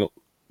making him look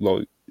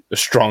like a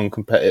strong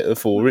competitor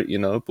for it, you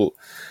know. But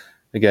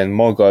again,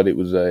 my God, it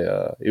was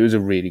a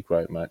really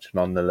great match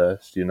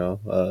nonetheless, you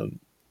know.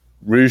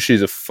 Roosh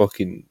is a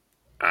fucking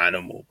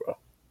animal, bro.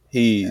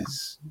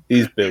 He's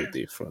built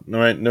different.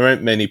 There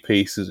ain't many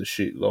pieces of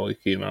shit like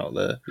him out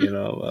there, you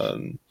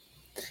know.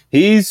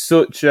 He's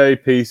such a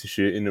piece of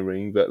shit in the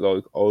ring that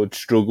like I would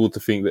struggle to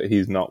think that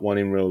he's not one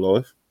in real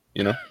life,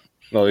 you know.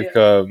 Like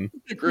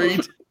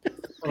Agreed.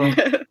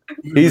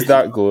 he's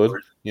that good,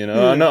 you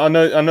know. I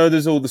know.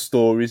 There's all the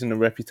stories and the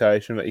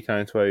reputation that he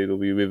came to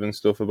AEW with and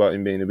stuff about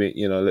him being a bit,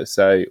 you know, let's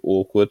say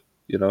awkward,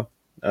 you know.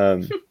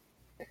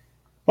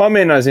 I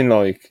mean, as in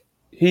like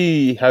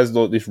he has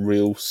like this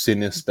real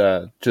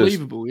sinister,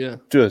 just believable,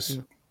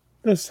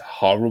 just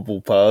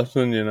horrible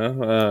person, you know.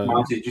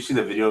 Monty, did you see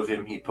the video of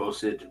him he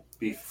posted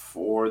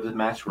before the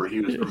match where he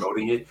was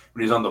promoting it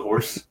when he was on the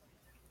horse?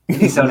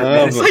 He sounded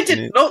I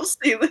did not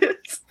see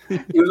this.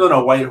 He was on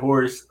a white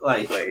horse,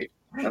 like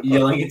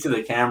yelling into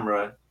the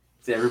camera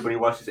to everybody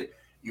watching. Say,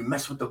 "You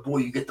mess with the boy,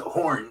 you get the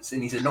horns."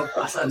 And he said, "No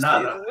pasa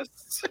nada."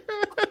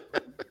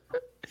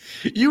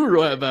 You were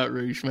right about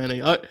Roosh,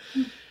 Manny.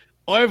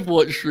 I've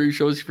watched Roosh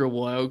obviously for a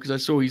while because I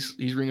saw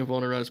his Ring of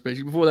Honor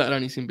especially. Before that, I'd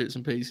only seen bits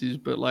and pieces,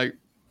 but like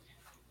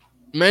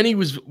Manny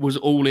was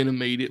all in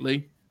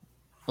immediately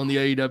on the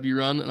AEW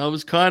run, and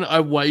I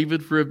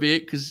wavered for a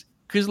bit because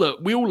look,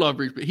 we all love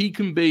Roosh, but he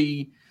can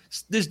be.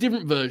 There's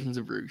different versions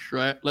of Roosh,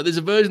 right? Like there's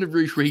a version of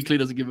Roosh where he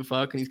clearly doesn't give a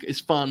fuck and it's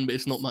fun, but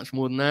it's not much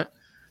more than that.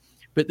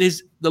 But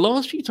there's the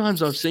last few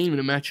times I've seen him in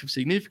a match of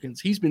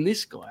significance, he's been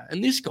this guy,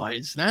 and this guy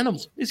is an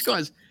animal. This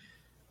guy's,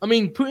 I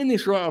mean, putting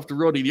this right after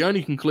Roddy, the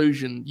only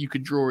conclusion you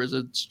could draw as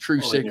a true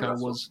sicko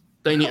was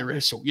they need to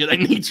wrestle. Yeah, they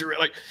need to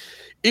like.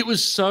 It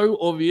was so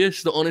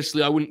obvious that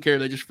honestly, I wouldn't care if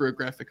they just threw a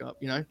graphic up.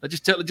 You know, like,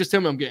 just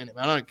tell me I'm getting him.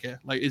 I don't care.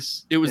 Like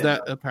it was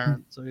that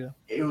apparent. So yeah,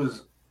 it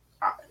was.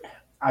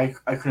 I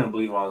couldn't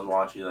believe what I was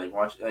watching.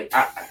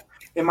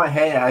 In my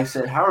head, I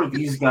said, "How are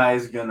these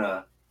guys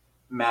gonna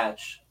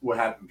match what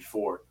happened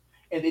before?"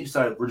 And they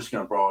decided we're just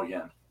gonna brawl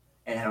again,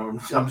 and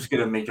I'm just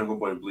gonna make Jungle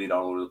Boy bleed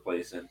all over the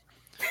place. And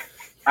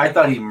I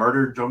thought he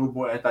murdered Jungle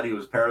Boy. I thought he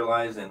was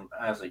paralyzed, and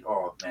I was like,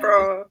 "Oh man,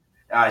 Bro.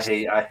 I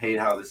hate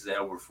how this is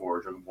over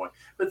for Jungle Boy."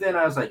 But then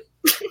I was like,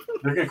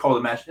 "They're gonna call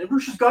the match," and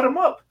Bruce just got him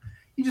up.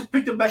 He just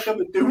picked him back up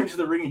and threw him into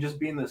the ring and just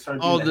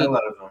started beating the hell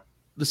out of him.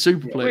 The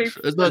superplex.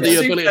 It's not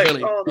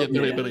the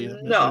Billy.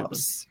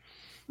 Nuts.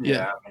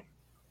 Yeah.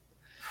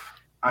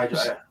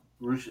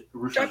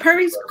 Jack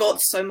Perry's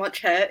got so much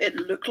hair, it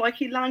looked like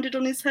he landed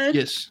on his head.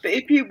 Yes. But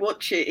if you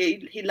watch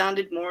it, he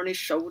landed more on his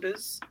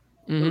shoulders.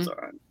 It was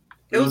alright.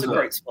 It was a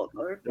great spot,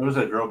 though. There was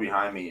a girl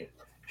behind me.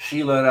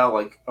 She let out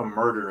like a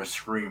murderous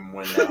scream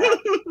when that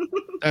happened.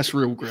 That's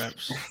real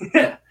grabs.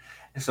 Yeah.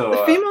 So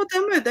the female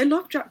demo, they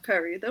love Jack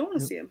Perry. They want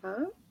to see him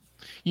hurt.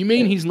 You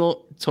mean he's not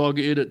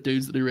targeted at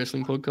dudes that do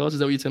wrestling podcasts? Is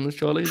that what you're telling us,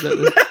 Charlie? Is that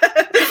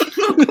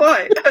not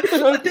quite.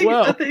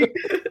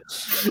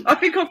 I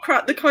think I've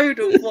cracked the code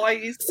of why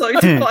he's so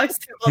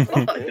divisive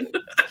online.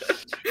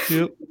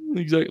 Yep,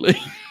 exactly.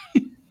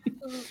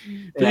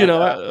 But, you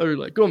know, I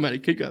like, go on, Matty,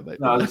 keep going, mate.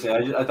 No, I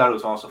thought it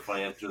was also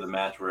funny after the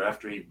match where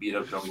after he beat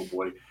up Jungle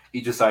Boy,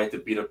 he decided to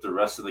beat up the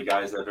rest of the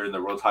guys that are in the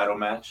world title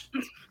match.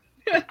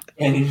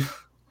 And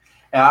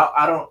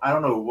I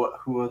don't know what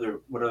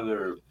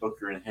other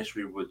booker in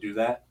history would do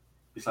that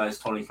besides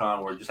Tony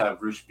Khan, where just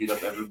have Roosh beat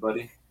up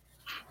everybody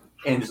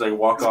and just like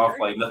walk off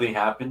like nothing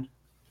happened.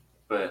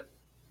 But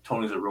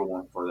Tony's a real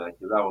one for that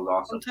because that was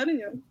awesome. I'm telling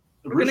you,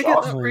 we're gonna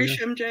get that Roosh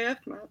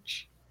MJF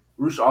match.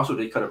 Roosh also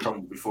did cut a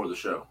promo before the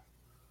show.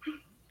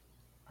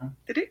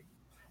 Did he?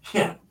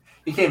 Yeah,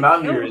 he came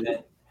out here and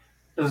it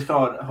was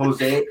called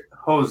Jose.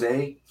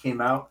 Jose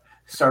came out.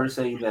 Started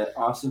saying that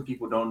Austin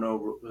people don't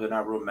know they're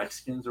not real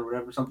Mexicans or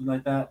whatever, something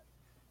like that.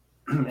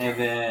 And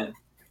then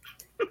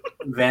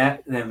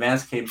Vance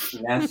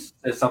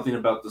said something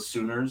about the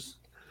Sooners.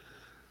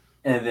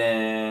 And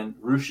then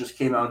Roosh just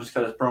came out and just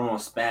cut his promo in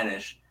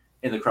Spanish,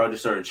 and the crowd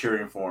just started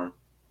cheering for him.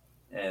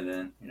 And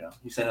then, you know,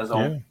 he sent us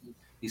home. Yeah.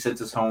 He sent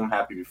us home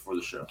happy before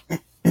the show.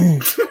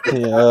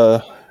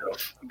 Yeah.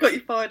 Got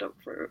you fired up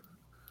for it.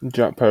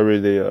 Jack Perry,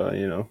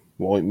 the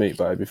white meat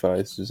baby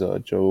face, as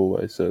Joe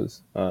always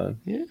says.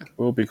 Yeah,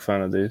 we're a big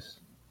fan of this.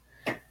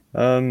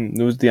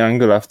 There was the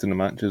angle after the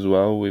match as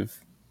well with,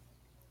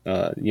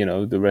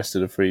 the rest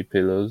of the three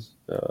pillars.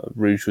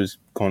 Roosh was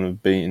kind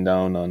of beating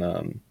down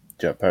on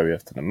Jack Perry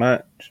after the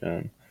match,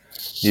 and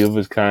the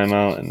others came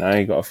out and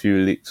they got a few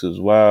licks as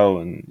well,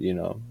 and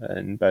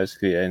and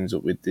basically it ends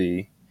up with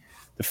the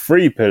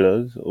three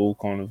pillars all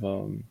kind of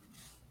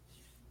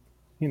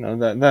they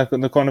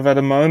kind of had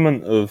a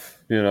moment of,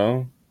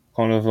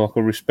 kind of like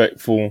a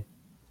respectful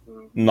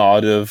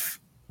nod of,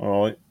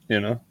 all right,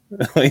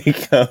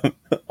 like, I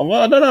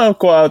don't know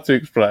quite how to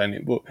explain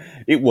it, but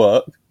it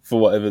worked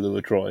for whatever they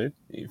were trying.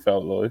 It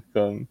felt like,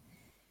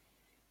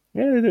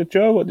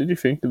 Joe, what did you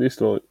think of this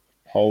like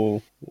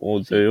whole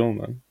ordeal,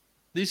 man?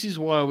 This is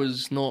why I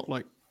was not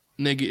like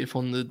negative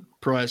on the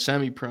prior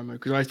Sammy promo,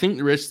 because I think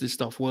the rest of this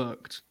stuff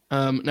worked.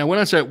 Now, when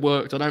I say it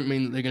worked, I don't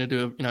mean that they're going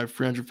to do a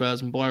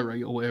 300,000 buy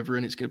rate or whatever,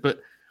 and it's good. But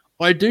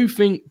I do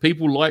think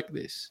people like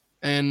this.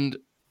 And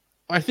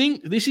I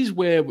think this is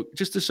where,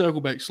 just to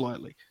circle back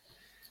slightly,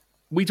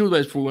 we talked about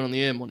this before we went on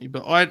the air, Monty,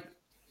 but I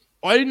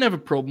didn't have a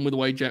problem with the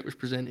way Jack was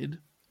presented,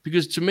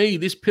 because to me,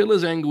 this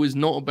Pillars angle is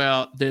not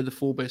about they're the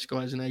 4 best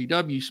guys in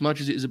AEW so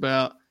much as it is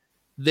about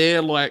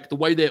they're like the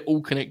way they're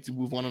all connected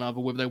with one another,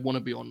 whether they want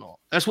to be or not.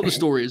 That's what the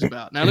story is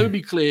about. Now, let me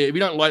be clear. If you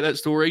don't like that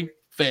story,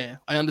 fair.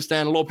 I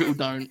understand a lot of people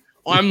don't.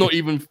 I'm not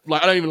even I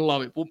don't even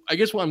love it. But I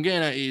guess what I'm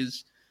getting at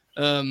is,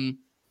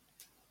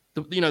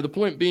 the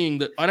point being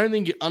that I don't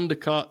think it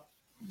undercut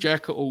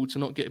Jack at all to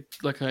not get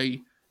like a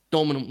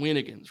dominant win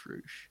against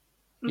Rouge.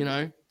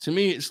 To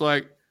me, it's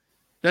like,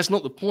 that's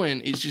not the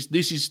point. It's just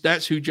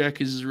that's who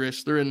Jack is as a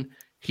wrestler, and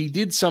he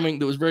did something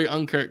that was very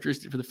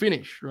uncharacteristic for the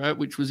finish, right?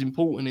 Which was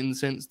important in the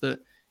sense that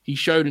he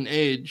showed an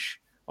edge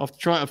after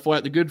trying to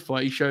fight the good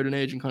fight. He showed an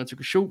edge and kind of took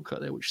a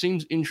shortcut there, which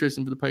seems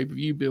interesting for the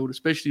pay-per-view build,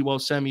 especially while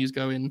Sammy is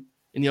going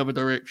in the other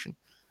direction.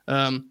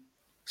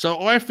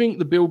 So I think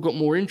the build got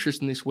more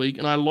interesting this week,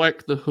 and I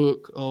like the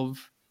hook of,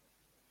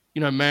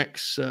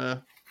 Max.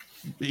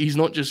 He's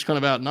not just kind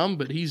of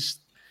outnumbered. He's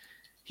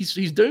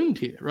doomed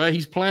here, right?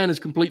 His plan has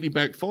completely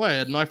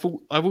backfired, and I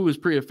thought it was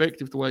pretty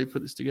effective the way he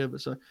put this together.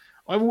 So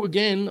I've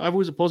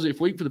always a positive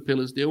week for the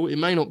Pillars deal. It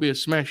may not be a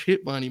smash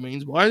hit by any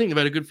means, but I think they've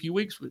had a good few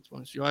weeks with it,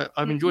 honestly.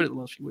 I've enjoyed it the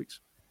last few weeks.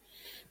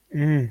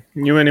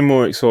 You any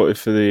more excited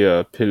for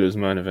the Pillars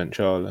main event,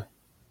 Charlie?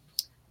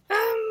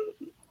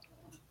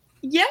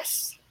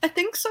 Yes, I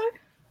think so.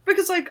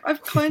 Because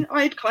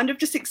I'd kind of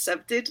just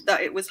accepted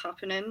that it was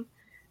happening,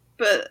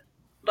 but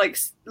like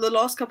the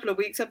last couple of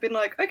weeks, I've been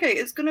like, okay,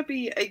 it's gonna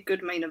be a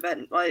good main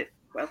event.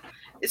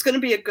 It's gonna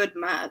be a good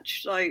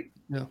match.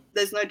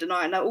 There's no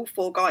denying that all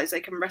 4 guys,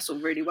 they can wrestle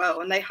really well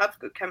and they have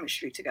good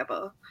chemistry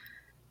together.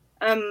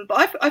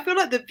 But I feel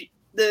like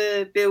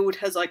the build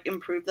has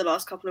improved the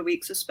last couple of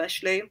weeks,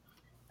 especially.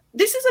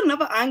 This is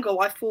another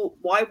angle. I thought,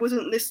 why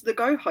wasn't this the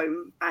go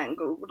home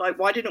angle?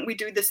 Why didn't we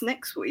do this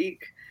next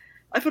week?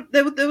 I thought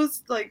there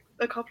was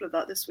a couple of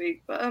that this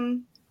week, but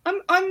I'm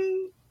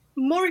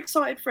more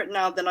excited for it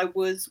now than I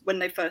was when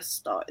they first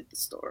started the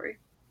story.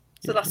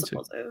 So that's a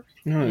positive.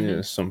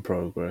 Yeah, some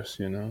progress,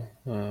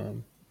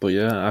 But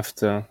yeah,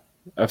 after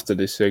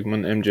this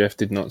segment, MJF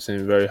did not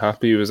seem very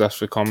happy. He was asked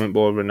for comment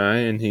by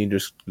Renee, and he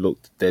just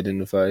looked dead in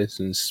the face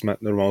and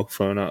smacked the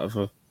microphone out of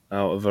her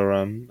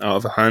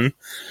hand,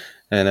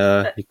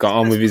 and he got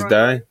on with his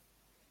day.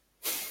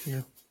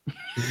 Yeah.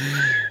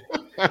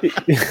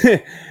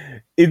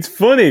 It's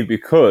funny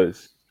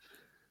because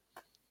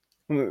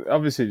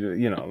obviously,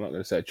 I'm not going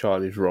to say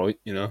Charlie's right,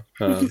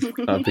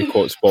 I'd be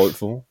quite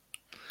spiteful.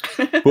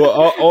 But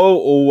I'll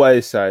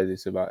always say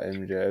this about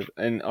MJF,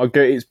 and I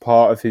get it's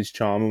part of his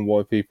charm and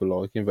why people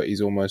like him, but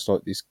he's almost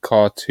like this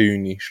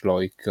cartoonish,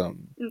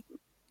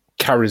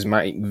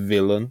 charismatic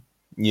villain,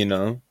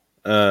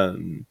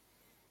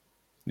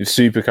 He's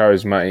super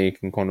charismatic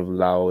and kind of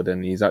loud,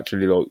 and he's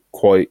actually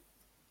quite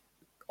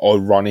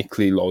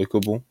ironically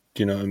likable.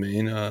 Do you know what I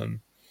mean?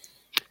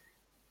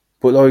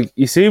 But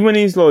you see when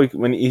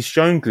he's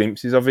shown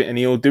glimpses of it, and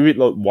he'll do it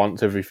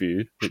once every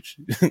feud, which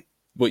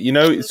but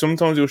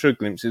sometimes he'll show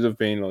glimpses of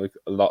being a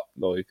lot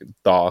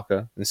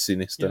darker and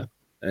sinister,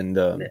 and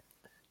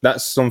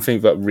that's something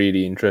that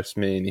really interests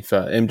me. And if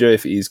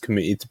MJF is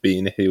committed to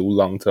being a heel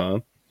long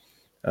term,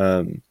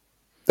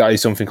 that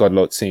is something I'd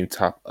like to see him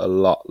tap a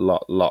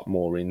lot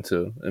more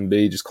into, and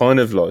be just kind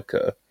of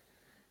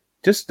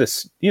just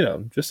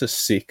a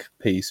sick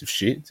piece of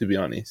shit, to be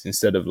honest,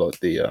 instead of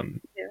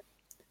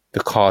the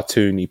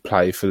cartoony,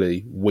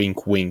 playfully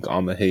wink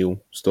I'm a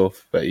heel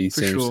stuff that he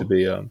seems to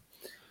be.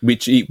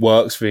 Which it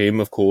works for him,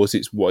 of course.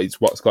 It's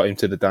what's got him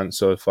to the dance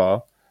so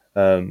far.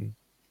 100%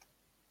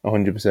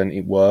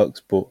 it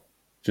works, but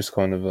just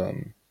kind of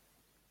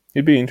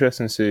it'd be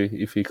interesting to see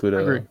if he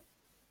could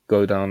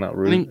go down that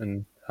route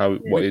and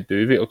what he'd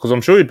do with it, because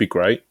I'm sure it'd be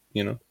great.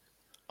 I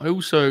do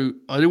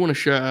want to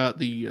shout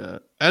out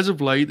as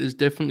of late, there's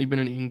definitely been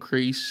an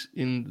increase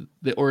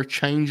or a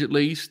change at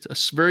least, a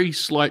very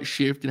slight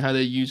shift in how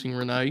they're using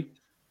Renee.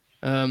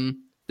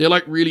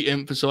 They're really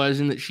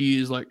emphasizing that she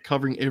is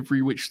covering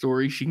every which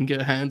story she can get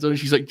her hands on.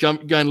 She's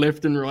going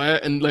left and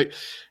right, and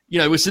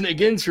we're sitting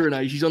against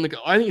Renee. She's on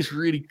I think it's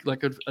really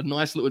a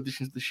nice little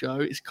addition to the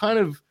show. It's kind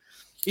of,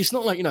 it's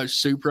not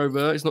super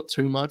overt. It's not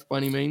too much by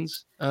any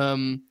means.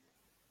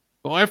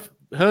 But I've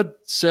heard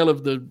sell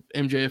of the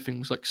MJF thing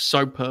was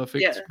so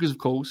perfect because of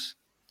course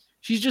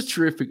she's just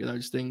terrific at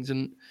those things,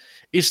 and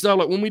it's now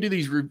when we do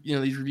these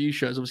these review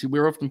shows, obviously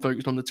we're often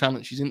focused on the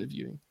talent she's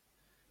interviewing,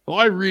 but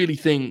I really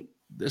think,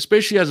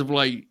 especially as of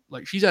late,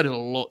 she's added a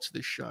lot to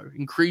this show.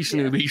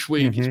 Increasingly with each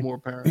week, it's more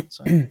apparent.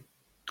 So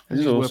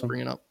it's worth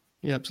bringing up.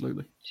 Yeah,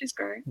 absolutely. She's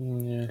great.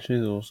 Yeah,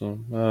 she's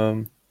awesome.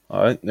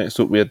 All right, next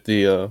up we had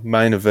the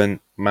main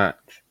event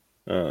match,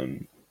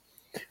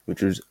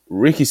 which was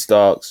Ricky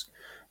Starks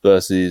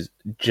versus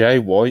Jay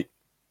White.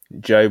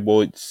 Jay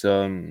White's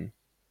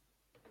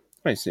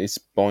it's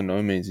by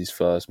no means his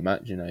first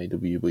match in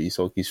AEW, but it's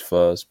his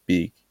first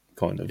big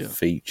kind of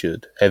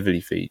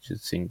heavily featured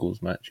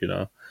singles match,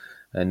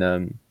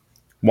 And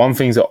one of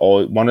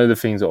the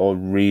things that I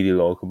really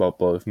like about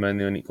both men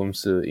when it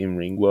comes to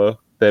in-ring work,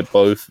 they're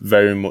both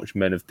very much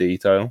men of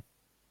detail.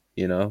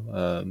 They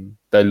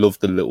love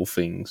the little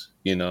things.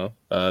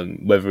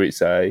 Whether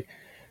it's a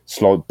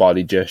slight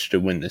body gesture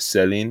when they're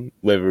selling,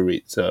 whether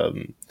it's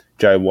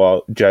Jay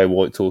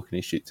White talking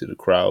his shit to the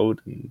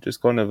crowd, and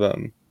just kind of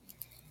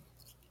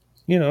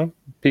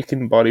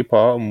picking body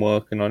part and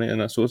working on it,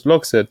 and that sort of.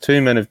 Like I said,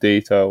 two men of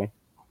detail.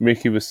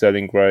 Ricky was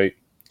selling great.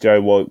 Jay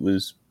White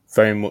was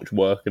very much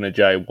working a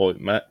Jay White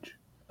match.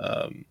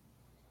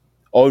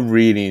 I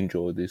really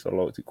enjoyed this. I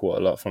liked it quite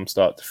a lot from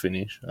start to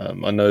finish.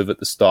 I know that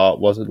the start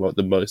wasn't like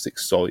the most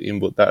exciting,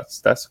 but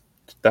that's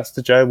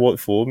the Jay White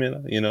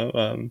formula.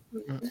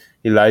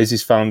 He lays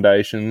his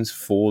foundations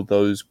for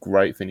those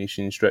great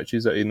finishing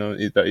stretches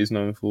that he's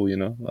known for.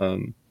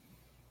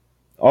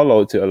 I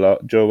liked it a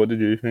lot. Joe, what did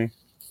you think?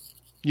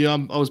 Yeah,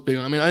 I was big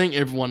on. I mean, I think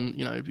everyone,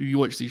 if you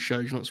watch these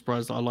shows, you're not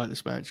surprised that I like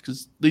this match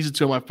because these are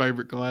two of my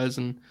favorite guys,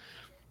 and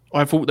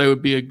I thought they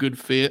would be a good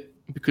fit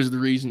because of the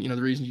reasons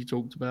you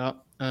talked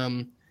about.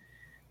 I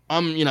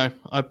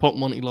popped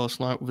Monty last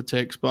night with a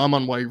text, but I'm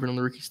unwavering on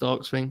the Ricky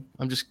Starks thing.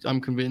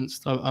 I'm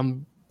convinced.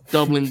 I'm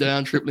doubling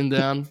down, tripling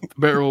down, for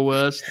better or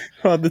worse.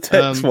 Oh, the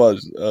text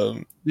was.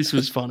 This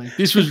was funny.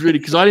 This was really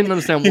because I didn't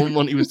understand what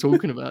Monty was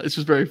talking about. This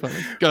was very funny.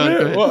 Go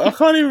ahead. Well, I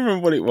can't even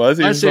remember what it was.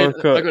 I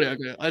got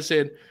it. I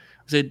said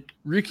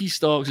Ricky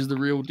Starks is the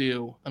real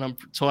deal, and I'm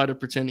tired of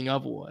pretending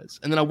otherwise.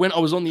 And then I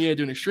was on the air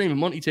doing a stream, and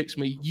Monty texted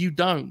me, "You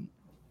don't."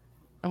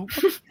 Oh, what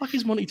the fuck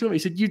is Monty talking? He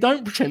said, "You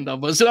don't pretend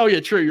otherwise." I said, "Oh yeah,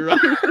 true. You're right."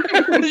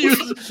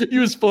 you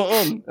were spot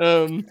on.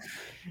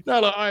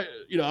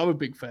 I'm a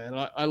big fan.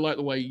 I like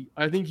the way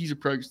I think he's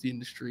approached the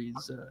industry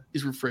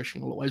is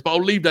refreshing in a lot of ways. But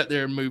I'll leave that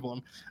there and move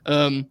on.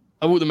 I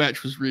thought the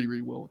match was really,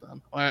 really well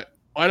done. I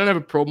don't have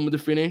a problem with the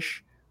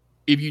finish.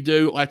 If you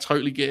do, I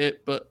totally get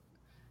it. But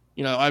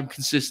I'm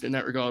consistent in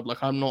that regard.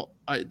 Like I'm not.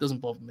 It doesn't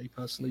bother me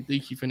personally.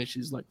 DQ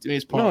finishes, like to me,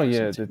 it's part. Oh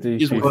yeah, the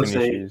DQ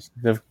finishes.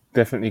 They've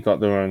definitely got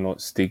their own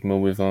like stigma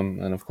with them,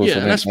 and of course, I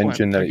didn't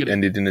mention that it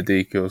ended in a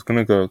DQ. I was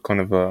gonna go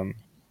kind of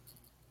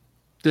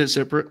They're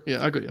separate.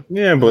 Yeah, I got you.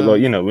 Yeah, but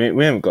we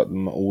haven't got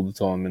them all the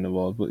time in the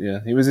world. But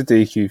yeah, it was a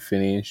DQ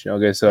finish. I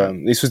guess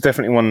this was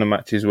definitely one of the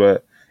matches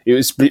where it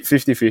was split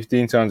 50-50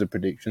 in terms of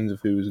predictions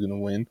of who was going to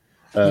win.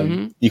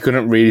 You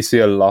couldn't really see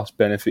a loss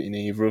benefit in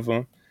either of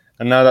them.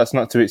 And now that's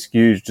not to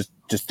excuse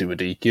just do a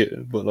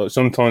DQ. But like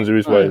sometimes there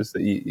is ways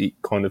that it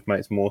kind of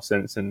makes more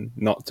sense than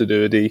not to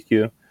do a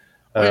DQ.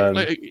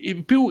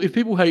 If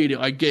people hated it,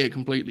 I get it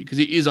completely because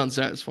it is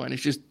unsatisfying.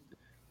 It's just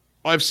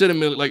I've said a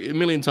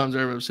million times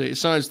over. I've said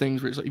it's one of those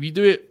things where it's like if you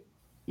do it,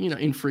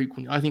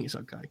 infrequently, I think it's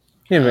okay.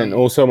 Yeah, and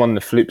also on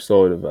the flip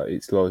side of that,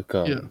 it's like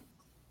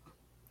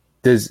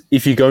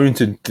if you're going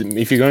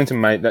to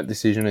make that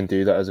decision and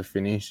do that as a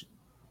finish,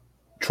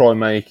 try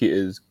make it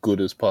as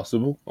good as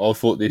possible. I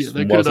thought this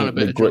wasn't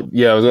the great.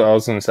 Yeah, I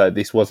was going to say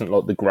this wasn't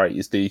like the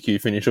greatest DQ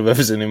finish I've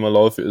ever seen in my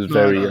life. It was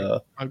I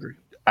agree.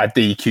 A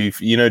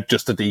DQ,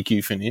 just a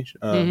DQ finish.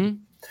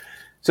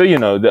 So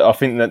I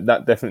think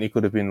that definitely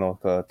could have been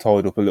like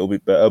tied up a little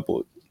bit better,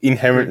 but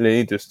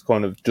inherently, just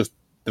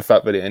the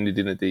fact that it ended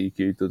in a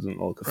DQ doesn't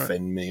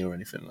offend me or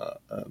anything like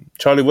that.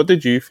 Charlie, what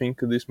did you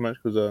think of this match?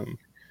 Because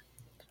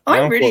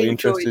I'm really quite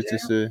interested to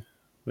see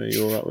where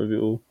you're at with it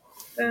all.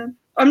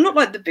 I'm not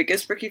like the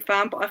biggest Ricky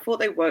fan, but I thought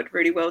they worked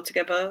really well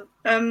together.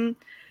 The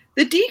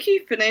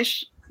DQ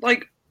finish,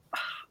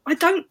 I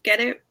don't get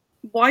it.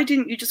 Why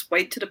didn't you just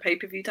wait to the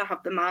pay-per-view to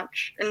have the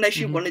match unless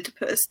you wanted to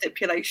put a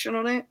stipulation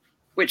on it,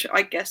 which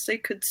I guess they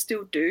could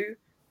still do.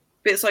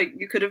 But it's like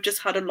you could have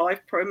just had a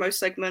live promo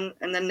segment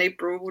and then they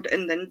brawled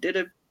and then did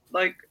a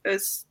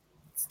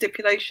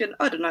stipulation.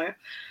 I don't know.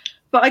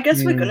 But I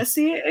guess we're going to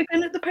see it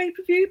again at the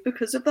pay-per-view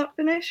because of that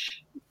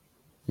finish.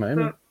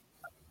 Maybe. But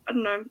I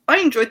don't know. I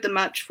enjoyed the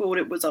match for what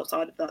it was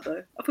outside of that,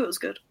 though. I thought it was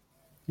good.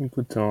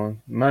 Good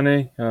time.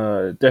 Manny,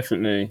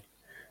 definitely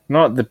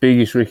not the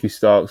biggest Ricky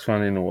Starks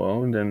fan in the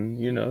world. And,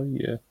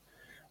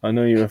 I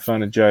know you're a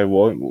fan of Jay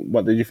White.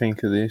 What did you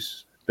think of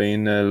this,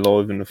 being there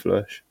live in the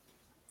flesh?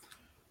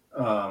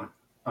 I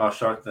was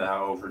shocked at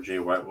how over Jay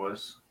White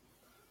was.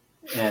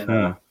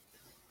 And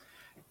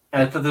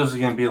I thought this was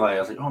going to be I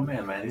was like, oh,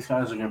 man, these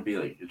guys are going to be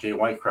like a Jay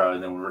White crowd.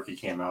 And then when Ricky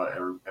came out,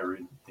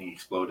 everything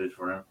exploded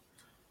for him.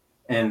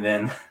 And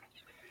then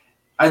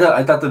I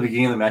thought the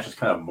beginning of the match was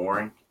kind of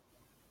boring.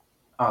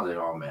 I was like,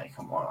 oh, man,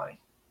 come on.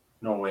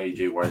 No way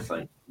Jay White's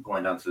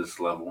going down to this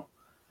level.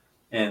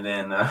 And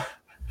then I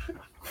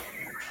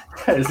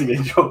just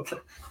get choked.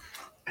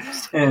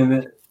 And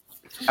then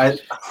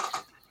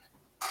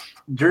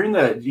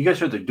you guys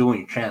heard the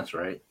dueling chants,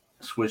 right?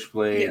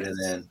 Switchblade, yes.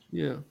 And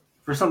then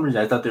for some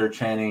reason I thought they were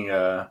chanting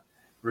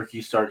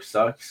Ricky Stark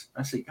sucks.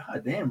 I said,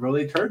 God damn, bro,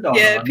 they turned on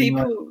him. Yeah,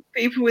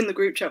 people in the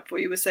group chat for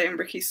you were saying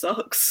Ricky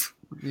sucks.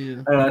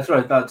 Yeah, that's what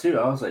I thought too.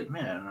 I was like,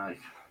 man,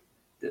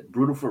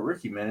 brutal for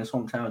Ricky, man. His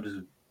hometown just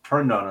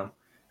turned on him,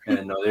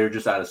 and no, they were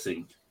just out of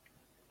sync.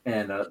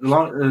 And the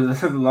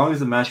long as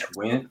the match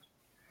went,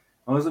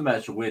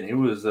 it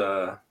was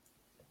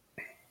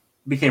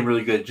became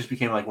really good. It just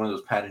became like one of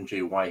those Pat and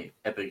Jay White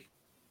epic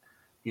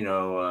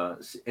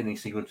ending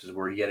sequences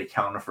where he had a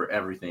counter for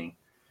everything,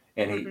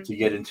 and he to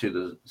get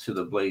into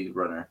the Blade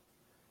Runner,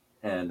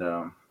 and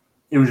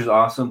it was just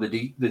awesome.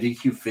 The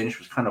DQ finish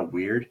was kind of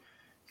weird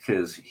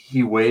because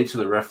he waited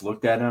till the ref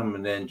looked at him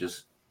and then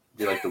just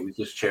did like the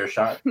weakest chair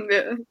shot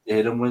to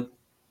hit him with,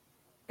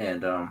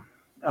 and I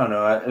don't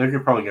know. They're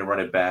probably gonna run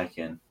it back,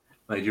 and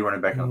when they do run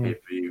it back on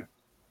pay-per-view,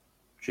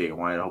 Jay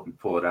White, I hope you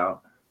pull it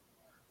out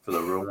for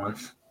the real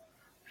ones.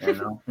 And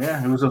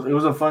it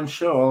was a fun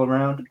show all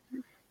around.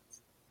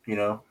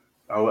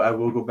 I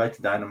will go back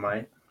to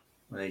Dynamite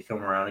when they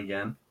come around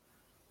again.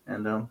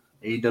 And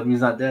AEW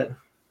is not dead.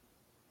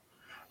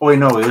 Oh wait,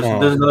 no,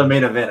 there's another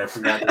main event. I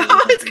forgot.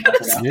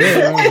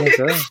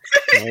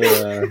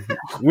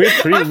 We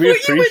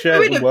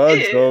appreciate the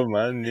words, though,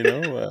 man.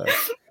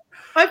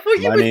 I thought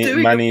you were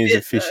doing Manny is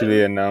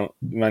officially announced.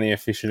 Manny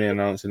officially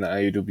announcing that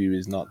AEW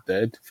is not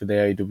dead. For the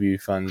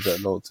AEW fans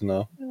that'd like to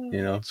know,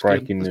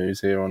 breaking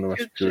news here on the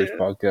WrestlePurists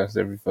podcast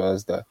every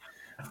Thursday.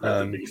 That's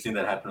the biggest thing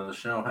that happened on the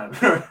show.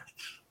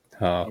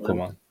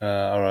 Come on.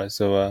 All right.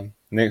 So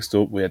next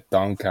up, we had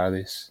Don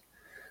Callis.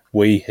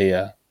 We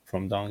hear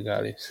from Don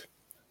Callis.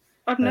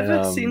 I've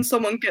never seen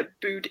someone get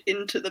booed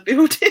into the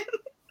building.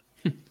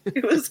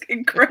 It was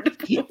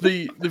incredible.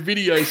 The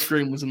video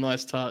screen was a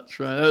nice touch,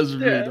 right? That was a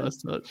really nice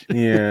touch.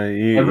 Yeah,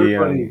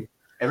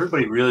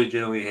 everybody really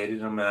genuinely hated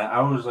him. And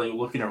I was like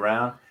looking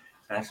around,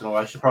 and I said, "Oh,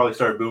 I should probably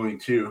start booing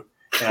too."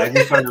 And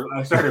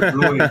I started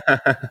booing,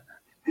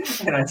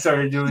 and I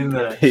started doing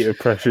the Peter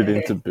pressured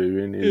into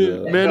booing.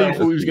 Manny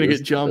thought he was going to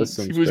get jumped.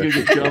 He was going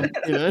to get jumped.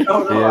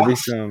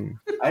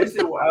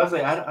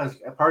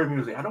 Part of me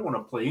was like, I don't want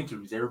to play into it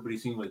because everybody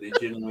seemed like they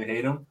genuinely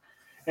hate him.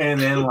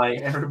 And then,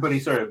 everybody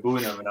started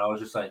booing him, and I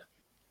was just like,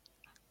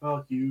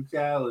 fuck you,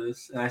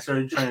 Callis. And I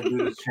started trying to do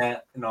the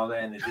chant and all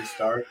that, and it just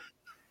started.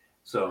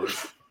 So it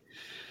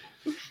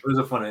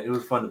was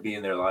fun to be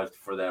in there live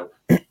for that.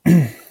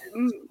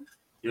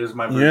 It was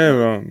my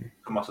version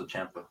of Tommaso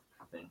Ciampa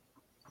thing.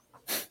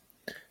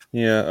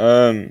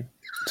 Yeah,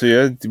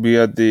 so we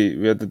had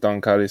the Don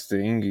Callis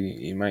thing.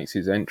 He makes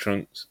his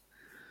entrance.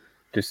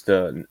 Just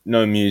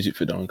no music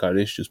for Don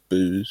Callis, just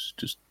boos,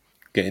 just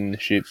getting the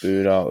shit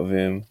booed out of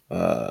him.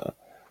 They're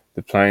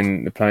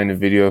playing the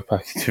video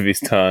package of his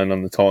turn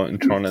on the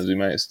Titantron as he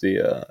makes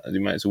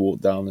the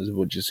walk down as a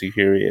bunch of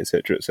security,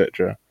 etc.,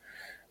 etc.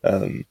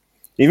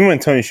 Even when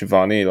Tony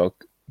Schiavone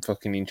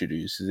fucking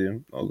introduces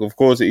him, of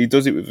course he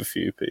does it with a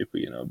few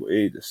people, but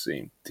he just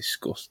seemed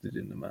disgusted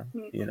in the man,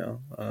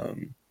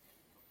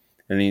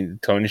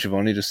 and Tony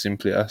Schiavone just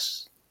simply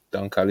asks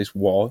Don Callis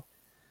why,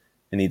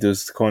 and he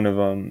does kind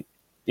of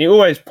it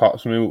always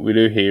pops me. We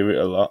do hear it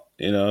a lot,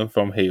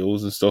 from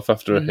heels and stuff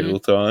after a heel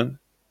turn,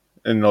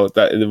 and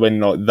that when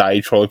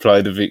they try to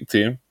play the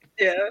victim,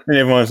 and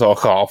everyone's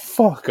like, "Oh,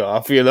 fuck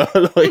off,"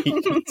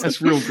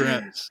 That's real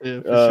grass, for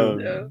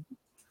sure.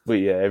 But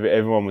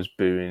everyone was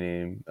booing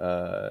him.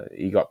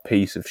 He got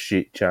piece of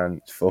shit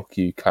chants, "Fuck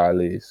you,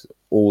 Callis,"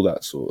 all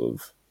that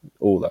sort of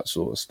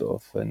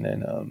stuff, and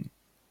then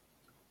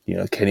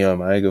Kenny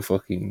Omega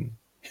fucking.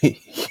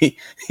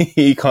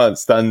 He can't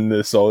stand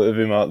the sight of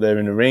him out there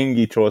in the ring.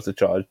 He tries to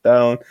charge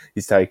down.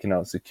 He's taking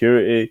out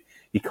security.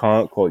 He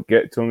can't quite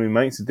get to him. He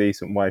makes a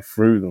decent way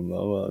through them,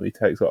 though. He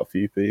takes out a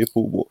few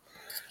people, but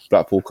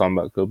Blackpool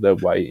Combat Club, they're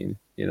waiting.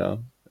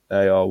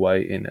 They are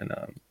waiting. And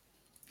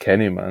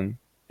Kenny, man,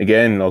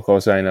 again, like I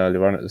was saying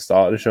earlier on at the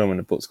start of the show, when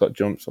the butts got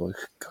jumped, so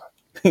God,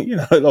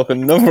 like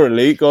another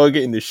elite guy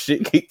getting the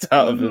shit kicked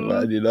out of him,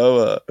 man.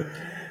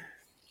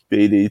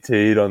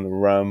 BDT'd on the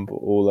ramp,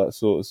 all that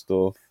sort of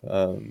stuff.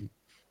 Then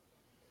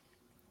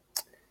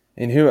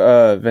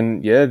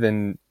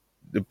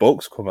the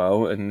Bucks come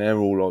out and they're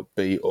all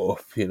beat up,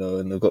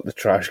 and they've got the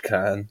trash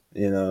can,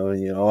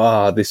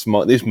 and this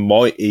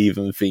might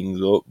even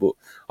things up, but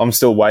I'm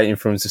still waiting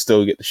for him to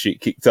still get the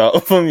shit kicked out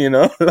of him,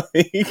 I'm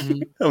like,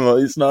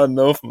 it's not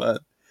enough, man.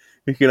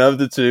 We can have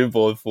the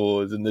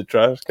 2x4s and the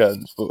trash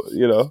cans, but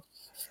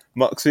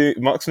Moxley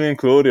and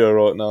Claudio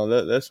right now,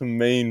 they're some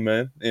mean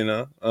men,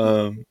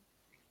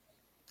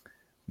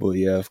 But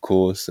yeah, of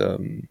course,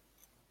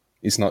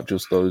 it's not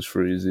just those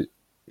three, is it?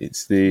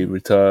 It's the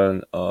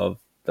return of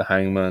the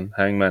Hangman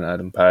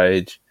Adam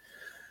Page,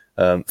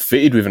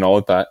 fitted with an eye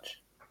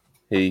patch.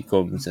 He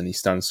comes and he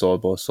stands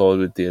side by side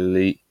with the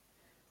Elite.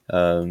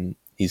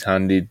 He's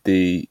handed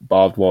the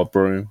barbed wire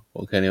broom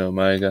for Kenny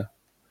Omega.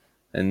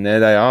 And there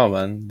they are,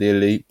 man. The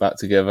Elite back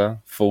together,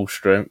 full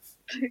strength.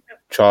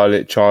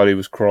 Charlie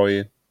was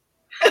crying.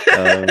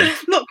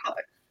 Not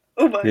quite.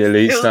 Almost. The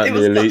Elite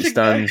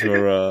stands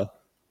were...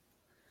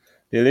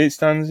 The Elite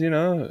stands,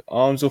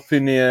 arms up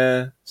in the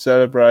air,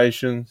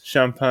 celebration,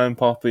 champagne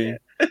popping,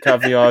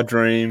 caviar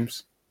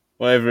dreams,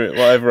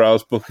 whatever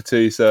else Booker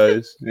T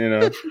says,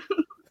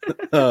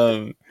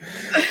 And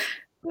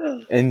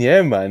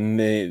yeah, man,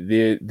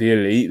 the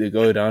Elite, they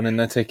go down and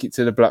they take it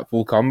to the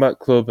Blackpool Combat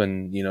Club,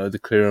 and they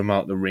clear them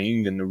out the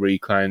ring and they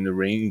reclaim the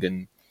ring,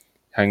 and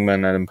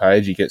Hangman Adam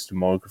Page, he gets the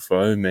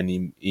microphone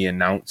and he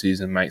announces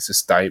and makes a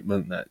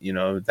statement that,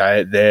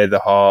 they're the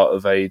heart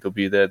of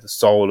AEW, they're the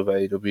soul of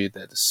AEW,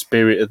 they're the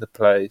spirit of the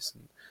place,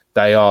 and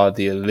they are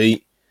the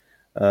Elite.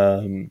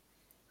 And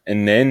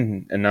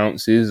then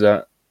announces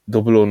that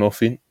Double or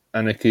Nothing,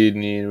 Anarchy in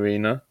the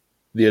Arena,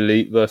 the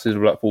Elite versus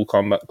Blackpool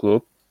Combat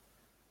Club.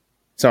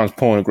 Sounds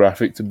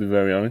pornographic, to be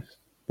very honest.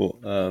 But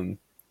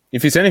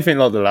if it's anything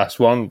like the last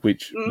one,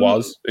 which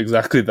was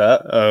exactly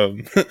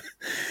that,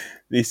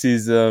 this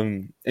is...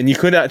 and you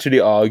could actually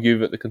argue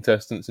that the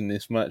contestants in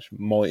this match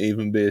might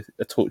even be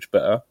a touch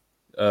better.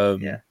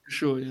 Yeah, for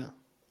sure, yeah.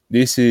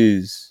 This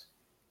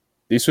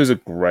was a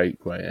great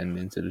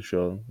ending to the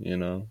show, you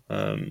know.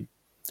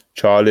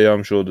 Charlie,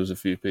 I'm sure there's a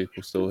few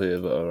people still here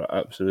that are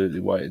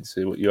absolutely waiting to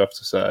see what you have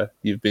to say.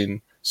 You've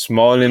been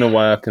smiling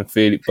away. I can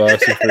feel it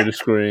bursting through the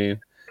screen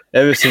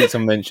ever since I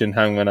mentioned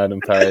Hangman Adam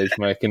Page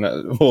making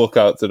that walk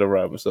out to the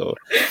ramp. So,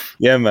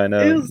 yeah, man,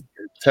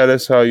 tell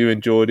us how you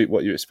enjoyed it,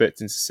 what you're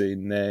expecting to see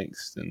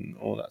next, and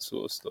all that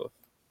sort of stuff.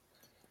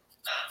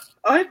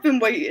 I've been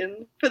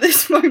waiting for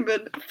this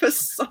moment for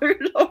so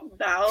long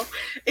now.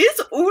 It's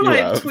all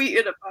I've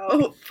tweeted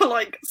about for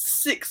like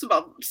 6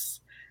 months,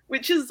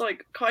 which is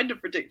like kind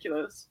of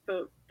ridiculous.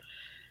 But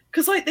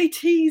because like they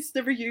teased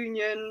the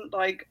reunion,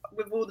 like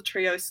with all the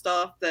trio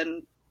stuff,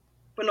 then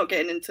we're not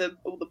getting into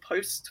all the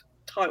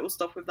post-title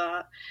stuff with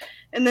that.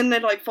 And then they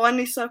like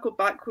finally circled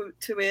back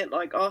to it,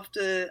 like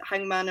after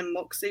Hangman and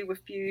Moxley were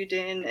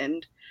feuding,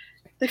 and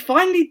they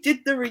finally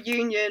did the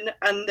reunion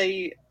and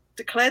they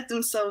declared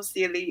themselves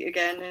the Elite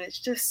again, and it's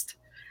just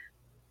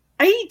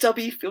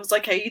AEW feels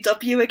like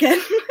AEW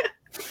again.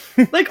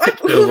 Like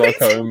I've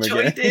always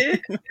enjoyed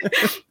it,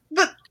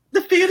 but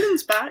the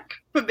feeling's back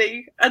for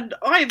me, and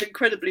I am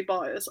incredibly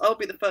biased. I'll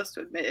be the first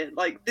to admit it.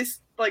 Like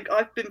this, like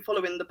I've been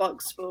following the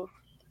Bucks for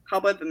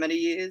however many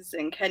years,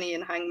 and Kenny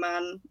and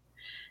Hangman.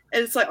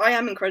 And it's like I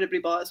am incredibly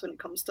biased when it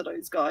comes to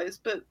those guys,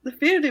 but the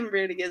feeling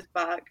really is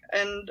back,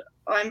 and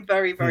I'm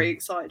very, very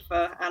excited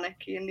for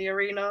Anarchy in the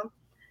Arena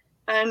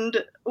and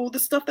all the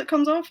stuff that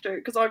comes after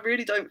it, because I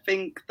really don't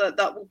think that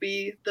will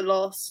be the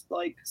last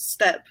like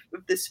step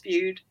of this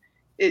feud.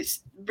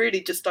 It's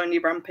really just only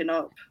ramping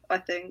up. I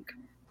think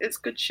it's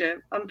good shit.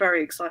 I'm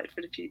very excited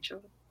for the future.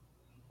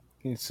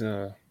 It's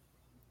that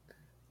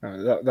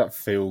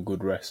feel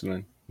good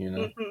wrestling, you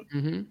know.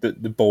 Mm-hmm.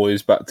 The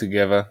boys back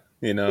together,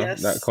 you know,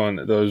 that kind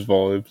of those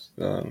vibes.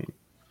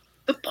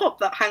 The pop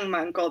that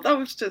Hangman got, that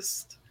was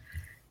just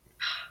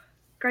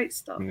great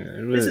stuff. Yeah,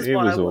 it was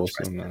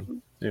awesome,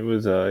 man. It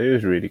was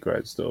really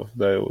great stuff.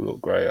 They all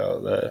look great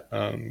out there.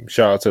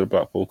 Shout out to the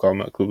Blackpool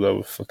Combat Club. They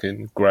were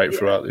fucking great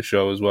throughout the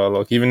show as well.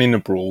 Like even in the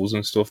brawls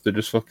and stuff, they're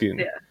just fucking,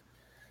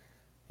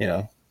 you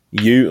know,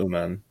 Utah,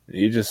 man.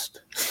 You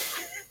just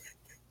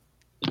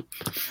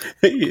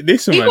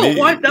listen, man.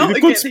 It's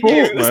a good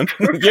sport, man.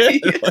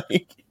 Yeah,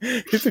 like,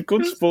 it's a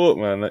good sport,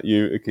 man. That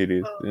Utah kid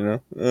is, you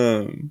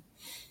know.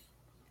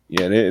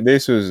 Yeah,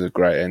 this was a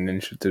great ending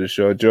to the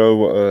show.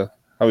 Joe,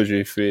 how was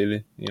you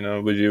feeling? You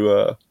know, was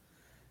you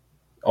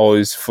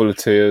always full of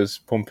tears,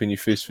 pumping your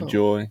fist for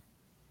joy,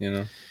 you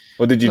know?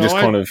 Or did you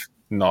kind of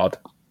nod,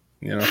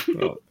 you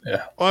know?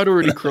 Yeah. I'd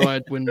already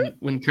cried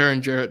when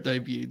Karen Jarrett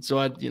debuted, so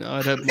I'd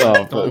had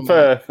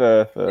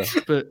fair.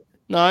 But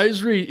no,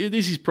 it's really,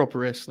 this is proper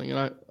wrestling,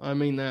 and I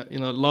mean that, you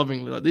know,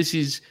 lovingly. Like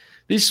this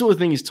sort of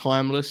thing is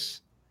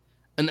timeless.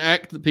 An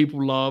act that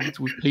people loved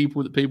with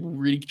people that people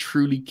really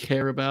truly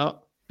care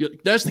about.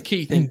 That's the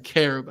key thing,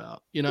 care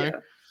about, you know? Yeah.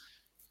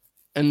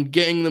 And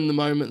getting them the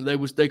moment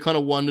they kind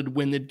of wondered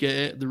when they'd get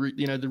it, the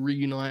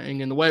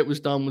reuniting, and the way it was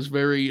done was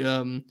very.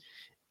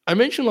 I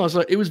mentioned last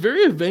night it was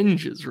very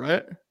Avengers,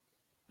 right?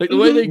 Like the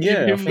way they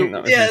give him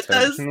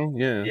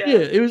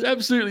it was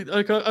absolutely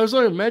like I was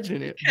not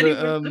imagining it. Kenny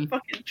with the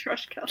fucking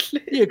trash can.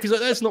 Yeah, because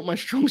that's not my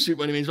strong suit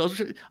by any means. I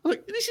was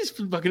like, this is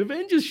fucking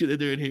Avengers shit they're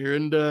doing here,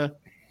 and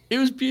it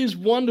was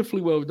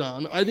wonderfully well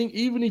done. I think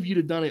even if you'd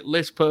have done it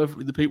less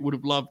perfectly, the people would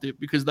have loved it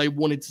because they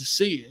wanted to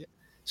see it.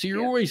 So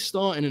you're always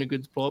starting in a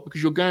good spot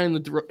because you're going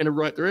in the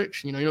right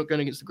direction. You know, you're not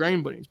going against the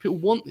grain bunnies. People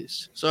want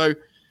this. So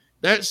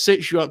that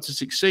sets you up to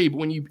succeed. But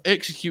when you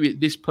execute it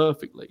this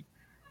perfectly,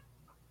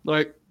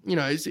 like, you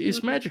know,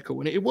 it's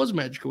magical. And it was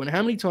magical. And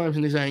how many times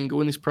in this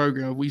angle, in this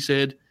program, have we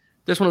said,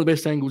 that's one of the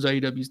best angles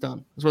AEW's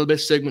done. That's one of the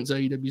best segments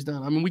AEW's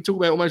done. I mean, we talk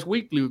about almost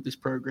weekly with this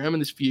program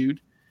and this feud.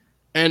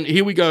 And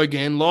here we go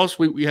again. Last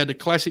week we had a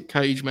classic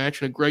cage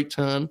match and a great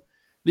turn.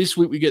 This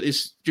week we get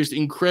this just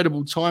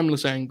incredible,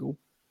 timeless angle.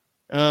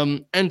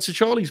 And to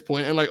Charlie's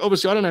point, and like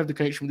obviously I don't have the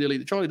connection with the Elite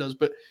that Charlie does,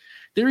 but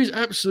there is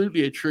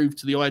absolutely a truth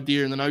to the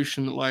idea and the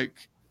notion that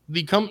like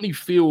the company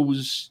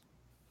feels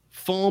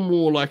far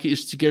more like it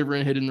is together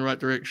and heading in the right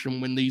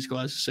direction when these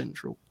guys are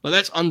central. Like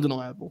that's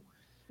undeniable.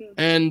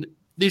 And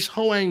this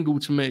whole angle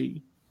to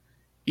me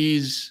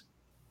is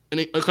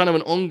a kind of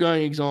an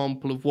ongoing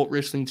example of what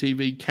wrestling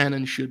TV can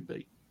and should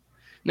be.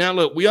 Now,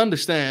 look, we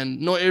understand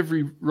not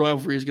every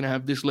rivalry is going to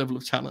have this level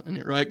of talent in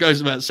it, right? It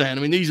goes without saying.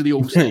 I mean, these are the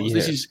all-stars.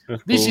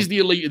 This is the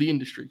elite of the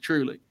industry,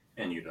 truly.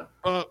 And you know.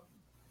 But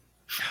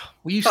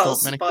will you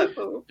stop, man? But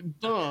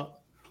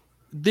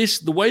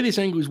the way this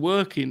angle is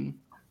working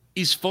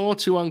is far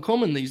too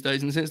uncommon these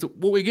days in the sense that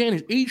what we're getting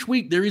is each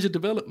week there is a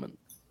development.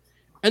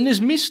 And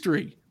there's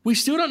mystery we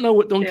still don't know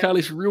what Don Yeah.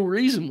 Callis' real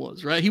reason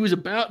was, right? He was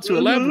about to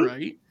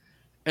elaborate,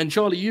 and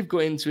Charlie, you've got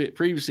into it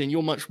previously, and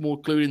you're much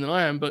more clued in than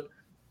I am, but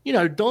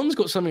Don's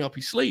got something up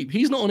his sleeve.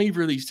 He's not on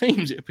either of these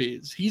teams, it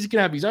appears. He's going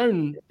to have his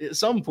own at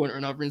some point or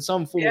another in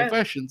some form or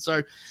fashion. So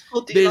it's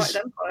called the United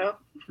Empire.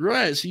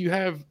 Right, so you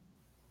have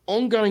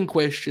ongoing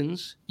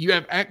questions. You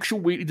have actual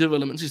weekly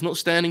developments. It's not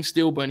standing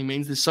still by any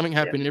means. There's something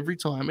happening every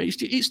time.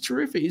 It's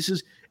terrific. It's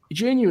just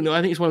genuinely,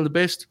 I think it's one of the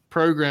best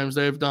programs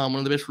they've done, one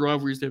of the best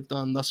rivalries they've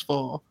done thus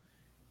far.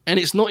 And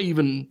it's not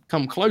even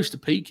come close to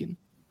peaking.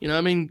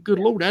 Good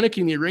Lord,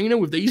 Anarchy in the Arena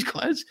with these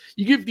guys.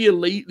 You give the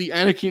Elite the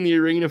Anarchy in the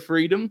Arena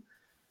freedom.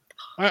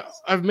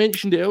 I've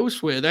mentioned it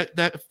elsewhere that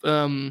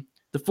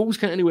the Falls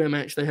Count Anywhere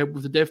match they had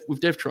with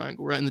Death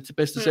Triangle, right, in the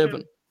best of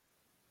 7.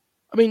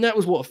 That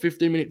was what, a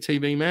 15-minute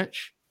TV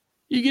match.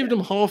 You give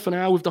them half an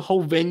hour with the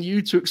whole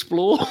venue to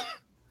explore.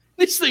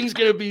 This thing's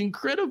going to be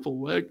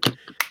incredible. It's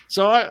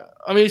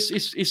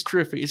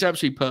terrific. It's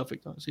absolutely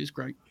perfect. Honestly. It's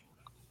great.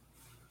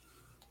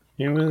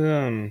 It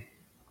was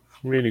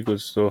really good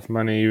stuff.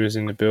 Manny was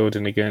in the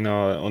building again.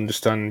 I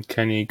understand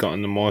Kenny got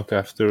on the mic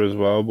after as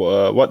well.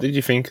 But what did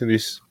you think of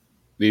this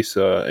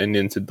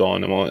ending to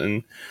Dynamite?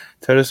 And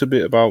tell us a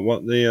bit about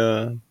what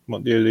the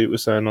Elite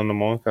was saying on the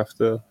mic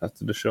after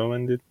the show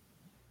ended.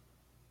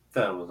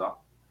 I thought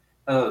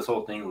this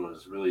whole thing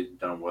was really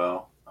done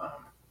well. I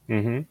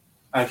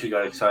actually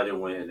got excited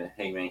when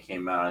Hangman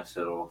came out. I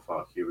said, "Oh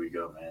fuck, here we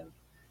go, man!"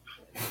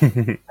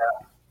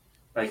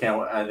 I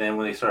can't. And then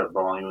when they started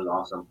brawling, it was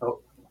awesome.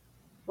 So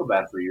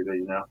bad for you,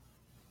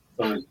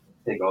 somebody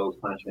take all those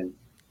punishments.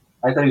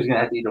 I thought he was gonna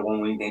have to eat a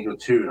one-winged angel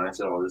too, and I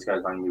said, "Oh, this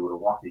guy's not gonna be able to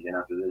walk again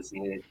after this." He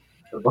ate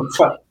the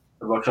buckshot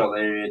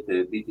lariat,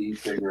 the BTE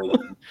trigger,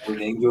 the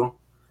winged angel.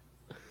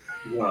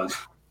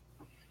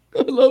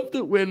 I love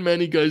that when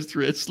Manny goes to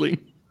wrestling,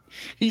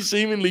 he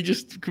seemingly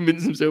just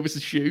convinced himself it's a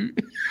shoot.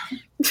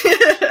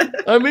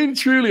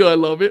 Truly, I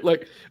love it.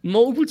 Like,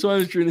 multiple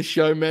times during the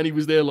show, Manny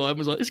was there live and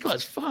was like, this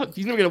guy's fucked.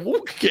 He's never going to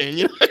walk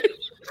again,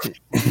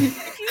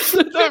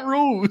 That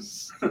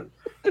rules.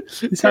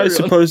 It's how it's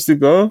supposed to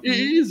go. It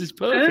is. It's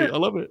perfect. I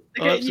love it.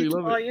 I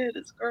absolutely love it.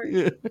 It's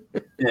great.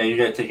 Yeah, you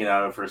got taken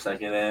out of it for a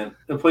second. And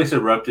the place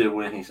erupted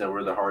when he said,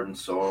 "We're the heart and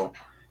soul."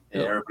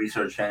 And everybody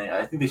started chanting.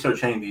 I think they started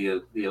chanting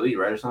the Elite,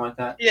 right, or something like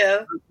that.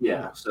 Yeah.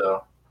 Yeah.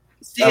 So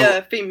it's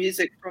the theme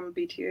music from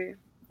BTU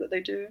that they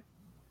do.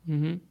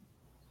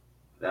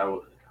 That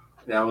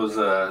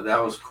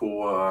was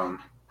cool.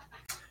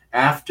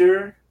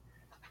 After,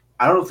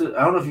 I don't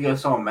know if you guys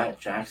saw Matt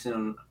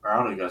Jackson, or I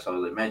don't know if you guys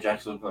saw it. Matt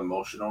Jackson looked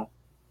emotional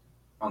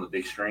on the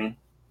big screen.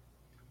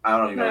 I don't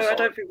know if you guys saw I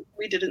don't think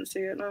we didn't see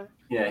it. No.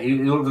 Yeah, he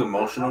looked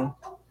emotional,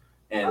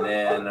 and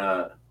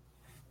then.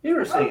 They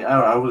were saying,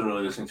 I wasn't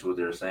really listening to what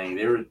they were saying.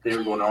 They were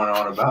going on and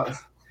on about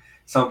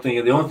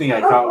something. The only thing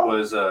I caught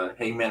was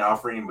Hangman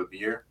offering him a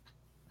beer.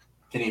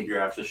 Kenny a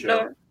beer after the show.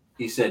 No.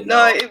 He said no.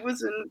 No, it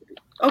wasn't.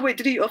 Oh, wait,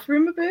 did he offer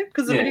him a beer?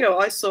 Because the video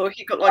I saw,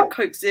 he got like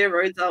Coke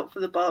Zeros out for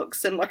the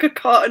Bucks and like a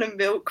carton of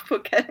milk for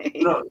Kenny.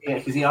 No, yeah,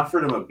 because he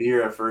offered him a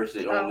beer at first.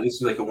 This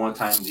is like a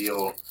one-time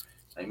deal.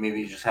 Like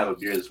maybe you just have a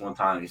beer this one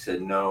time. He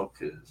said no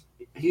because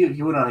he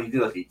went on. He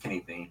did like a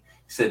Kenny thing.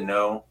 He said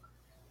no.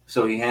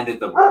 So he handed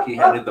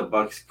the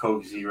Bucks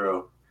Coke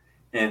Zero,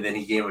 and then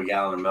he gave him a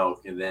gallon of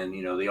milk, and then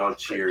they all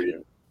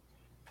cheered.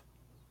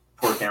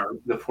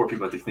 The poor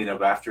people had to clean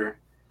up after,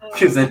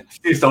 because then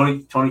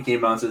Tony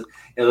came out and says,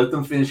 "Yeah, let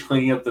them finish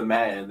cleaning up the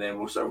mat, and then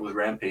we'll start with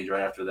Rampage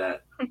right after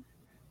that."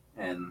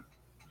 And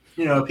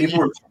people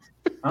were.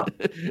 Huh?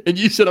 And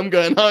you said, "I'm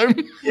going home."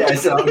 Yeah, I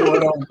said I'm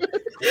going home.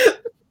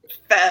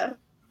 Fair.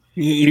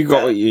 You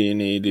got what you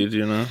needed,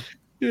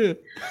 Yeah.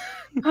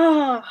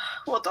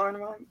 What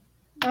Dynamite.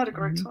 I had a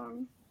great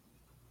time.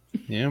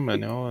 Yeah,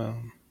 man.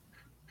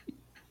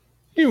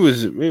 It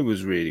was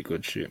really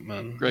good shit,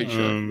 man. Great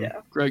show.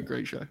 Great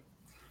show.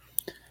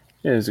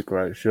 Yeah, it was a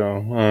great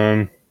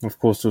show. Of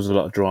course, there was a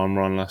lot of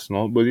drama on last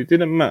night, but it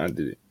didn't matter,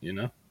 did it?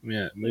 Yeah,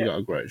 we got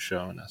a great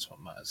show, and that's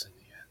what matters in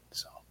the end.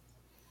 So,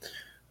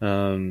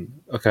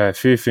 okay, a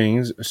few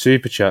things,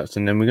 super chats,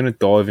 and then we're gonna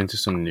dive into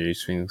some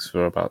news things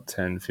for about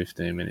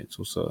 10-15 minutes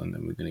or so, and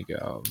then we're gonna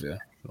get out of here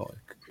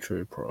like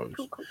true pros.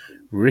 Cool.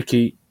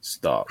 Ricky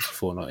Stark,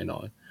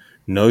 $4.99.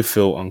 No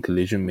fill on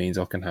Collision means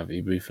I can have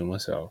EB for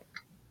myself.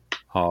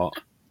 Heart.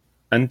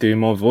 And do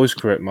my voice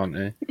correct,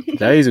 Monty.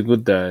 Today is a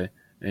good day.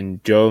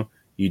 And Joe,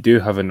 you do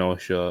have a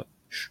nice shirt.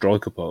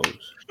 Strike a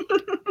pose.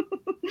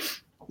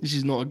 This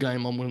is not a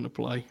game I'm willing to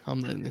play.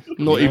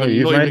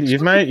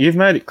 You've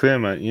made it clear,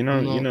 mate. You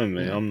know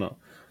me. Yeah. I'm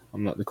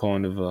not the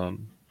kind of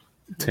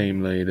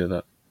team leader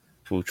that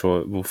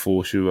will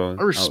force you out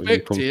of your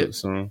comfort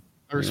zone.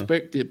 I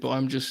respect it, but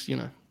I'm just,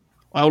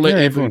 I'll let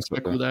everyone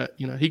respect with that.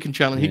 He can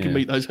challenge, he can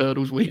meet those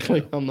hurdles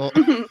weekly. I'm not.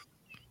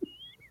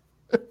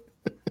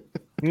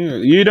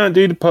 You don't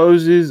do the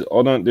poses,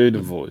 I don't do the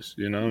voice.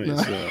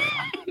 It's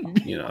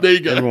there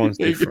you go. Everyone's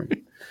different.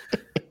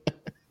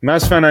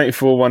 Mazfan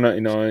 84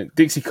 $1.99.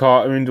 Dixie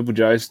Carter in Double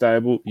J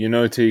stable.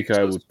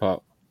 TK would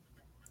pop.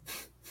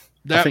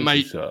 That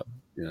mate,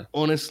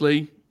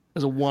 honestly,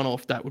 as a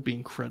one-off, that would be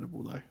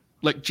incredible though.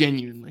 Like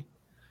genuinely.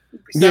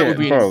 That would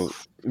be bro.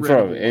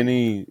 incredible.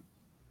 Any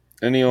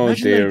Imagine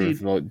idea they of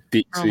did- like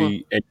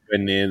Dixie anywhere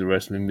near the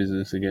wrestling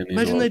business again? Is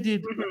Imagine they like,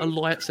 did a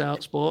lights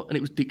out spot and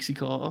it was Dixie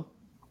Carter.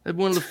 That'd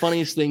be one of the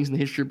funniest things in the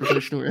history of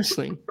professional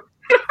wrestling.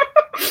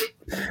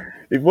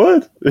 it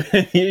would.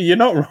 You're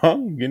not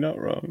wrong. You're not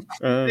wrong.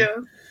 Yeah.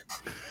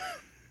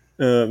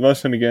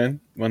 Nice one again.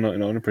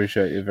 199.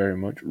 Appreciate it very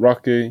much.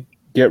 Rocky,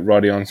 get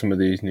Roddy on some of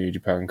these New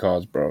Japan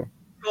cards, bro.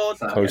 God,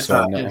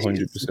 Co-sign that yes.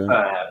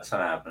 100%. It's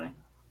not happening.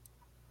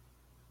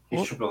 He's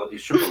What?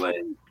 Triple A.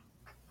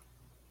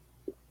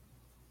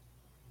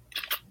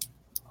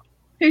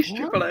 Who's What?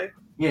 Triple A?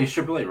 Yeah, he's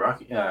Triple A.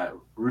 Rocky.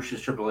 Roosh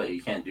is Triple A.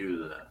 You can't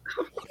do that.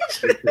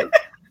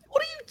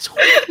 What are you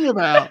talking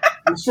about?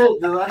 You said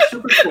the last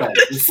Super Chat.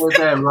 You said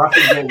that Rocky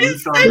get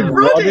Roosh on Hey, the.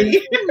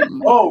 Roddy.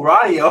 Oh,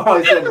 Roddy. Oh,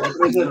 I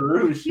said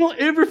Roosh. Not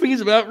everything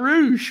is about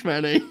Rouge,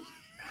 Manny.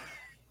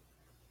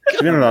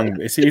 It's been a long.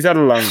 He's had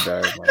a long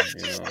day, man.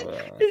 You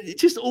know,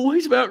 It's just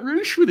always about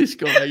Rouge with this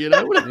guy, you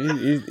know?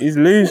 he's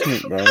losing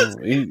it, bro.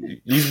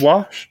 He's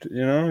washed.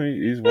 You know,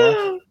 he's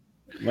washed.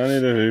 Money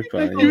the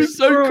Hooper. He was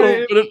so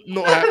Right. confident.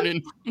 Not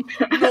happening.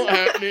 Not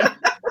happening.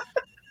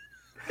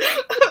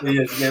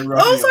 Yes, get I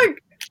Rocky. was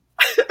like,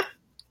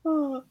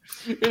 oh,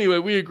 Anyway,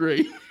 we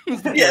agree.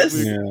 Yes.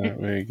 Yeah,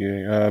 very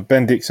good.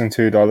 Ben Dixon,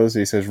 $2.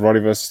 He says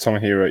Roddy versus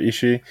Tomohiro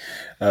Ishii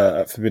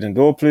at Forbidden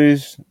Door,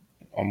 please.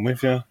 I'm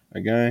with you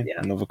again. Yeah.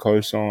 Another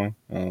co-sign.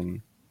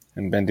 And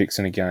Ben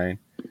Dixon again,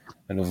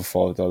 another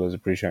 $5.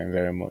 Appreciate him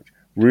very much.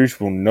 Rouge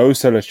will no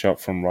sell a chop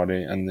from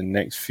Roddy, and the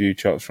next few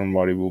chops from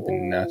Roddy will be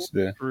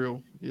nasty. For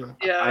real, yeah.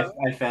 yeah.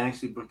 I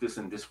fantasy booked this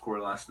in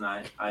Discord last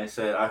night. I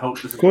said, I hope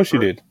this is Of course the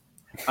you first- did.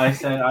 I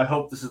said, I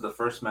hope this is the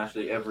first match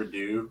they ever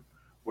do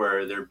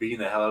where they're beating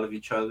the hell out of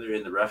each other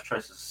and the ref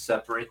tries to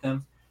separate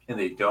them and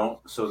they don't.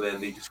 So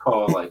then they just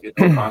call like a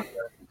no contest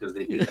because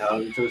they beat the hell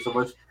out of each other so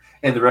much.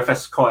 And the ref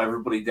has to call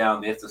everybody down.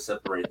 They have to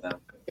separate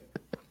them.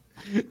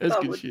 That's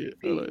That good would shit.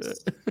 be- I like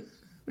that.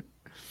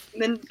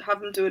 And then have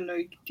them do a no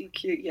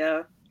DQ.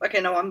 Yeah.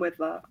 Okay, no, I'm with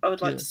that. I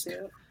would like Yeah. to see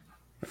it.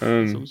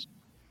 That's All awesome.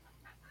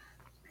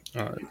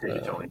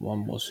 right, one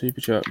more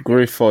super chat.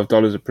 Griff,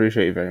 $5.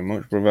 Appreciate you very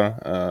much,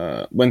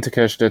 brother. When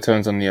Takeshita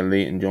turns on the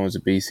Elite and joins the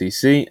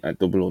BCC at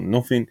Double or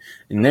Nothing,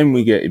 and then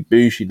we get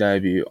Ibushi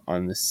debut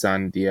on the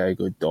San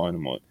Diego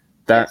Dynamite.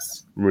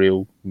 That's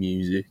real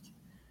music.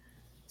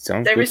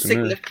 Sounds There good is to me.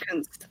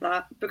 significance to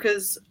that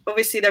because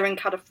obviously they're in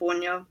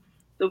California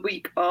the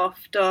week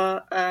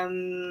after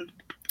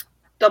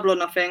Double or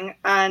Nothing,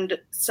 and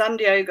San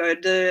Diego,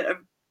 the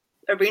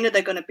arena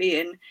they're going to be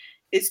in,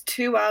 is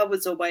 2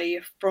 hours away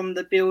from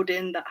the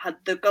building that had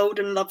the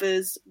Golden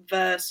Lovers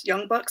versus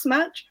Young Bucks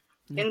match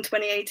in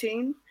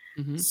 2018.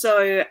 Mhm.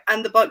 So,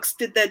 and the Bucks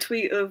did their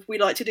tweet of "We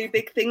like to do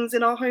big things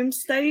in our home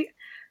state,"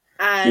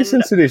 and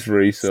Listen to this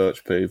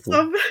research, people.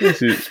 some,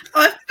 This is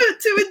I put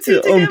two and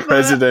two together.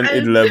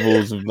 unprecedented and-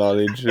 levels of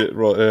knowledge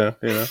right here,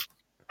 you know.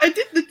 I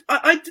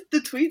did the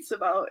tweets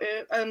about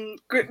it, and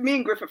me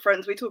and Griff are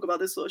friends. We talk about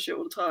this sort of shit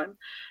all the time.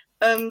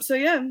 So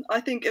yeah, I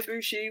think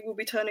Ibushi will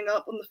be turning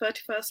up on the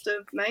 31st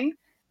of May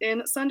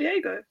in San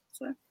Diego.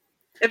 So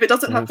if it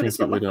doesn't happen, it's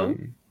not my fault.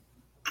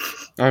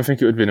 I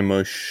think it would be the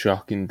most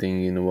shocking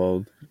thing in the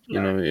world.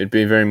 You No. know, it'd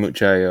be very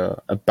much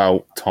a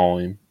about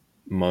time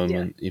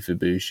moment if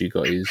Ibushi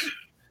got his,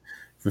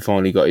 if we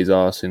finally got his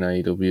arse in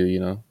AEW. You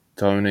know,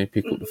 Tony,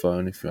 pick up the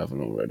phone if you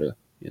haven't already.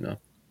 You know,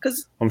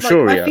 Because I'm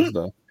sure he has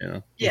though. You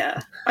know,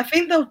 yeah, I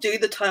think they'll do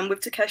the turn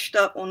with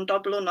Takeshita on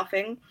Double or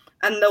Nothing,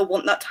 and they'll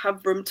want that to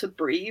have room to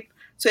breathe.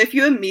 So if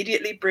you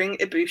immediately bring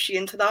Ibushi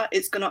into that,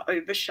 it's going to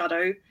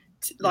overshadow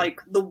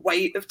like the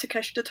weight of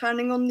Takeshita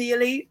turning on the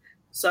Elite.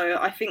 So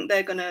I think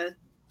they're going to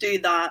do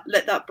that,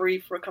 let that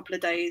breathe for a couple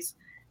of days,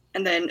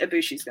 and then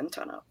Ibushi's going to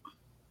turn up.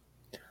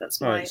 That's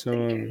my Right, so,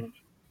 thinking.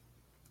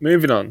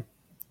 moving on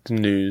to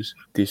news,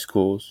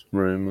 discourse,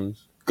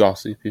 rumors,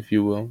 gossip, if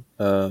you will.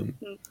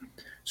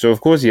 So of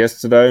course,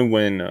 yesterday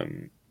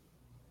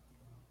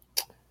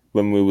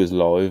when we was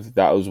live,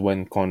 that was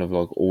when kind of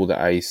like all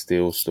the A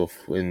Steel stuff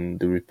and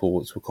the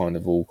reports were kind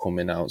of all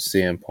coming out.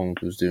 CM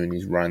Punk was doing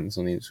his rants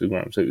on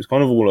Instagram, so it was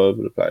kind of all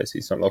over the place.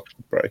 It's not like I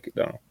could break it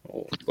down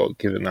or like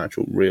give an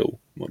actual real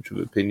much of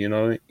an opinion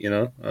on it. You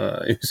know,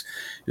 it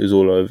was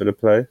all over the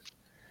place.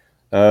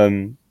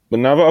 But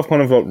now that I've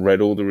kind of like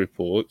read all the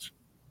reports,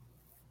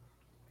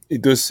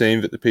 it does seem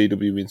that the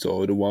PW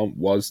Insider one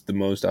was the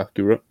most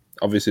accurate.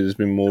 Obviously, there's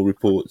been more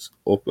reports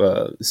up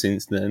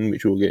since then,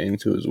 which we'll get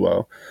into as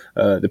well.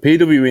 The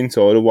PW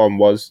Insider one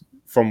was,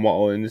 from what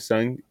I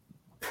understand,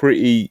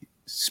 pretty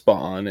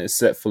spot on,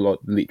 except for like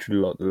literally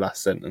like the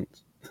last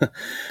sentence,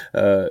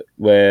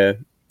 where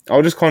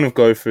I'll just kind of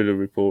go through the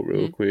report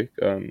real quick.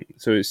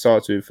 So it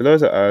starts with, for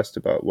those that asked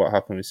about what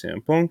happened with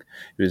CM Punk,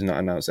 he was not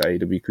announced at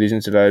AEW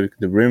Collision today.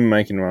 The rumor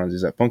making rounds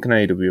is that Punk and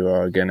AEW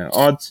are again at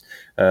odds,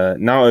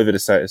 now over the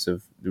status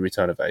of the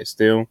return of Ace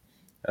Steel.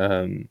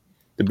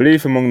 The The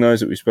belief among those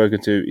that we've spoken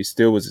to is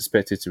still was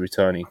expected to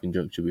return in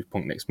conjunction with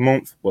Punk next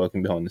month,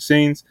 working behind the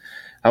scenes.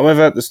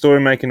 However, the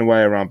story making the way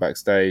around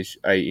backstage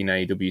in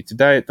AEW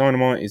today at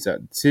Dynamite is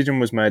that the decision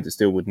was made that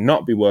Steel would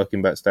not be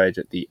working backstage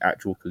at the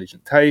actual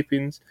Collision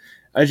tapings.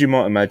 As you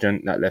might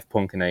imagine, that left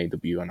Punk and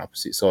AEW on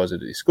opposite sides of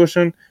the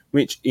discussion,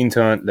 which in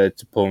turn led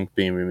to Punk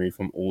being removed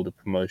from all the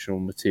promotional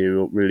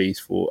material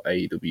released for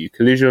AEW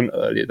Collision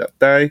earlier that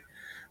day.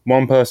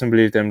 One person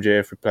believed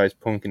MJF replaced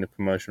Punk in the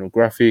promotional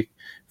graphic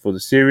for the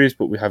series,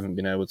 but we haven't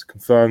been able to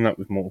confirm that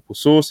with multiple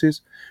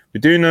sources. We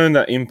do know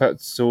that Impact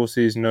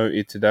sources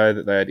noted today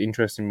that they had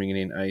interest in bringing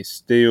in Ace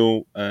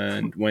Steel,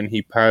 and when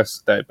he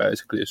passed, they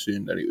basically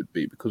assumed that it would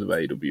be because of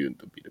AEW and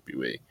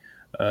WWE.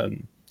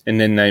 And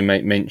then they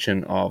make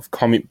mention of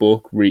Comic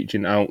Book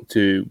reaching out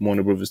to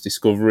Warner Brothers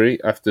Discovery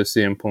after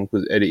CM Punk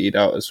was edited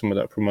out of some of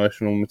that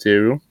promotional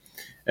material.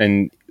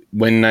 And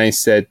when they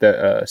said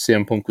that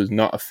CM Punk was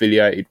not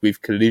affiliated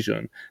with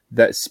Collision,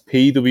 that's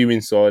PW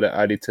Insider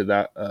added to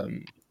that,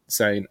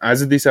 saying,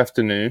 as of this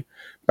afternoon,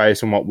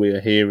 based on what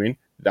we're hearing,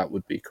 that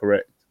would be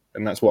correct.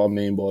 And that's what I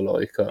mean by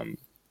like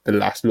the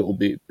last little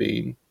bit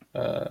being,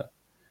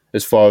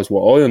 as far as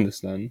what I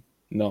understand,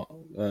 not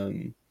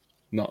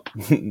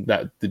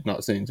that did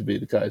not seem to be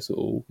the case at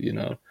all, you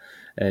know.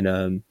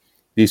 And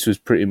this was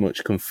pretty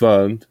much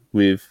confirmed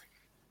with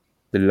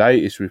the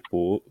latest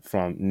report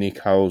from Nick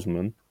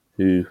Hausman,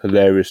 who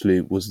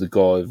hilariously was the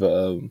guy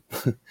that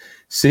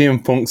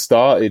CM Punk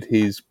started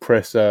his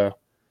presser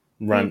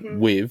rant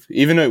with,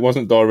 even though it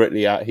wasn't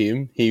directly at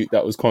him.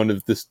 That was kind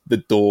of the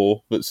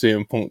door that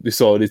CM Punk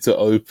decided to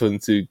open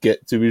to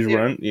get to his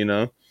rant, you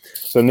know.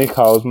 So Nick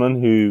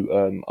Hausman,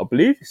 who I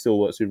believe he still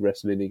works with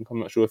Wrestling Inc. I'm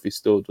not sure if he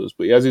still does,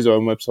 but he has his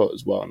own website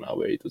as well now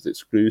where he does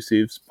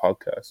exclusives,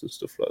 podcasts and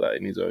stuff like that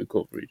in his own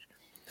coverage.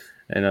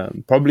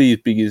 And probably his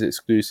biggest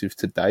exclusive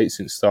to date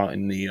since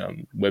starting the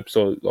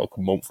website like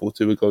a month or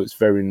two ago. It's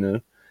very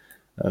new.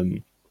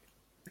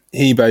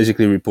 He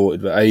basically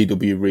reported that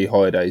AEW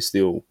rehired Ace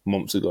Steel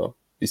months ago.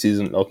 This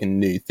isn't like a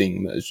new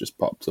thing that has just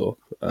popped up.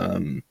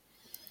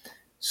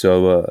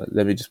 So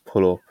let me just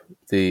pull up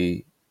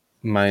the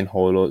main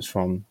highlights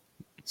from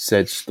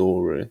said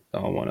story that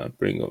I want to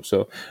bring up.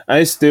 So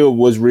Ace Steel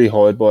was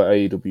rehired by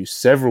AEW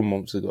several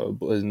months ago,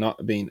 but has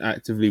not been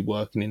actively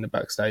working in the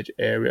backstage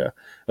area.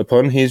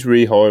 Upon his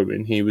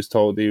rehiring, he was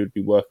told he would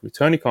be working with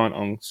Tony Khan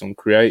on some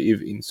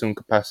creative in some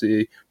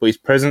capacity, but his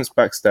presence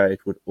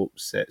backstage would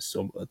upset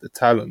some of the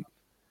talent.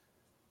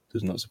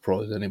 Does not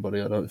surprise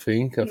anybody, I don't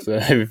think, after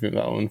everything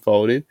that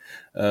unfolded.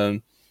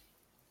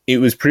 It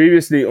was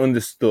previously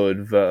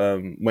understood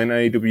that when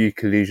AEW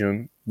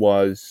Collision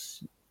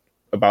was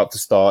about to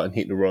start and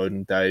hit the road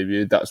and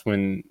debut, that's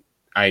when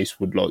Ace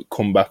would like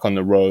come back on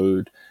the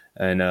road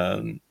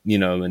and you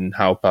know, and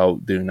help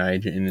out doing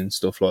agenting and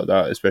stuff like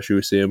that, especially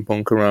with CM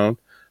Punk around.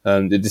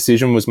 The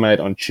decision was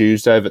made on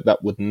Tuesday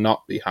that would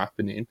not be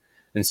happening,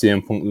 and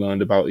CM Punk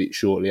learned about it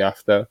shortly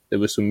after. There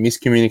was some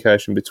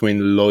miscommunication between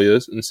the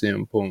lawyers and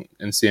CM Punk,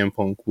 and CM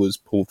Punk was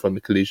pulled from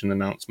the Collision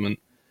announcement.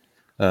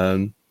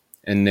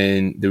 And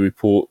then the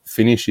report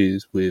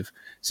finishes with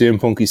CM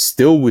Punk is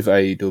still with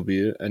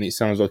AEW, and it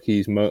sounds like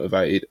he's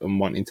motivated and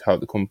wanting to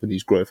help the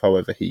company's growth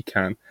however he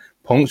can.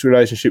 Punk's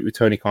relationship with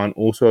Tony Khan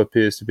also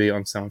appears to be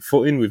on sound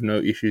footing, with no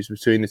issues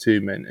between the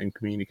two men and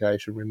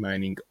communication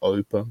remaining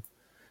open.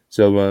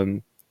 So,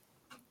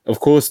 of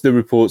course, the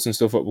reports and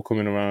stuff that were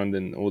coming around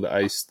and all the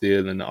Ace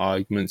Steel and the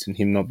arguments and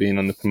him not being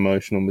on the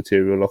promotional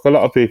material, like a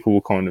lot of people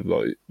were kind of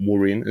like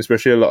worrying,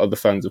 especially a lot of the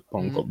fans of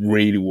Punk got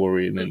really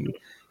worrying and,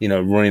 you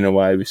know, running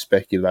away with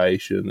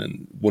speculation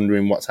and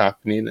wondering what's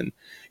happening. And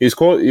it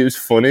was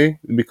funny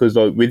because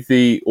like with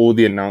all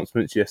the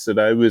announcements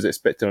yesterday, we was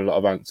expecting a lot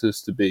of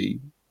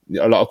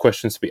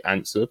questions to be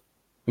answered.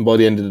 And by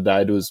the end of the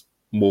day, there was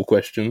more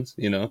questions,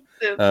 you know.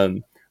 Yeah.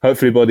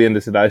 Hopefully by the end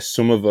of today,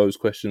 some of those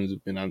questions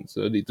have been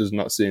answered. It does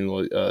not seem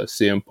like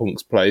CM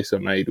Punk's place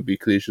on AEW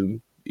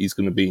Collision is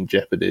going to be in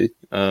jeopardy.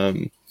 Yeah,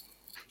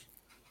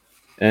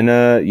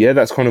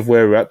 that's kind of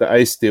where we're at. The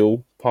Ace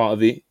Steel part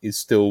of it is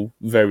still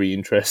very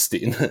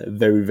interesting.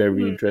 Very,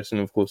 very interesting.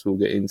 Of course, we'll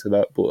get into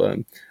that. But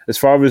as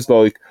far as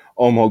like,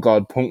 oh my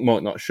God, Punk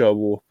might not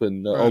show up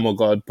and oh my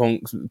God,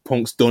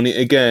 Punk's done it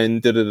again,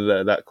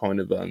 that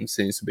kind of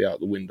seems to be out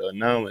the window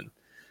now. And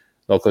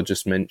like I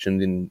just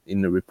mentioned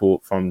in the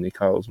report from Nick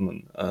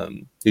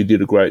Hausman, he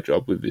did a great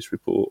job with this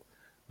report.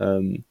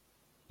 You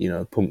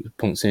know,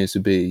 Punk seems to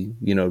be,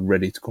 you know,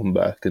 ready to come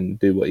back and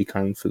do what he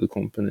can for the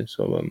company.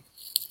 So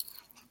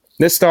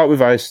let's start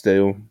with Ace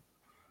Steel.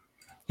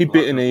 He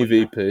bit an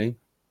EVP.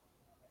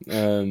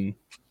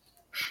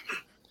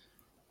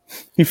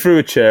 He threw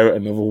a chair at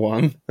another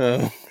one.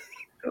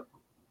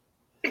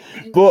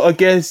 But I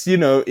guess, you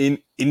know, in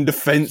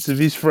defense of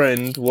his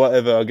friend,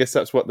 whatever, I guess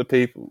that's what the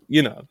people,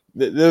 you know,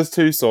 there's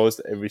two sides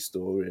to every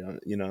story,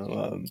 you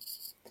know.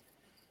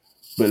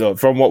 But like,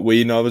 from what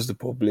we know as the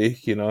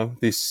public, you know,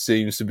 this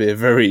seems to be a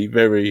very,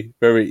 very,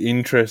 very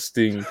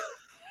interesting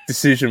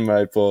decision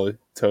made by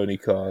Tony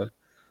Khan.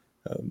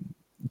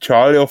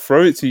 Charlie, I'll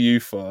throw it to you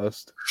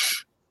first.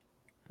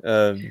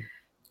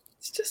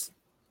 It's just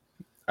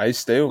Ace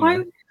Steel,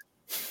 man.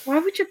 Why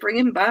would you bring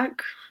him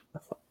back?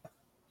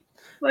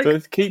 Like,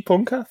 To keep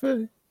Punk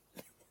happy.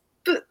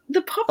 But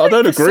the public I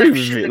don't agree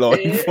with perception it. of Like,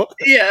 it,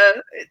 yeah,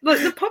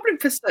 like the public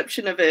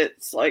perception of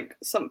it's like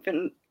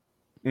something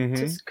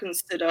to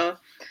consider.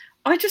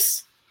 I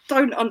just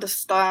don't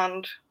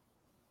understand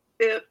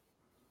it.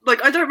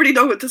 Like, I don't really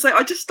know what to say.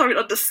 I just don't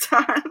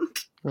understand.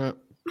 Right.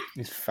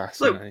 It's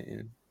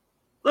fascinating.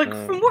 Like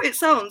from what it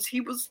sounds,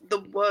 he was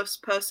the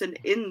worst person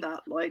in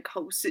that like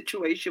whole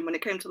situation when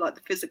it came to like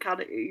the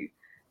physicality.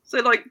 So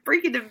like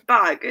bringing him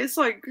back, it's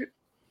like.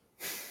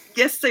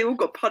 Yes, they all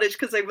got punished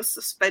because they were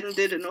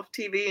suspended and off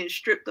TV and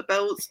stripped the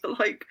belts. But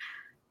like,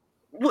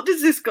 what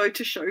does this go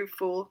to show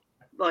for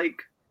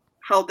like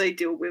how they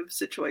deal with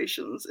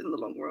situations in the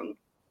long run?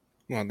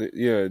 Well,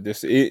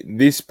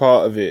 this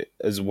part of it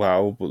as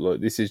well, but like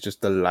this is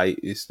just the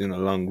latest in a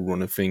long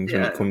run of things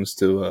when it comes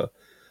to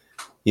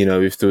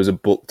if there was a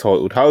book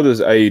titled "How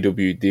does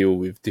AEW deal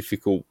with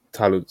difficult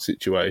talent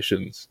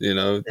situations?"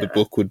 The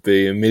book would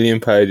be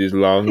 1,000,000 pages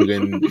long,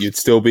 and you'd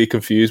still be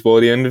confused by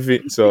the end of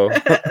it. So,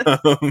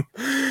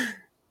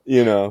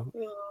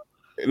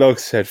 like I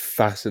said,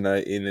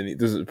 fascinating, and it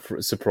doesn't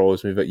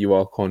surprise me that you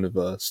are kind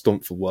of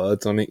stumped for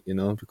words on it,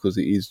 because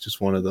it is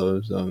just one of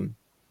those.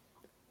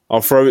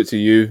 I'll throw it to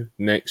you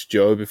next,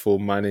 Joe, before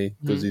Manny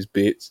does his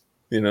bits.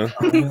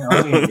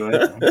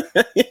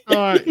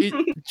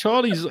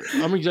 Charlie's.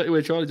 I'm exactly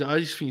where Charlie's at. I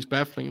just think it's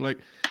baffling. Like,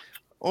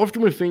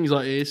 often with things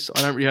like this,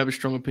 I don't really have a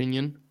strong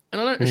opinion, and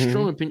I don't have a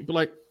strong opinion. But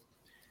like,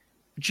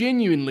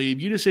 genuinely,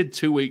 if you just said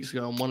 2 weeks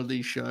ago on one of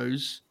these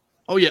shows,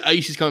 "Oh yeah,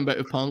 Ace is coming back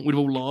with Punk," we'd have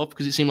all laughed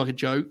because it seemed like a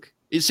joke.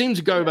 It seemed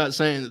to go without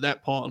saying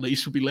that part at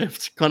least would be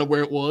left kind of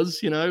where it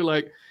was.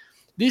 Like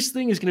this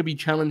thing is going to be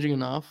challenging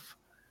enough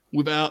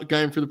without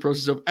going through the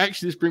process of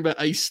actually just bring back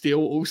Ace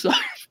Steel also.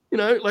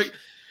 Like.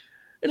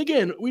 And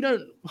again, we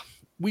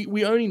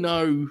only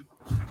know,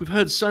 we've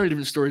heard so many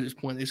different stories at this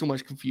point, it's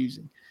almost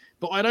confusing.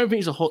 But I don't think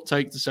it's a hot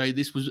take to say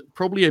this was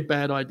probably a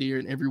bad idea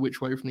in every which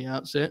way from the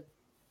outset.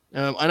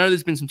 I know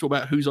there's been some talk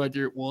about whose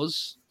idea it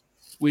was,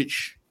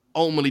 which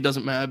ultimately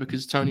doesn't matter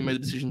because Tony made the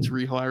decision to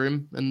rehire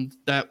him, and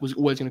that was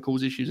always going to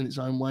cause issues in its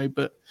own way.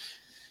 But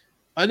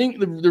I think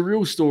the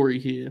real story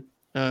here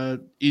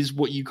is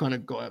what you kind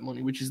of got at,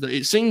 Monty, which is that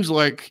it seems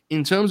like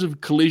in terms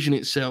of Collision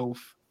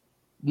itself,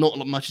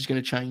 not much is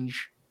going to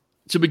change.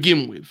 To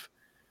begin with,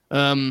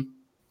 I'm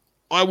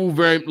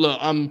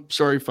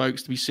sorry,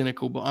 folks, to be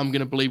cynical, but I'm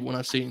going to believe when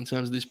I see it in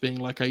terms of this being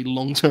like a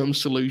long-term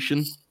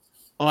solution.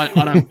 I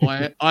don't buy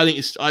it. I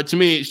think to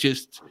me, it's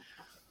just,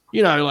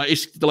 like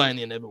it's delaying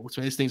the inevitable.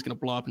 To me, this thing's going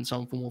to blow up in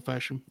some form or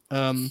fashion.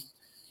 The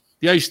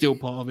Ace Steel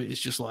part of it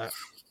is just like,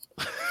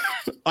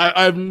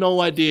 I have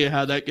no idea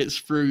how that gets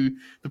through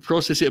the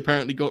process it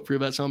apparently got through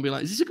about someone being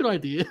like, is this a good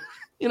idea?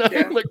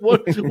 Like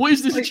what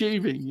is this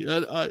achieving?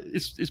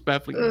 It's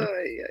baffling.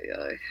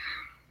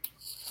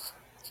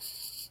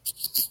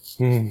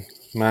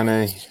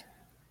 Manny,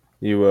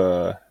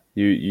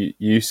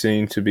 you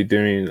seem to be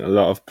doing a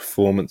lot of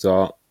performance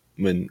art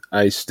when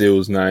Ace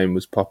Steel's name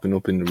was popping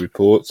up in the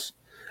reports.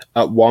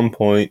 At one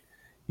point,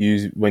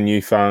 when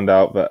you found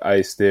out that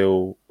Ace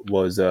Steel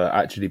was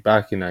actually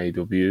back in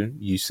AEW,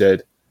 you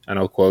said, and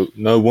I'll quote,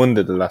 "No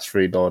wonder the last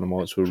 3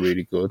 Dynamites were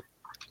really good."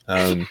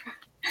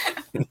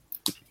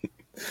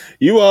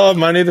 You are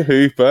Manny the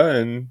Hooper,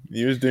 and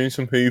you was doing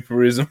some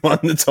hooperism on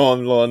the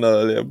timeline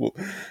earlier. But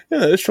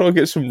let's try and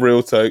get some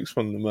real takes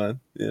from the man.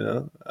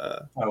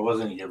 I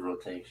wasn't gonna get real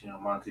takes.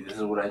 Monty, this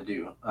is what I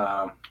do.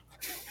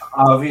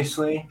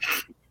 Obviously,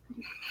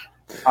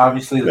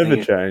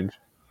 never change.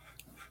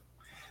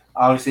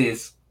 Obviously,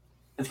 it's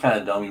kind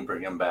of dumb you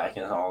bring him back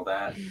and all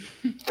that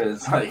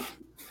because like,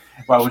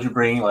 why would you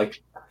bring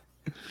like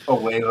a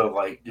wave of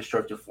like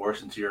destructive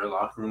force into your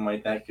locker room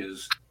like that?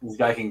 Because this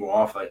guy can go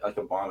off like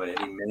a bomb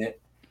at any minute.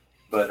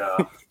 But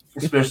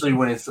especially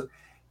when he's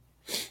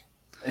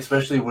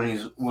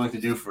willing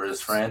to do for his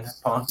friend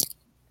Punk.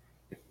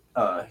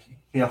 But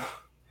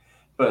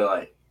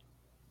like,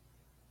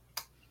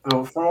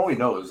 well, from all we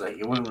know, is like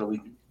it wasn't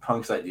really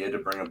Punk's idea to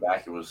bring him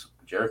back. It was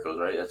Jericho's,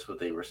 right? That's what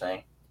they were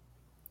saying.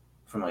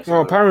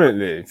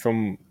 Apparently,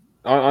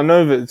 I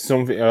know that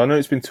something. I know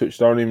it's been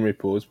touched on in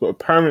reports, but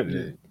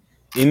apparently,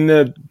 in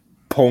the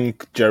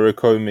Punk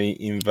Jericho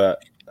meeting that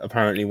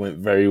apparently went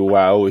very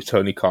well, with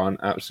Tony Khan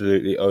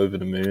absolutely over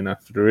the moon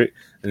after it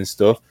and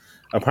stuff.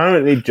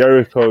 Apparently,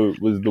 Jericho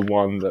was the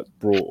one that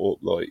brought up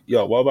like,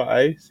 "Yo, what about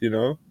Ace?"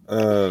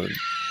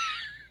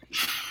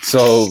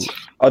 So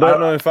I don't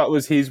know if that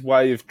was his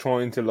way of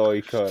trying to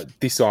like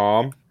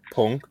disarm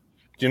Punk.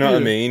 Do you know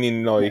what I mean?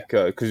 In like,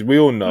 because we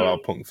all know how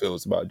Punk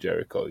feels about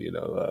Jericho.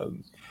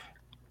 And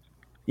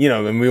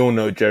we all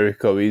know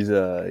Jericho. He's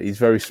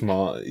very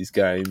smart at his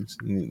games.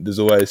 There's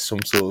always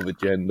some sort of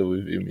agenda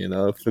with him.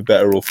 For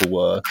better or for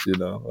worse.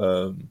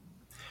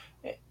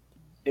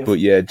 But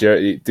yeah,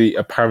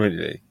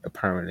 apparently,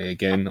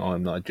 again,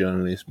 I'm not a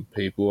journalist.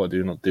 People, I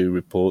do not do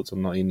reports.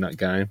 I'm not in that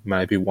game.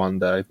 Maybe one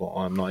day, but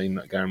I'm not in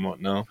that game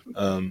right now.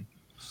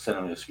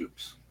 Send me the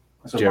scoops.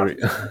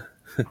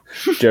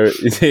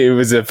 It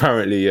was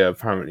apparently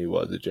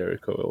was a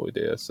Jericho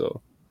idea.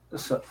 So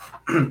So,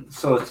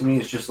 so to me,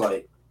 it's just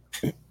like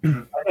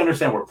I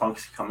understand where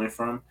Punk's coming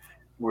from,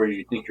 where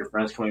you think your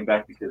friend's coming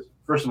back because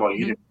first of all,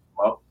 you Mhm. didn't pick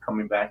him up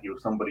coming back; it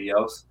was somebody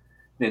else.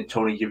 Then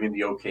Tony giving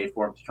the okay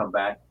for him to come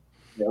back.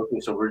 Yeah, okay,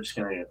 so we're just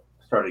gonna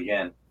start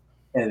again,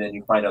 and then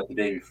you find out the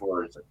day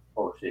before it's like,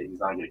 oh shit, he's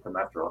not gonna come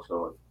after all.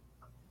 So,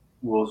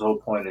 Will's whole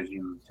point is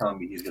you telling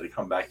me he's gonna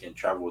come back and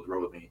travel with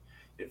row with me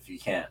if he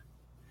can't.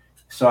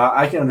 So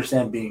I can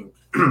understand being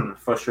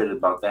frustrated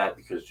about that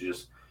because you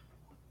just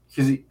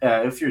because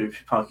if you're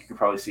Punk, you can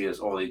probably see it as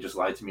oh they just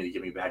lied to me to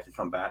get me back to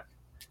come back.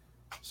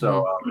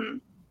 So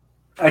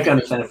I can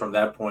understand it from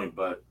that point,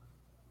 but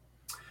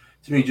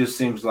to me, it just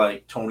seems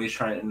like Tony's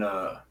trying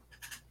to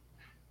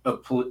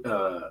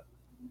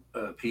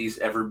appease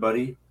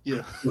everybody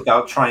Yeah.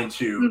 without trying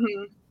to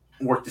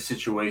Mm-hmm. work the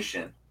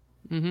situation.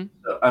 Mm-hmm.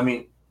 So, I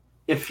mean,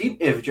 if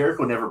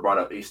Jericho never brought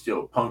up Ace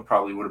Steel, Punk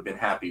probably would have been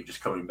happy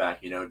just coming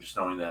back, just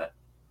knowing that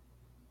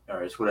all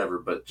right, it's whatever.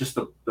 But just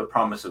the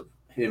promise of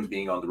him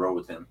being on the road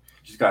with him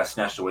just got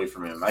snatched away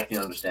from him. I can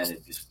understand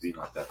it just being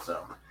like that.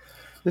 So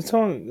The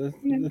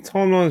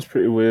timeline is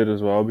pretty weird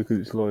as well because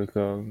it's like,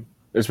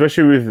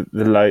 especially with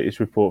the latest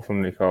report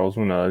from Nick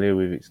Oswald earlier,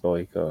 with it's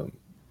like,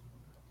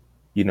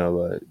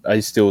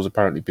 Ace Steel's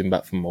apparently been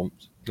back for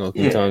months. Like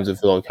in yeah, terms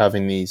of like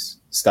having these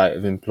state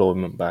of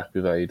employment back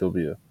with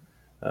AEW.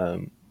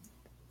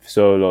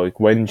 So like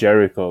when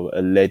Jericho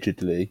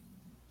allegedly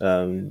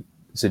Right.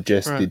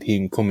 suggested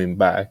him coming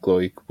back,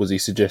 like was he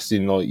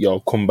suggesting like yo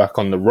come back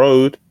on the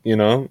road,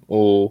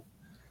 or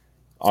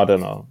I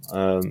don't know.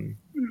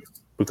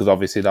 Because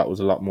obviously that was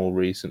a lot more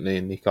recently,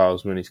 and Nick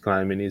Osman is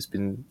claiming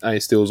he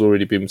still's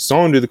already been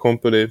signed with the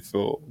company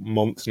for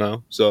months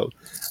now. So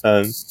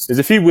there's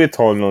a few weird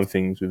timeline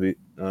things with it.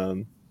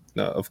 That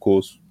of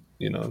course,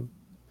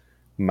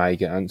 may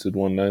get answered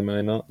one day,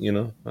 may not.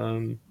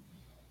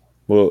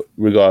 But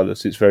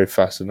regardless, it's very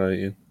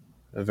fascinating.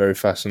 A very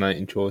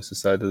fascinating choice to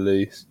say the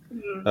least.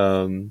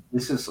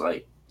 this is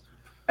like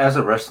as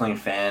a wrestling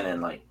fan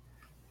and like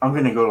I'm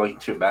gonna go like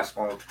to a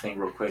basketball thing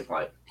real quick,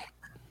 like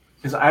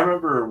because I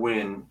remember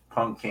when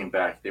Punk came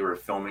back, they were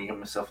filming him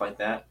and stuff like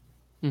that,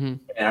 Mm-hmm.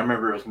 and I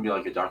remember it was gonna be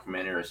like a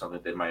documentary or something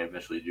they might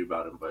eventually do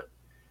about him. But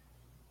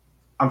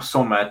I'm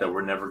so mad that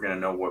we're never gonna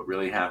know what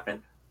really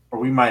happened, or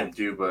we might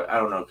do, but I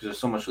don't know because there's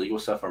so much legal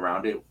stuff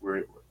around it.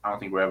 I don't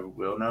think we ever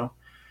will know.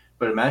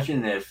 But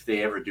imagine if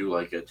they ever do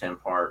like a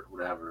 10-part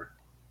whatever.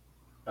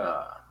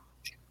 Uh,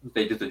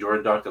 they did the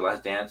Jordan Doc, The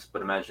Last Dance,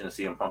 but imagine a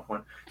CM Punk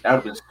one. That would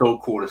have been so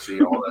cool to see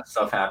all that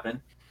stuff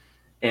happen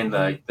and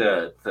like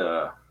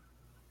the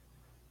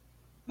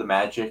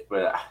magic.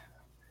 But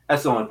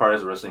that's the only part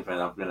as a wrestling fan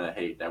I'm gonna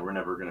hate that we're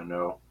never gonna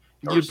know.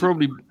 It'd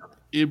probably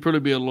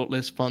be a lot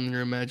less fun than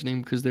you're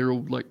imagining because they're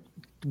all like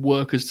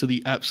workers to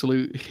the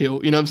absolute hill.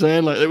 You know what I'm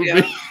saying? Like it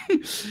would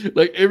be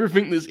like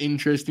everything that's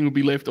interesting would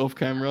be left off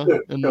camera,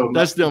 and So,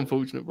 that's the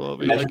unfortunate part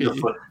of it. I get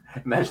you.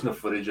 Imagine the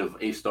footage of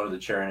Ace Stone in the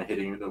chair and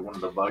hitting one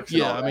of the bucks. And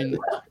Yeah, all I that. mean,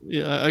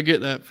 yeah, I get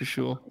that for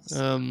sure.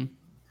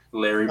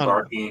 Larry I don't know.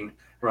 barking,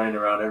 running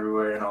around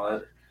everywhere, and all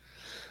that.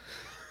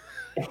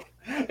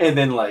 And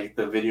then like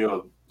the video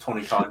of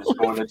Tony Khan just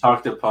going to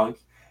talk to Punk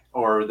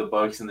or the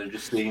Bucks, and they're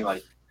just sitting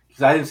like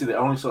because I didn't see I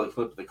only saw the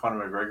clip of the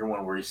Conor McGregor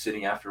one where he's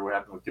sitting after what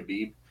happened with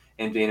Khabib,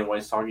 and Dana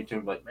White's talking to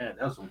him like, man,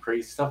 that was some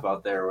crazy stuff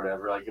out there or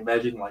whatever. Like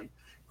imagine like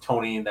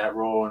Tony in that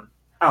role, and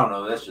I don't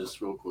know, that's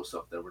just real cool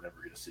stuff that we're never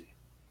gonna see.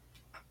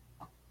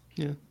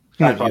 Yeah.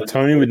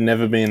 Tony would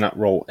never be in that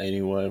role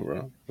anyway,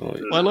 bro.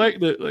 I like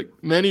that. Like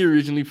Manny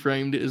originally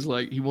framed it as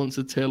like he wants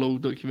a tell-all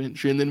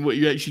documentary, and then what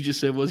you actually just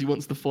said was he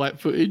wants the fight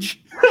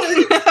footage.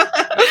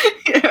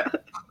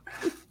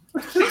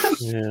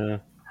 Yeah.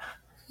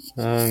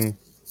 Yeah.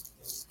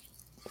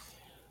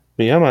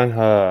 But yeah, man.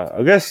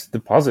 I guess the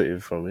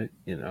positive from it,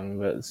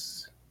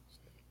 that's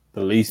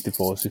the least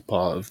divisive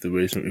part of the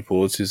recent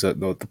reports is that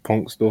like the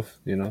Punk stuff,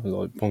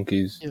 like Punk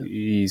he's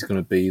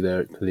going to be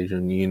there at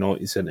Collision. The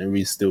United Center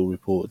is still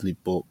reportedly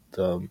booked.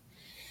 And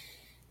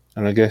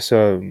I guess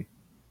for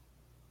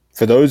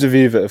those of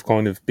you that have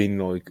kind of been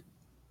like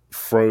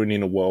thrown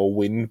in a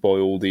whirlwind by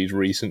all these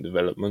recent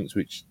developments,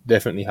 which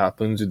definitely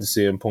happens with the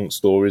CM Punk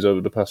stories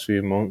over the past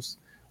few months,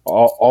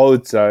 I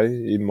would say,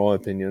 in my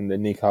opinion, the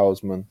Nick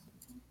Hausman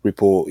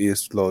report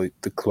is like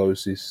the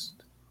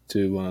closest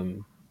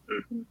to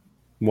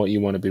what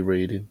you want to be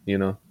reading,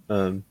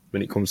 when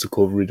it comes to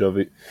coverage of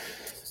it.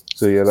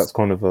 So yeah, that's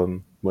kind of where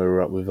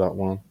we're at with that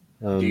one.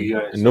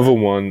 Another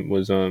one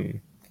was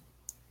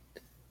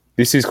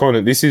this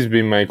has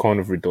been made kind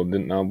of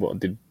redundant now, but I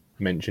did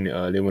mention it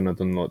earlier when I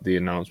done like the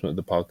announcement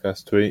of the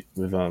podcast tweet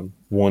with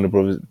Warner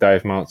Brothers.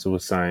 Dave Meltzer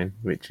was saying,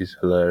 which is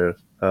hilarious.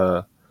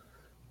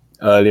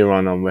 Earlier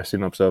on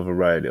Wrestling Observer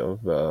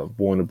Radio,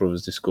 Warner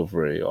Brothers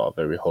Discovery are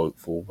very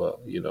hopeful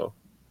that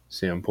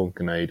CM Punk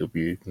and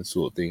AEW can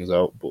sort things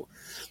out, but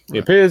it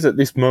appears at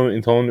this moment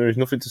in time there is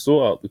nothing to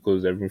sort out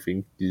because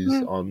everything is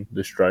on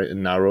the straight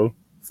and narrow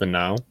for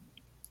now.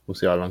 We'll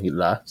see how long it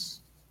lasts.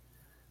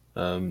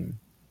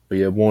 But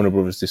yeah, Warner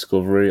Brothers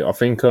Discovery. I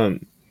think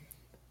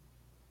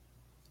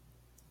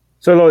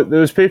So, like, there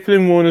was people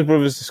in Warner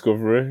Brothers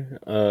Discovery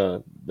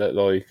that,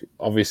 like,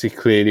 obviously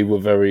clearly were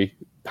very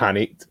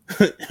panicked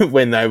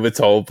when they were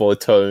told by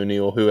Tony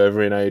or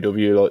whoever in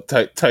AEW,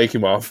 like, take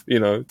him off,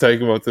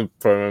 take him off the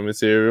promo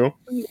material.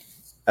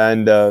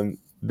 And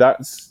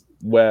that's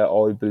where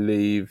I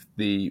believe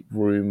the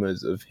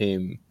rumours of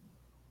him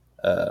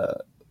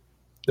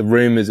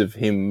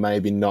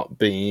maybe not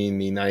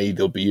being in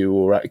AEW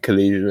or at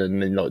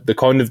Collision and, like, the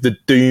kind of the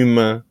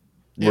Doomer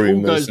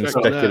rumours and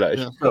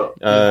speculation.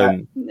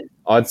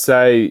 I'd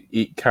say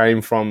it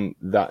came from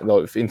that,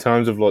 like, in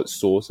terms of, like,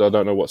 source. I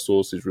don't know what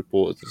sources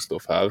reporters and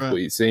stuff have, but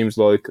it seems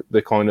like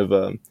the kind of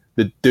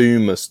the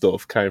Doomer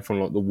stuff came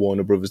from, like, the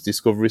Warner Brothers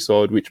Discovery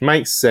side, which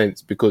makes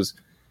sense because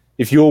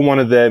if you're one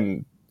of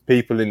them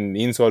people in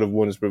the inside of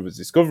Warner Brothers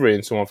Discovery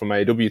and someone from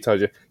AEW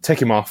tells you,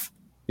 take him off,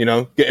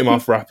 get him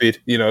off rapid,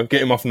 get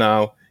him off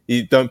now.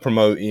 You don't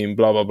promote him,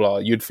 blah blah blah.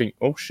 You'd think,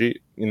 oh shit,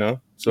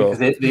 So because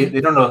they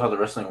don't know how the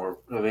wrestling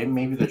works.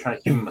 Maybe they're trying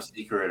to keep him a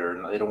secret,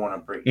 or they don't want to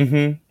break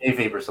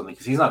kayfabe or something.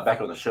 Because he's not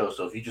back on the show,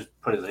 so if you just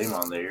put his name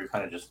on there, you're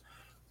kind of just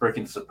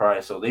breaking the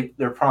surprise. So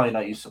they're probably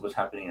not used to what's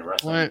happening in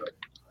wrestling.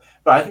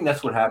 But I think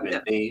that's what happened.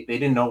 Yeah. They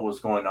didn't know what was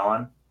going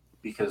on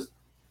because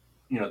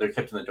they're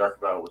kept in the dark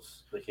about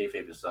what's the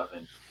kayfabe and stuff.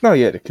 And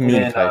the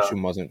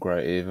communication wasn't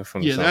great either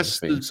from the side of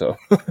things. So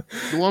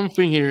the one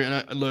thing here,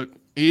 and look,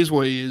 he is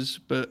what he is,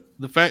 but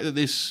the fact that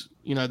this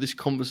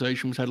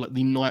conversation was had like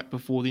the night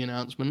before the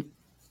announcement,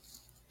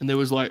 and there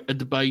was like a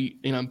debate,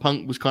 and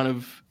Punk was kind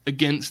of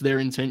against their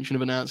intention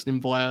of announcing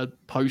him via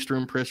poster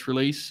and press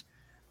release,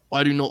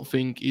 I do not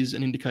think is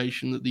an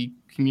indication that the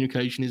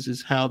communication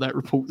is how that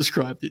report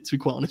described it, to be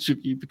quite honest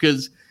with you,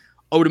 because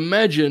I would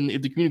imagine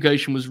if the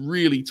communication was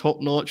really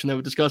top notch and they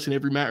were discussing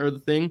every matter of the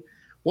thing,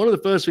 one of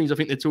the first things I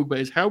think they talk about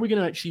is how are we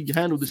going to actually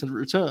handle this in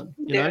return,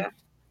 you know?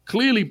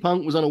 Clearly,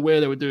 Punk was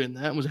unaware they were doing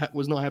that and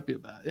was not happy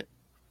about it.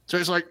 So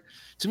it's like,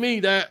 to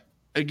me, that,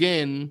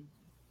 again,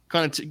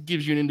 kind of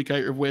gives you an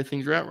indicator of where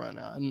things are at right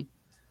now. And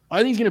I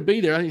think he's going to be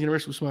there. I think he's going to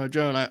wrestle Samoa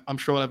Joe, and I'm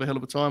sure I'll have a hell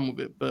of a time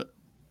with it. But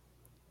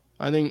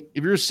I think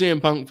if you're a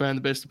CM Punk fan,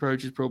 the best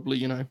approach is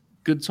probably,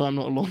 good time,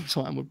 not a long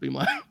time would be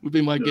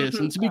my guess.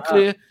 And to be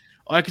clear,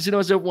 I consider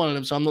myself one of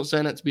them, so I'm not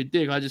saying that to be a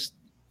dick.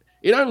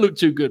 It don't look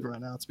too good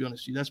right now, to be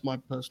honest with you. That's my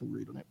personal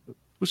read on it. But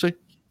we'll see.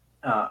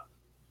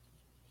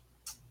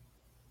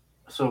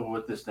 So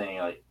with this thing,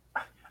 like,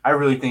 I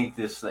really think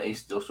the Ace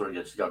Steel story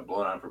just got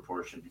blown out of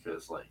proportion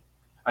because, like,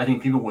 I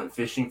think people went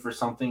fishing for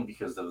something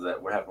because of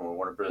that. What happened with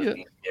Warner Brothers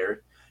being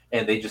scared,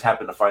 and they just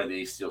happened to find the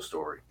Ace Steel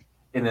story,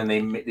 and then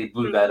they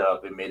blew that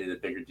up and made it a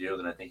bigger deal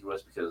than I think it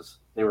was because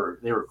they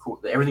were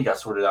cool. Everything got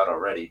sorted out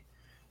already,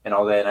 and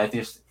all that. And I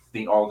just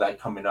think all that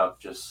coming up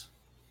just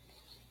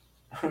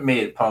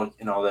made Punk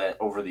and all that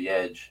over the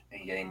edge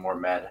and getting more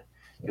mad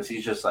because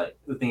he's just like,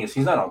 the thing is,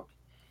 he's not on.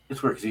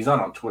 It's weird because he's not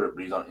on Twitter,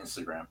 but he's on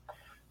Instagram.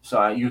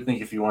 So you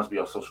think if he wants to be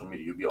on social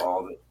media, you'd be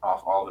all of it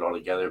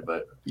altogether.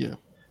 But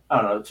I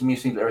don't know. To me, it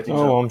seems everything.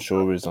 Oh, I'm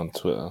sure he's on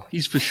Twitter.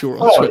 He's for sure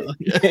on Twitter.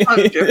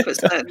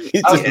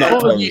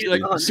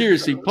 100%.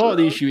 Seriously, part of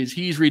the issue is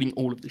he's reading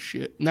all of the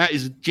shit, and that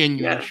is a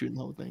genuine issue in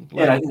the whole thing.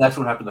 Like, I think that's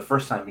what happened the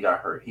first time he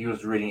got hurt. He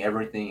was reading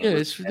everything. And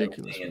it's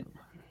ridiculous. And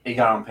he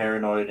got on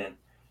paranoid, and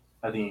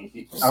I don't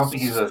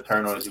think he's as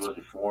paranoid as he was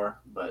before.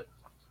 But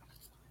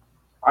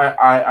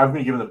I'm going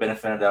to give him the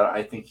benefit of the doubt.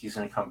 I think he's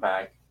going to come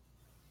back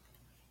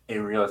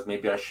and realize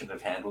maybe I shouldn't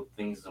have handled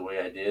things the way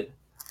I did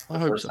the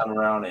first time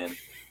around. And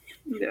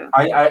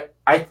I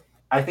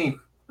think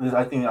I'm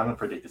gonna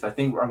predict this. I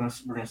think we're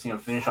gonna see him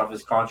finish off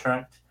his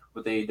contract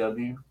with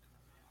AEW,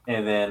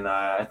 and then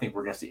I think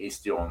we're gonna see Ace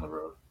Steel on the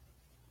road.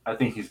 I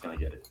think he's gonna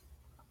get it.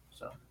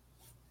 So,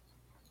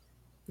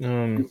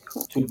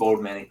 two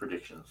bold Manning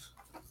predictions.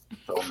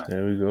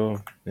 There we go.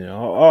 Yeah,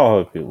 I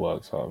hope it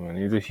works out, man.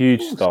 He's a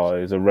huge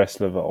star. He's a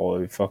wrestler that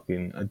I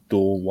fucking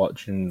adore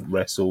watching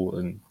wrestle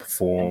and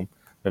perform,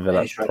 whether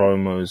that's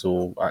promos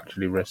or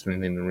actually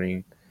wrestling in the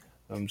ring.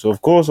 So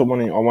of course I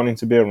want him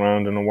to be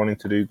around, and I want him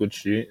to do good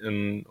shit,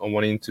 and I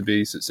want him to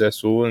be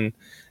successful and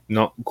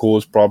not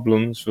cause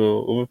problems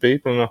for other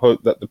people. And I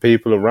hope that the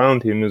people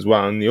around him as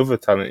well and the other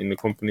talent in the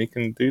company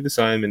can do the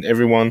same, and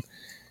everyone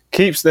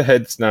keeps their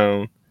heads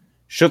down,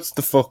 shuts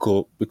the fuck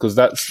up, because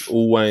that's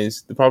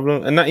always the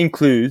problem. And that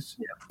includes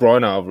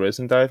Brian Alvarez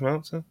and Dave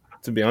Meltzer,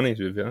 to be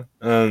honest with you.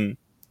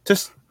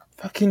 Just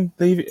fucking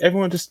leave it.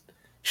 Everyone just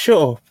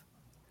shut up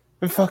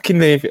and fucking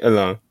leave it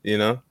alone,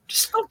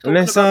 Just stop talking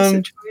about the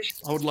situation.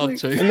 I would love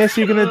to. Unless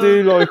you're gonna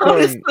do like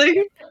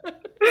honestly.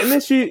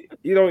 Unless if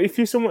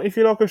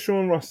you're like a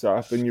Sean Ross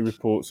Sapp and you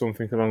report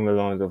something along the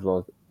lines of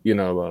like,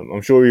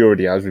 I'm sure he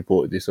already has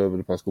reported this over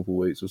the past couple of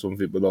weeks or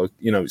something, but like,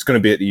 it's gonna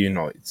be at the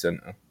United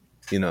Center,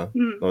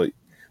 like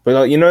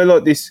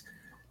this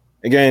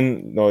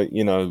again, like,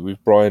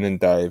 with Brian and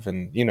Dave,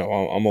 and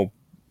I'm a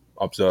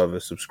observer,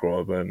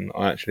 subscriber, and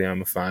I actually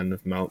am a fan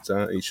of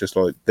Meltzer. It's just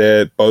like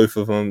both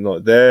of them,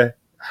 like their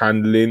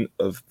handling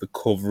of the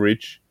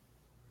coverage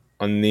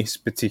on this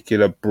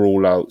particular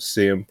brawl out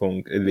CM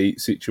Punk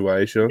Elite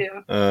situation.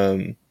 Yeah.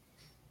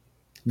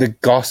 The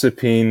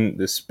gossiping,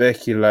 the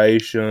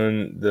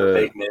speculation,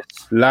 the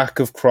lack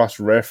of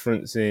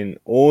cross-referencing,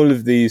 all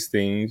of these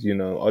things,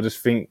 I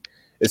just think,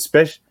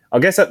 especially, I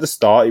guess at the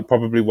start, it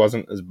probably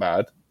wasn't as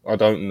bad. I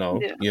don't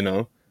know,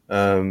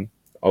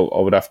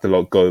 I would have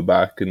to go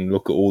back and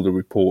look at all the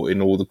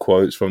reporting, all the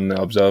quotes from the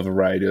Observer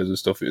radios and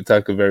stuff. It would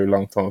take a very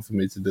long time for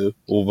me to do,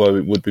 although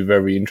it would be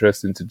very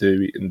interesting to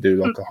do it and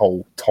do a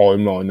whole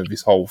timeline of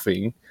this whole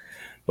thing.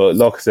 But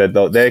like I said,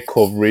 their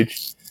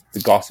coverage,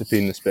 the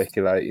gossiping, the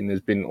speculating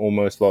has been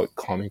almost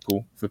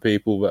comical for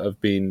people that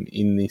have been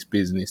in this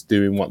business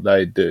doing what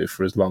they do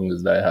for as long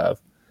as they have.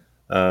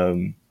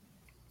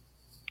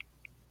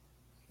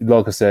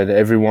 Like I said,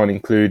 everyone,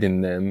 including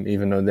them,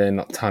 even though they're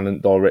not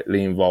talent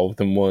directly involved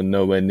and were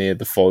nowhere near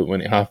the fight when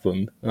it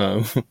happened,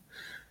 everyone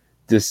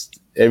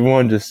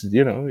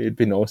it'd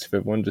be nice if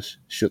everyone just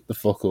shut the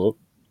fuck up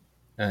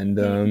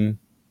and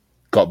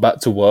got back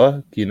to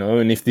work,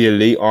 and if the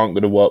Elite aren't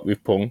going to work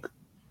with Punk,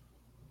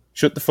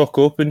 shut the fuck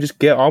up and just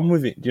get on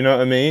with it. Do you know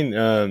what I mean?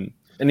 And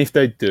if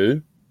they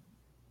do,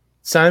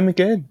 same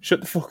again.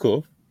 Shut the fuck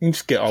up and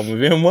just get on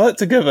with it and work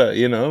together.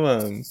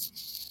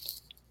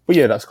 But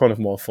yeah, that's kind of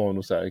my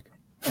final say.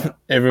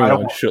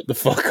 Everyone, shut the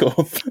fuck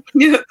up.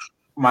 Yeah.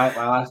 My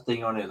last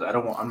thing on is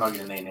I'm not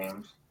gonna name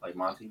names like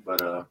Monty,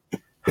 but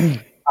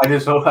I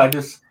just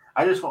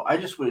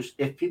wish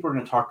if people are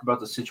gonna talk about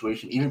the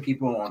situation, even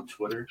people on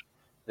Twitter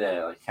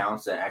that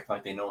accounts that act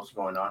like they know what's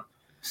going on.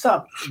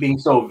 Stop being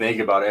so vague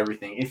about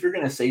everything. If you're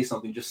gonna say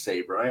something, just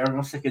say, bro.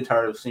 I'm sick and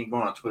tired of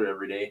going on Twitter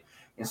every day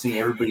and seeing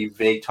everybody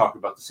vague talk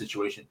about the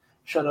situation.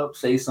 Shut up,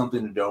 say something,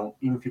 and don't.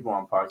 Even people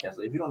on podcasts,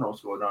 if you don't know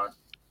what's going on,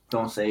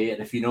 don't say it.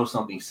 And if you know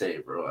something, say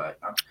it, bro.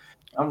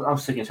 I'm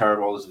sick and tired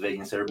of all this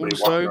vagueness. Everybody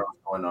walking around what's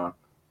going on.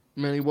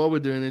 Manny, while we're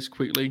doing this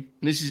quickly,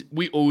 and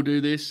we all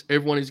do this.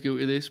 Everyone is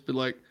guilty of this,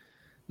 but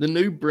the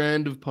new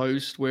brand of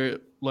post where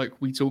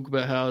we talk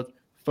about how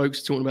folks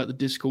are talking about the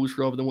discourse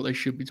rather than what they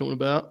should be talking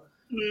about.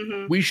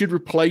 Mm-hmm. We should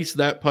replace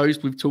that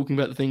post with talking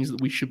about the things that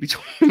we should be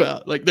talking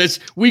about.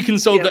 We can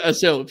solve that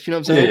ourselves. You know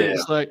what I'm saying? Yeah.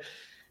 It's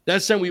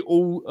that's something we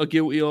all are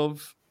guilty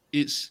of.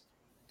 It's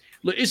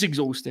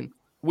exhausting.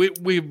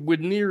 We're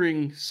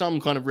nearing some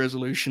kind of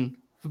resolution,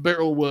 for better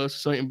or worse,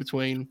 something in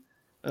between.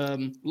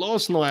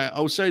 Last night,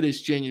 I'll say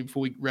this genuinely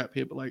before we wrap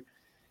here, but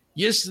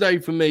yesterday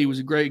for me was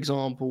a great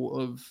example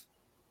of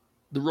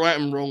the right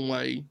and wrong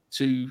way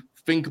to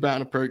think about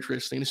and approach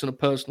wrestling. It's on a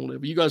personal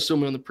level. You guys saw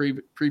me on the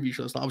preview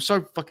show last night. I was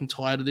so fucking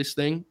tired of this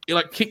thing.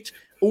 It kicked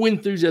all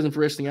enthusiasm for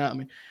wrestling out of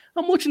me.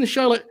 I'm watching the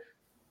show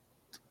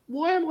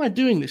why am I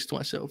doing this to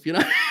myself?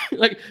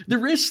 The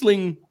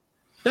wrestling,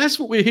 that's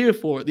what we're here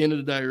for at the end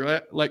of the day,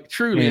 right?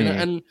 Truly.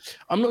 And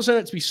I'm not saying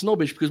that to be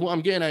snobbish, because what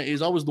I'm getting at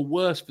is I was the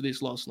worst for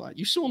this last night.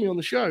 You saw me on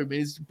the show. I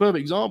mean, it's a perfect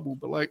example,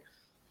 but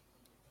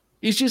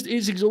it's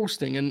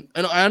exhausting, and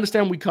I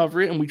understand we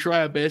cover it and we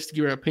try our best to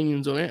give our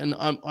opinions on it, and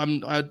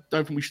I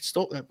don't think we should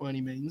stop that by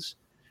any means.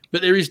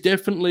 But there is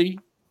definitely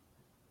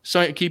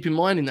something to keep in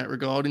mind in that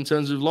regard. In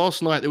terms of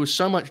last night, there was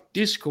so much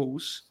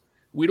discourse,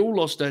 we'd all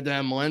lost our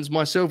damn minds,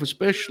 myself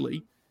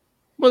especially.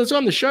 By the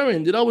time the show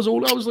ended, I was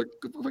like,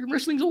 "Fucking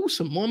wrestling's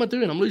awesome. What am I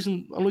doing? I'm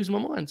losing my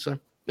mind." So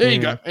there you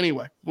go.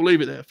 Anyway, we'll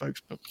leave it there,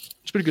 folks. But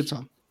it's been a good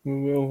time.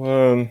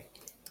 Well,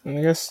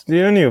 I guess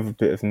the only other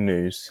bit of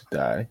news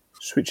today.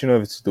 Switching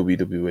over to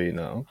WWE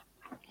now.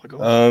 Oh my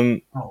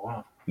God.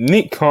 Wow.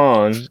 Nick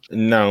Khan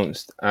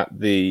announced at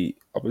the,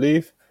 I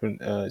believe,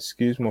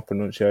 excuse my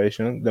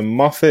pronunciation, the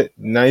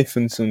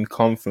Moffat-Nathanson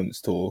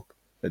conference talk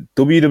that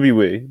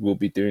WWE will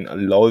be doing a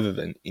live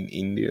event in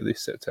India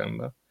this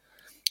September.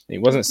 It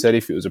wasn't said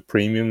if it was a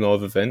premium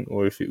live event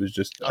or if it was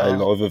just a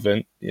live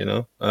event,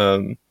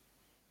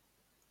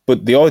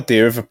 But the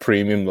idea of a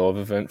premium live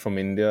event from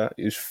India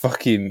is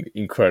fucking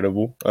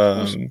incredible.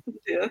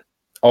 Yeah.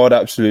 I would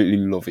absolutely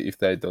love it if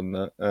they'd done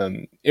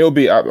that. It'll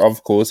be,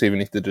 of course,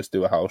 even if they just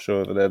do a house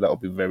show over there, that'll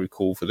be very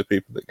cool for the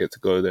people that get to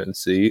go there and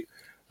see it.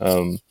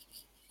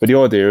 But the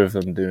idea of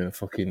them doing a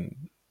fucking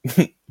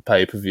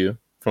pay-per-view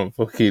from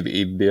fucking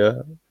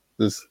India,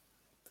 there's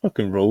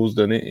fucking rules,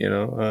 doesn't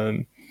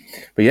it,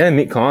 But yeah,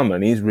 Nick Khan,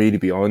 man, he's really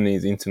behind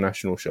these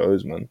international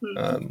shows, man.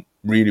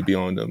 Really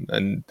behind them.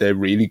 And they're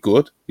really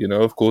good,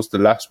 Of course, the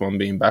last one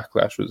being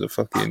Backlash was a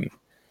fucking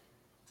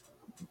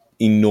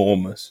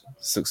enormous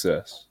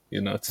success,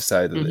 to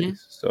say the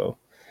least. So,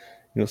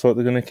 looks like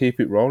they're going to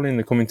keep it rolling.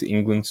 They're coming to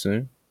England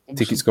soon. Awesome.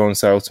 Tickets go on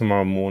sale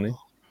tomorrow morning.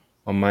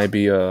 I might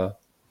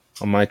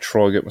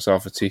try to get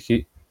myself a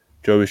ticket.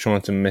 Joe is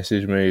trying to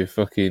message me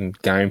fucking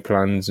game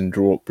plans and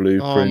draw up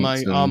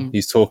blueprints. Oh, mate,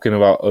 he's talking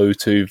about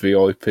O2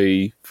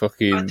 VIP.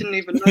 Fucking. I didn't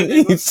even know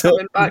they were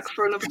coming back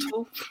for another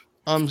talk.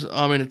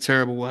 I'm in a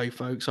terrible way,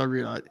 folks. I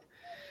realize.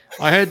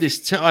 I heard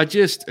this. A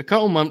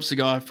couple months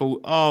ago, I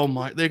thought, oh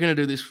my, they're going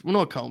to do this. Well,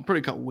 not probably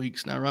a couple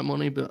weeks now, right,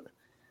 Monty? But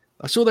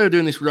I saw they were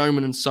doing this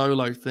Roman and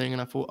Solo thing,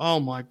 and I thought, oh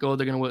my God,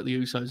 they're going to work the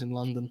Usos in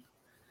London.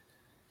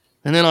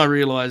 And then I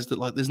realized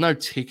that there's no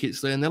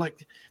tickets there, and they're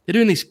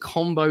doing this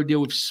combo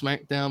deal with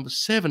SmackDown for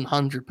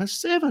 £700.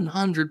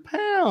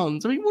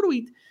 £700. I mean, what do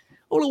we?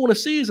 All I want to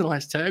see is a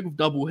nice tag with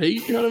double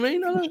heat. You know what I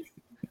mean?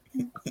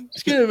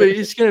 It's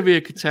gonna be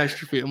a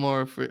catastrophe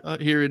tomorrow for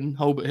here in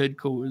Holbert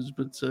headquarters.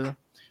 But to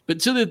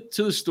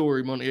the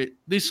story, Monty,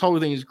 this whole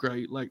thing is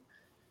great. Like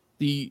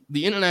the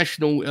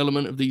international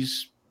element of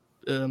these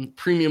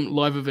premium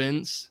live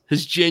events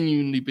has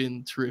genuinely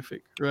been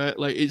terrific, right?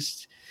 Like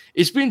it's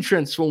been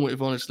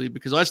transformative, honestly,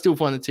 because I still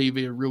find the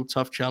TV a real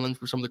tough challenge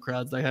for some of the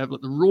crowds they have,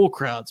 like the Raw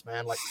crowds,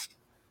 man. Like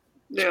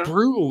it's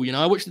brutal. You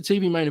know, I watched the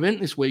TV main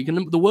event this week,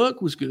 and the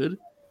work was good,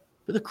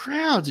 but the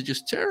crowds are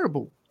just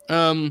terrible.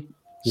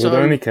 We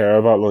only care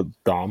about like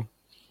Dom.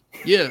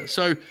 Yeah,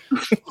 so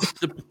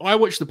I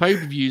watch the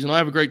pay-per-views and I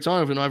have a great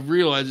time with it, and I've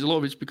realized a lot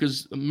of it's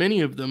because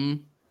many of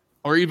them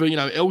are either, you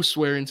know,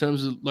 elsewhere in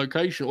terms of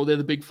location, or they're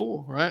the big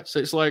four, right? So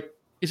it's like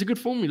it's a good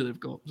formula they've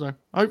got. So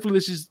hopefully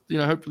this is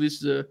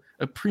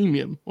a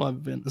premium live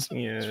event.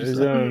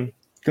 Yeah,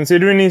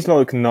 considering he's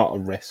like not a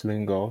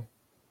wrestling guy,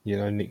 you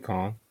know, Nick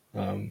Khan,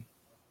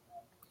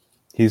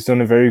 he's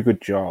done a very good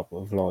job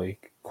of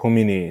like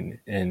coming in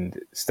and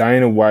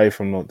staying away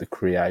from like the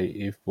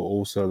creative, but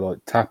also like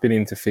tapping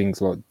into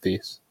things like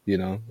this, you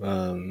know,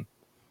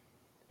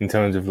 in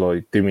terms of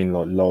like doing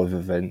like live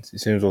events. It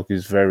seems like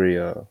he's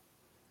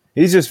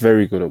just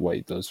very good at what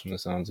he does from the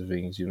sounds of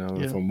things, you know.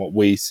 And from what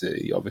we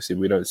see, obviously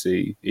we don't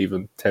see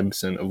even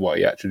 10% of what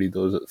he actually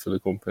does for the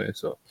company.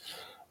 So,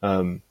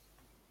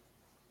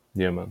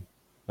 yeah, man,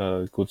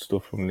 good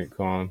stuff from Nick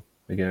Khan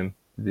again.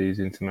 These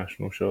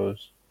international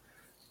shows.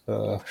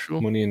 Sure.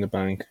 Money in the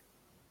Bank.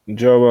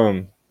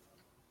 Joe,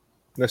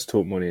 let's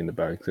talk Money in the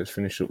Bank. Let's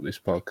finish up this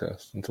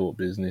podcast and talk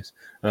business.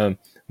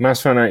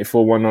 Massfan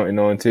 84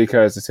 199. TK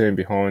has the team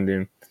behind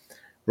him.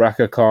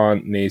 Raka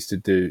Khan needs to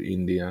do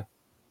India.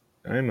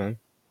 Hey, man.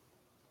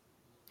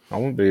 I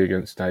won't be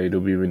against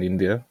AEW in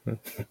India. I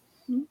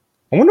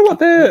wonder what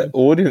their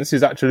audience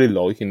is actually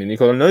like in India.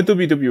 Because I know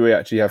WWE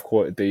actually have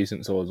quite a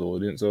decent sized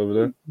audience over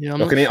there. Yeah,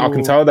 I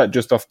can tell that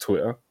just off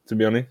Twitter, to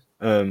be honest.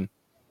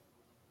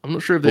 I'm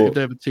not sure if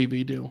they have a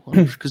TV deal,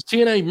 because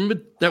TNA. Remember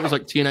that was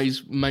like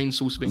TNA's main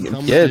source of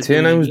income. Yeah,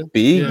 TNA was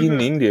big in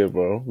India,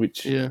 bro.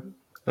 Which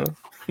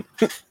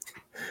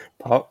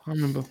pop. I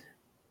remember.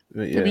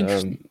 But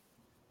yeah,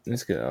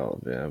 let's get out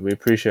of there. We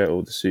appreciate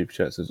all the super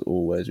chats as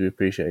always. We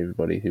appreciate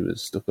everybody who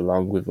has stuck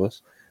along with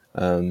us.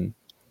 And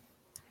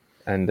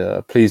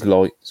please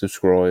like,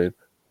 subscribe.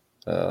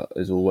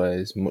 As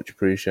always, much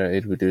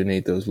appreciated. We do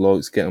need those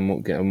likes. Get them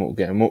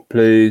up,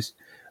 please.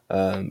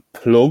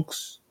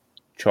 Plugs.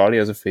 Charlie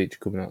has a feature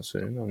coming out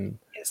soon on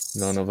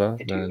none other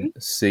than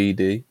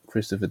CD,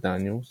 Christopher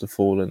Daniels, the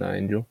Fallen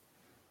Angel.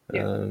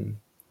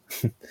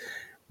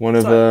 One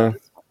of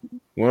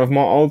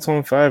my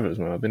all-time favourites,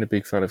 man. I've been a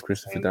big fan of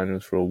Christopher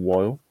Daniels for a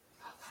while.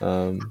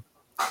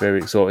 Very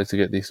excited to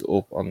get this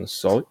up on the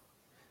site.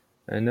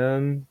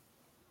 And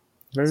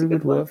very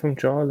good work from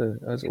Charlie,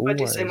 as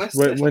always.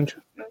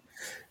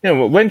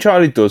 When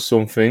Charlie does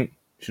something,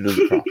 she does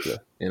it properly,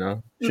 you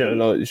know.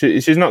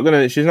 She's not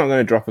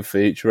gonna drop a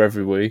feature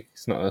every week.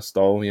 It's not her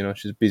style, you know.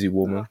 She's a busy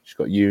woman. She's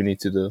got uni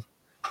to do,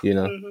 you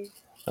know.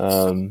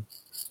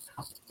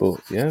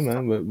 But yeah,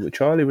 man, with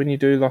Charlie, when you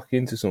do lock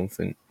into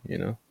something, you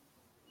know,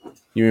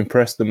 you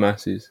impress the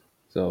masses.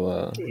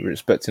 So we're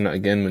expecting that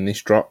again when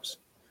this drops.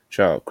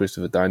 Shout out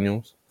Christopher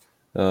Daniels,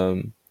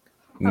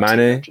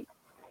 Manny.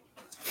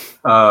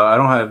 I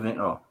don't have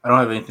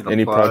anything.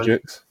 Any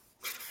projects?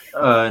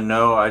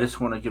 No, I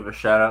just want to give a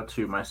shout out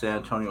to my San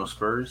Antonio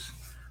Spurs.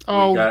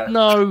 Oh,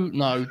 no.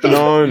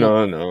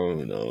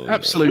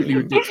 Absolutely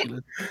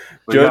ridiculous.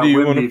 Joe, do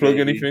you want to plug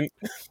anything?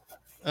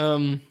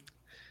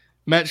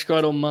 Match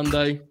guide on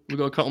Monday. We've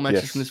got a couple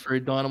matches from this very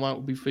Dynamite.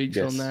 Will be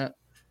featured on that.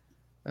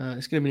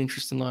 It's going to be an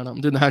interesting lineup. I'm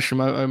doing the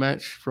Hashimoto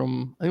match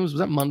from, I think was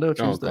that Monday or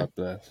Tuesday? Oh, God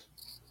bless.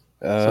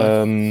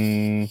 I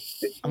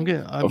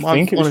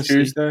think it was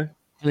Tuesday.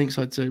 I think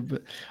so too.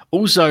 But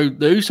also,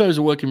 the Usos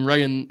are working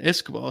Ray and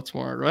Escobar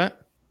tomorrow, right?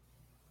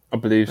 I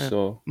believe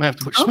so. May have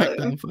to watch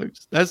SmackDown,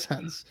 folks. That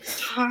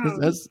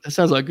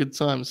sounds like a good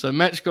time. So,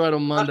 match guide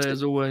on Monday,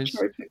 as always.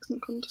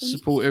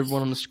 Support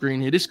everyone on the screen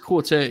here. This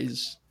quartet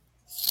is,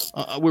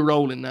 we're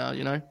rolling now,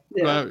 you know.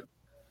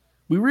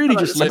 We really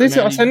just. I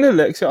sent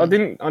Alexia. I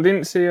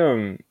didn't see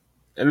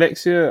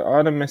Alexia. I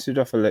had a message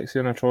off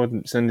Alexia, and I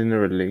tried sending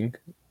her a link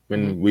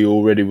when we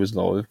already was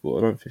live, but I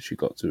don't think she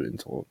got to it in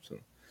time. So.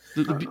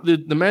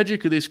 The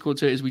magic of this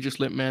quartet is we just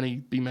let Manny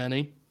be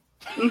Manny.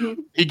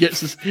 He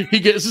gets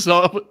us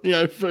up, you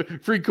know, for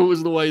 3/4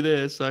 of the way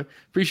there. So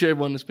appreciate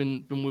everyone that's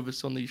been with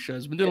us on these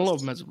shows. We've been doing a lot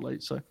of them as of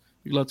late, so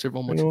big love to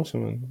everyone watching.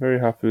 Awesome, man. Very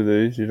happy with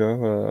these. You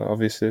know,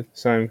 obviously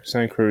same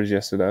crew as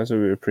yesterday, so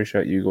we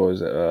appreciate you guys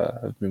that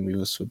have been with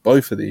us for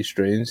both of these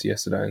streams,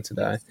 yesterday and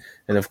today.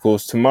 And of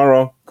course,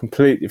 tomorrow,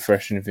 completely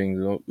freshening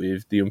things up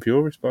with the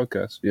Unpurist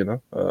podcast. You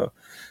know,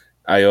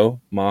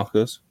 AO,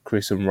 Marcus,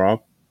 Chris, and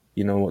Rob.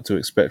 You know what to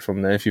expect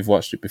from there if you've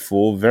watched it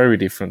before. Very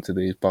different to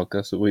these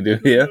podcasts that we do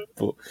here,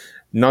 but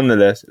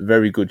nonetheless,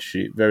 very good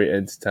shit, very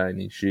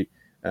entertaining shit,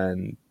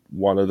 and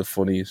one of the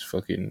funniest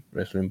fucking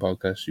wrestling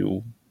podcasts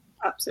you'll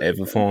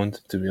ever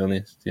find, to be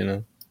honest, you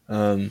know.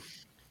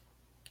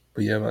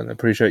 But yeah, man, I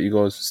appreciate you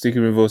guys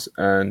sticking with us,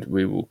 and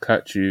we will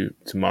catch you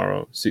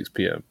tomorrow, 6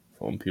 p.m.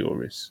 on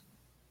Purists.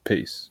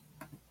 Peace.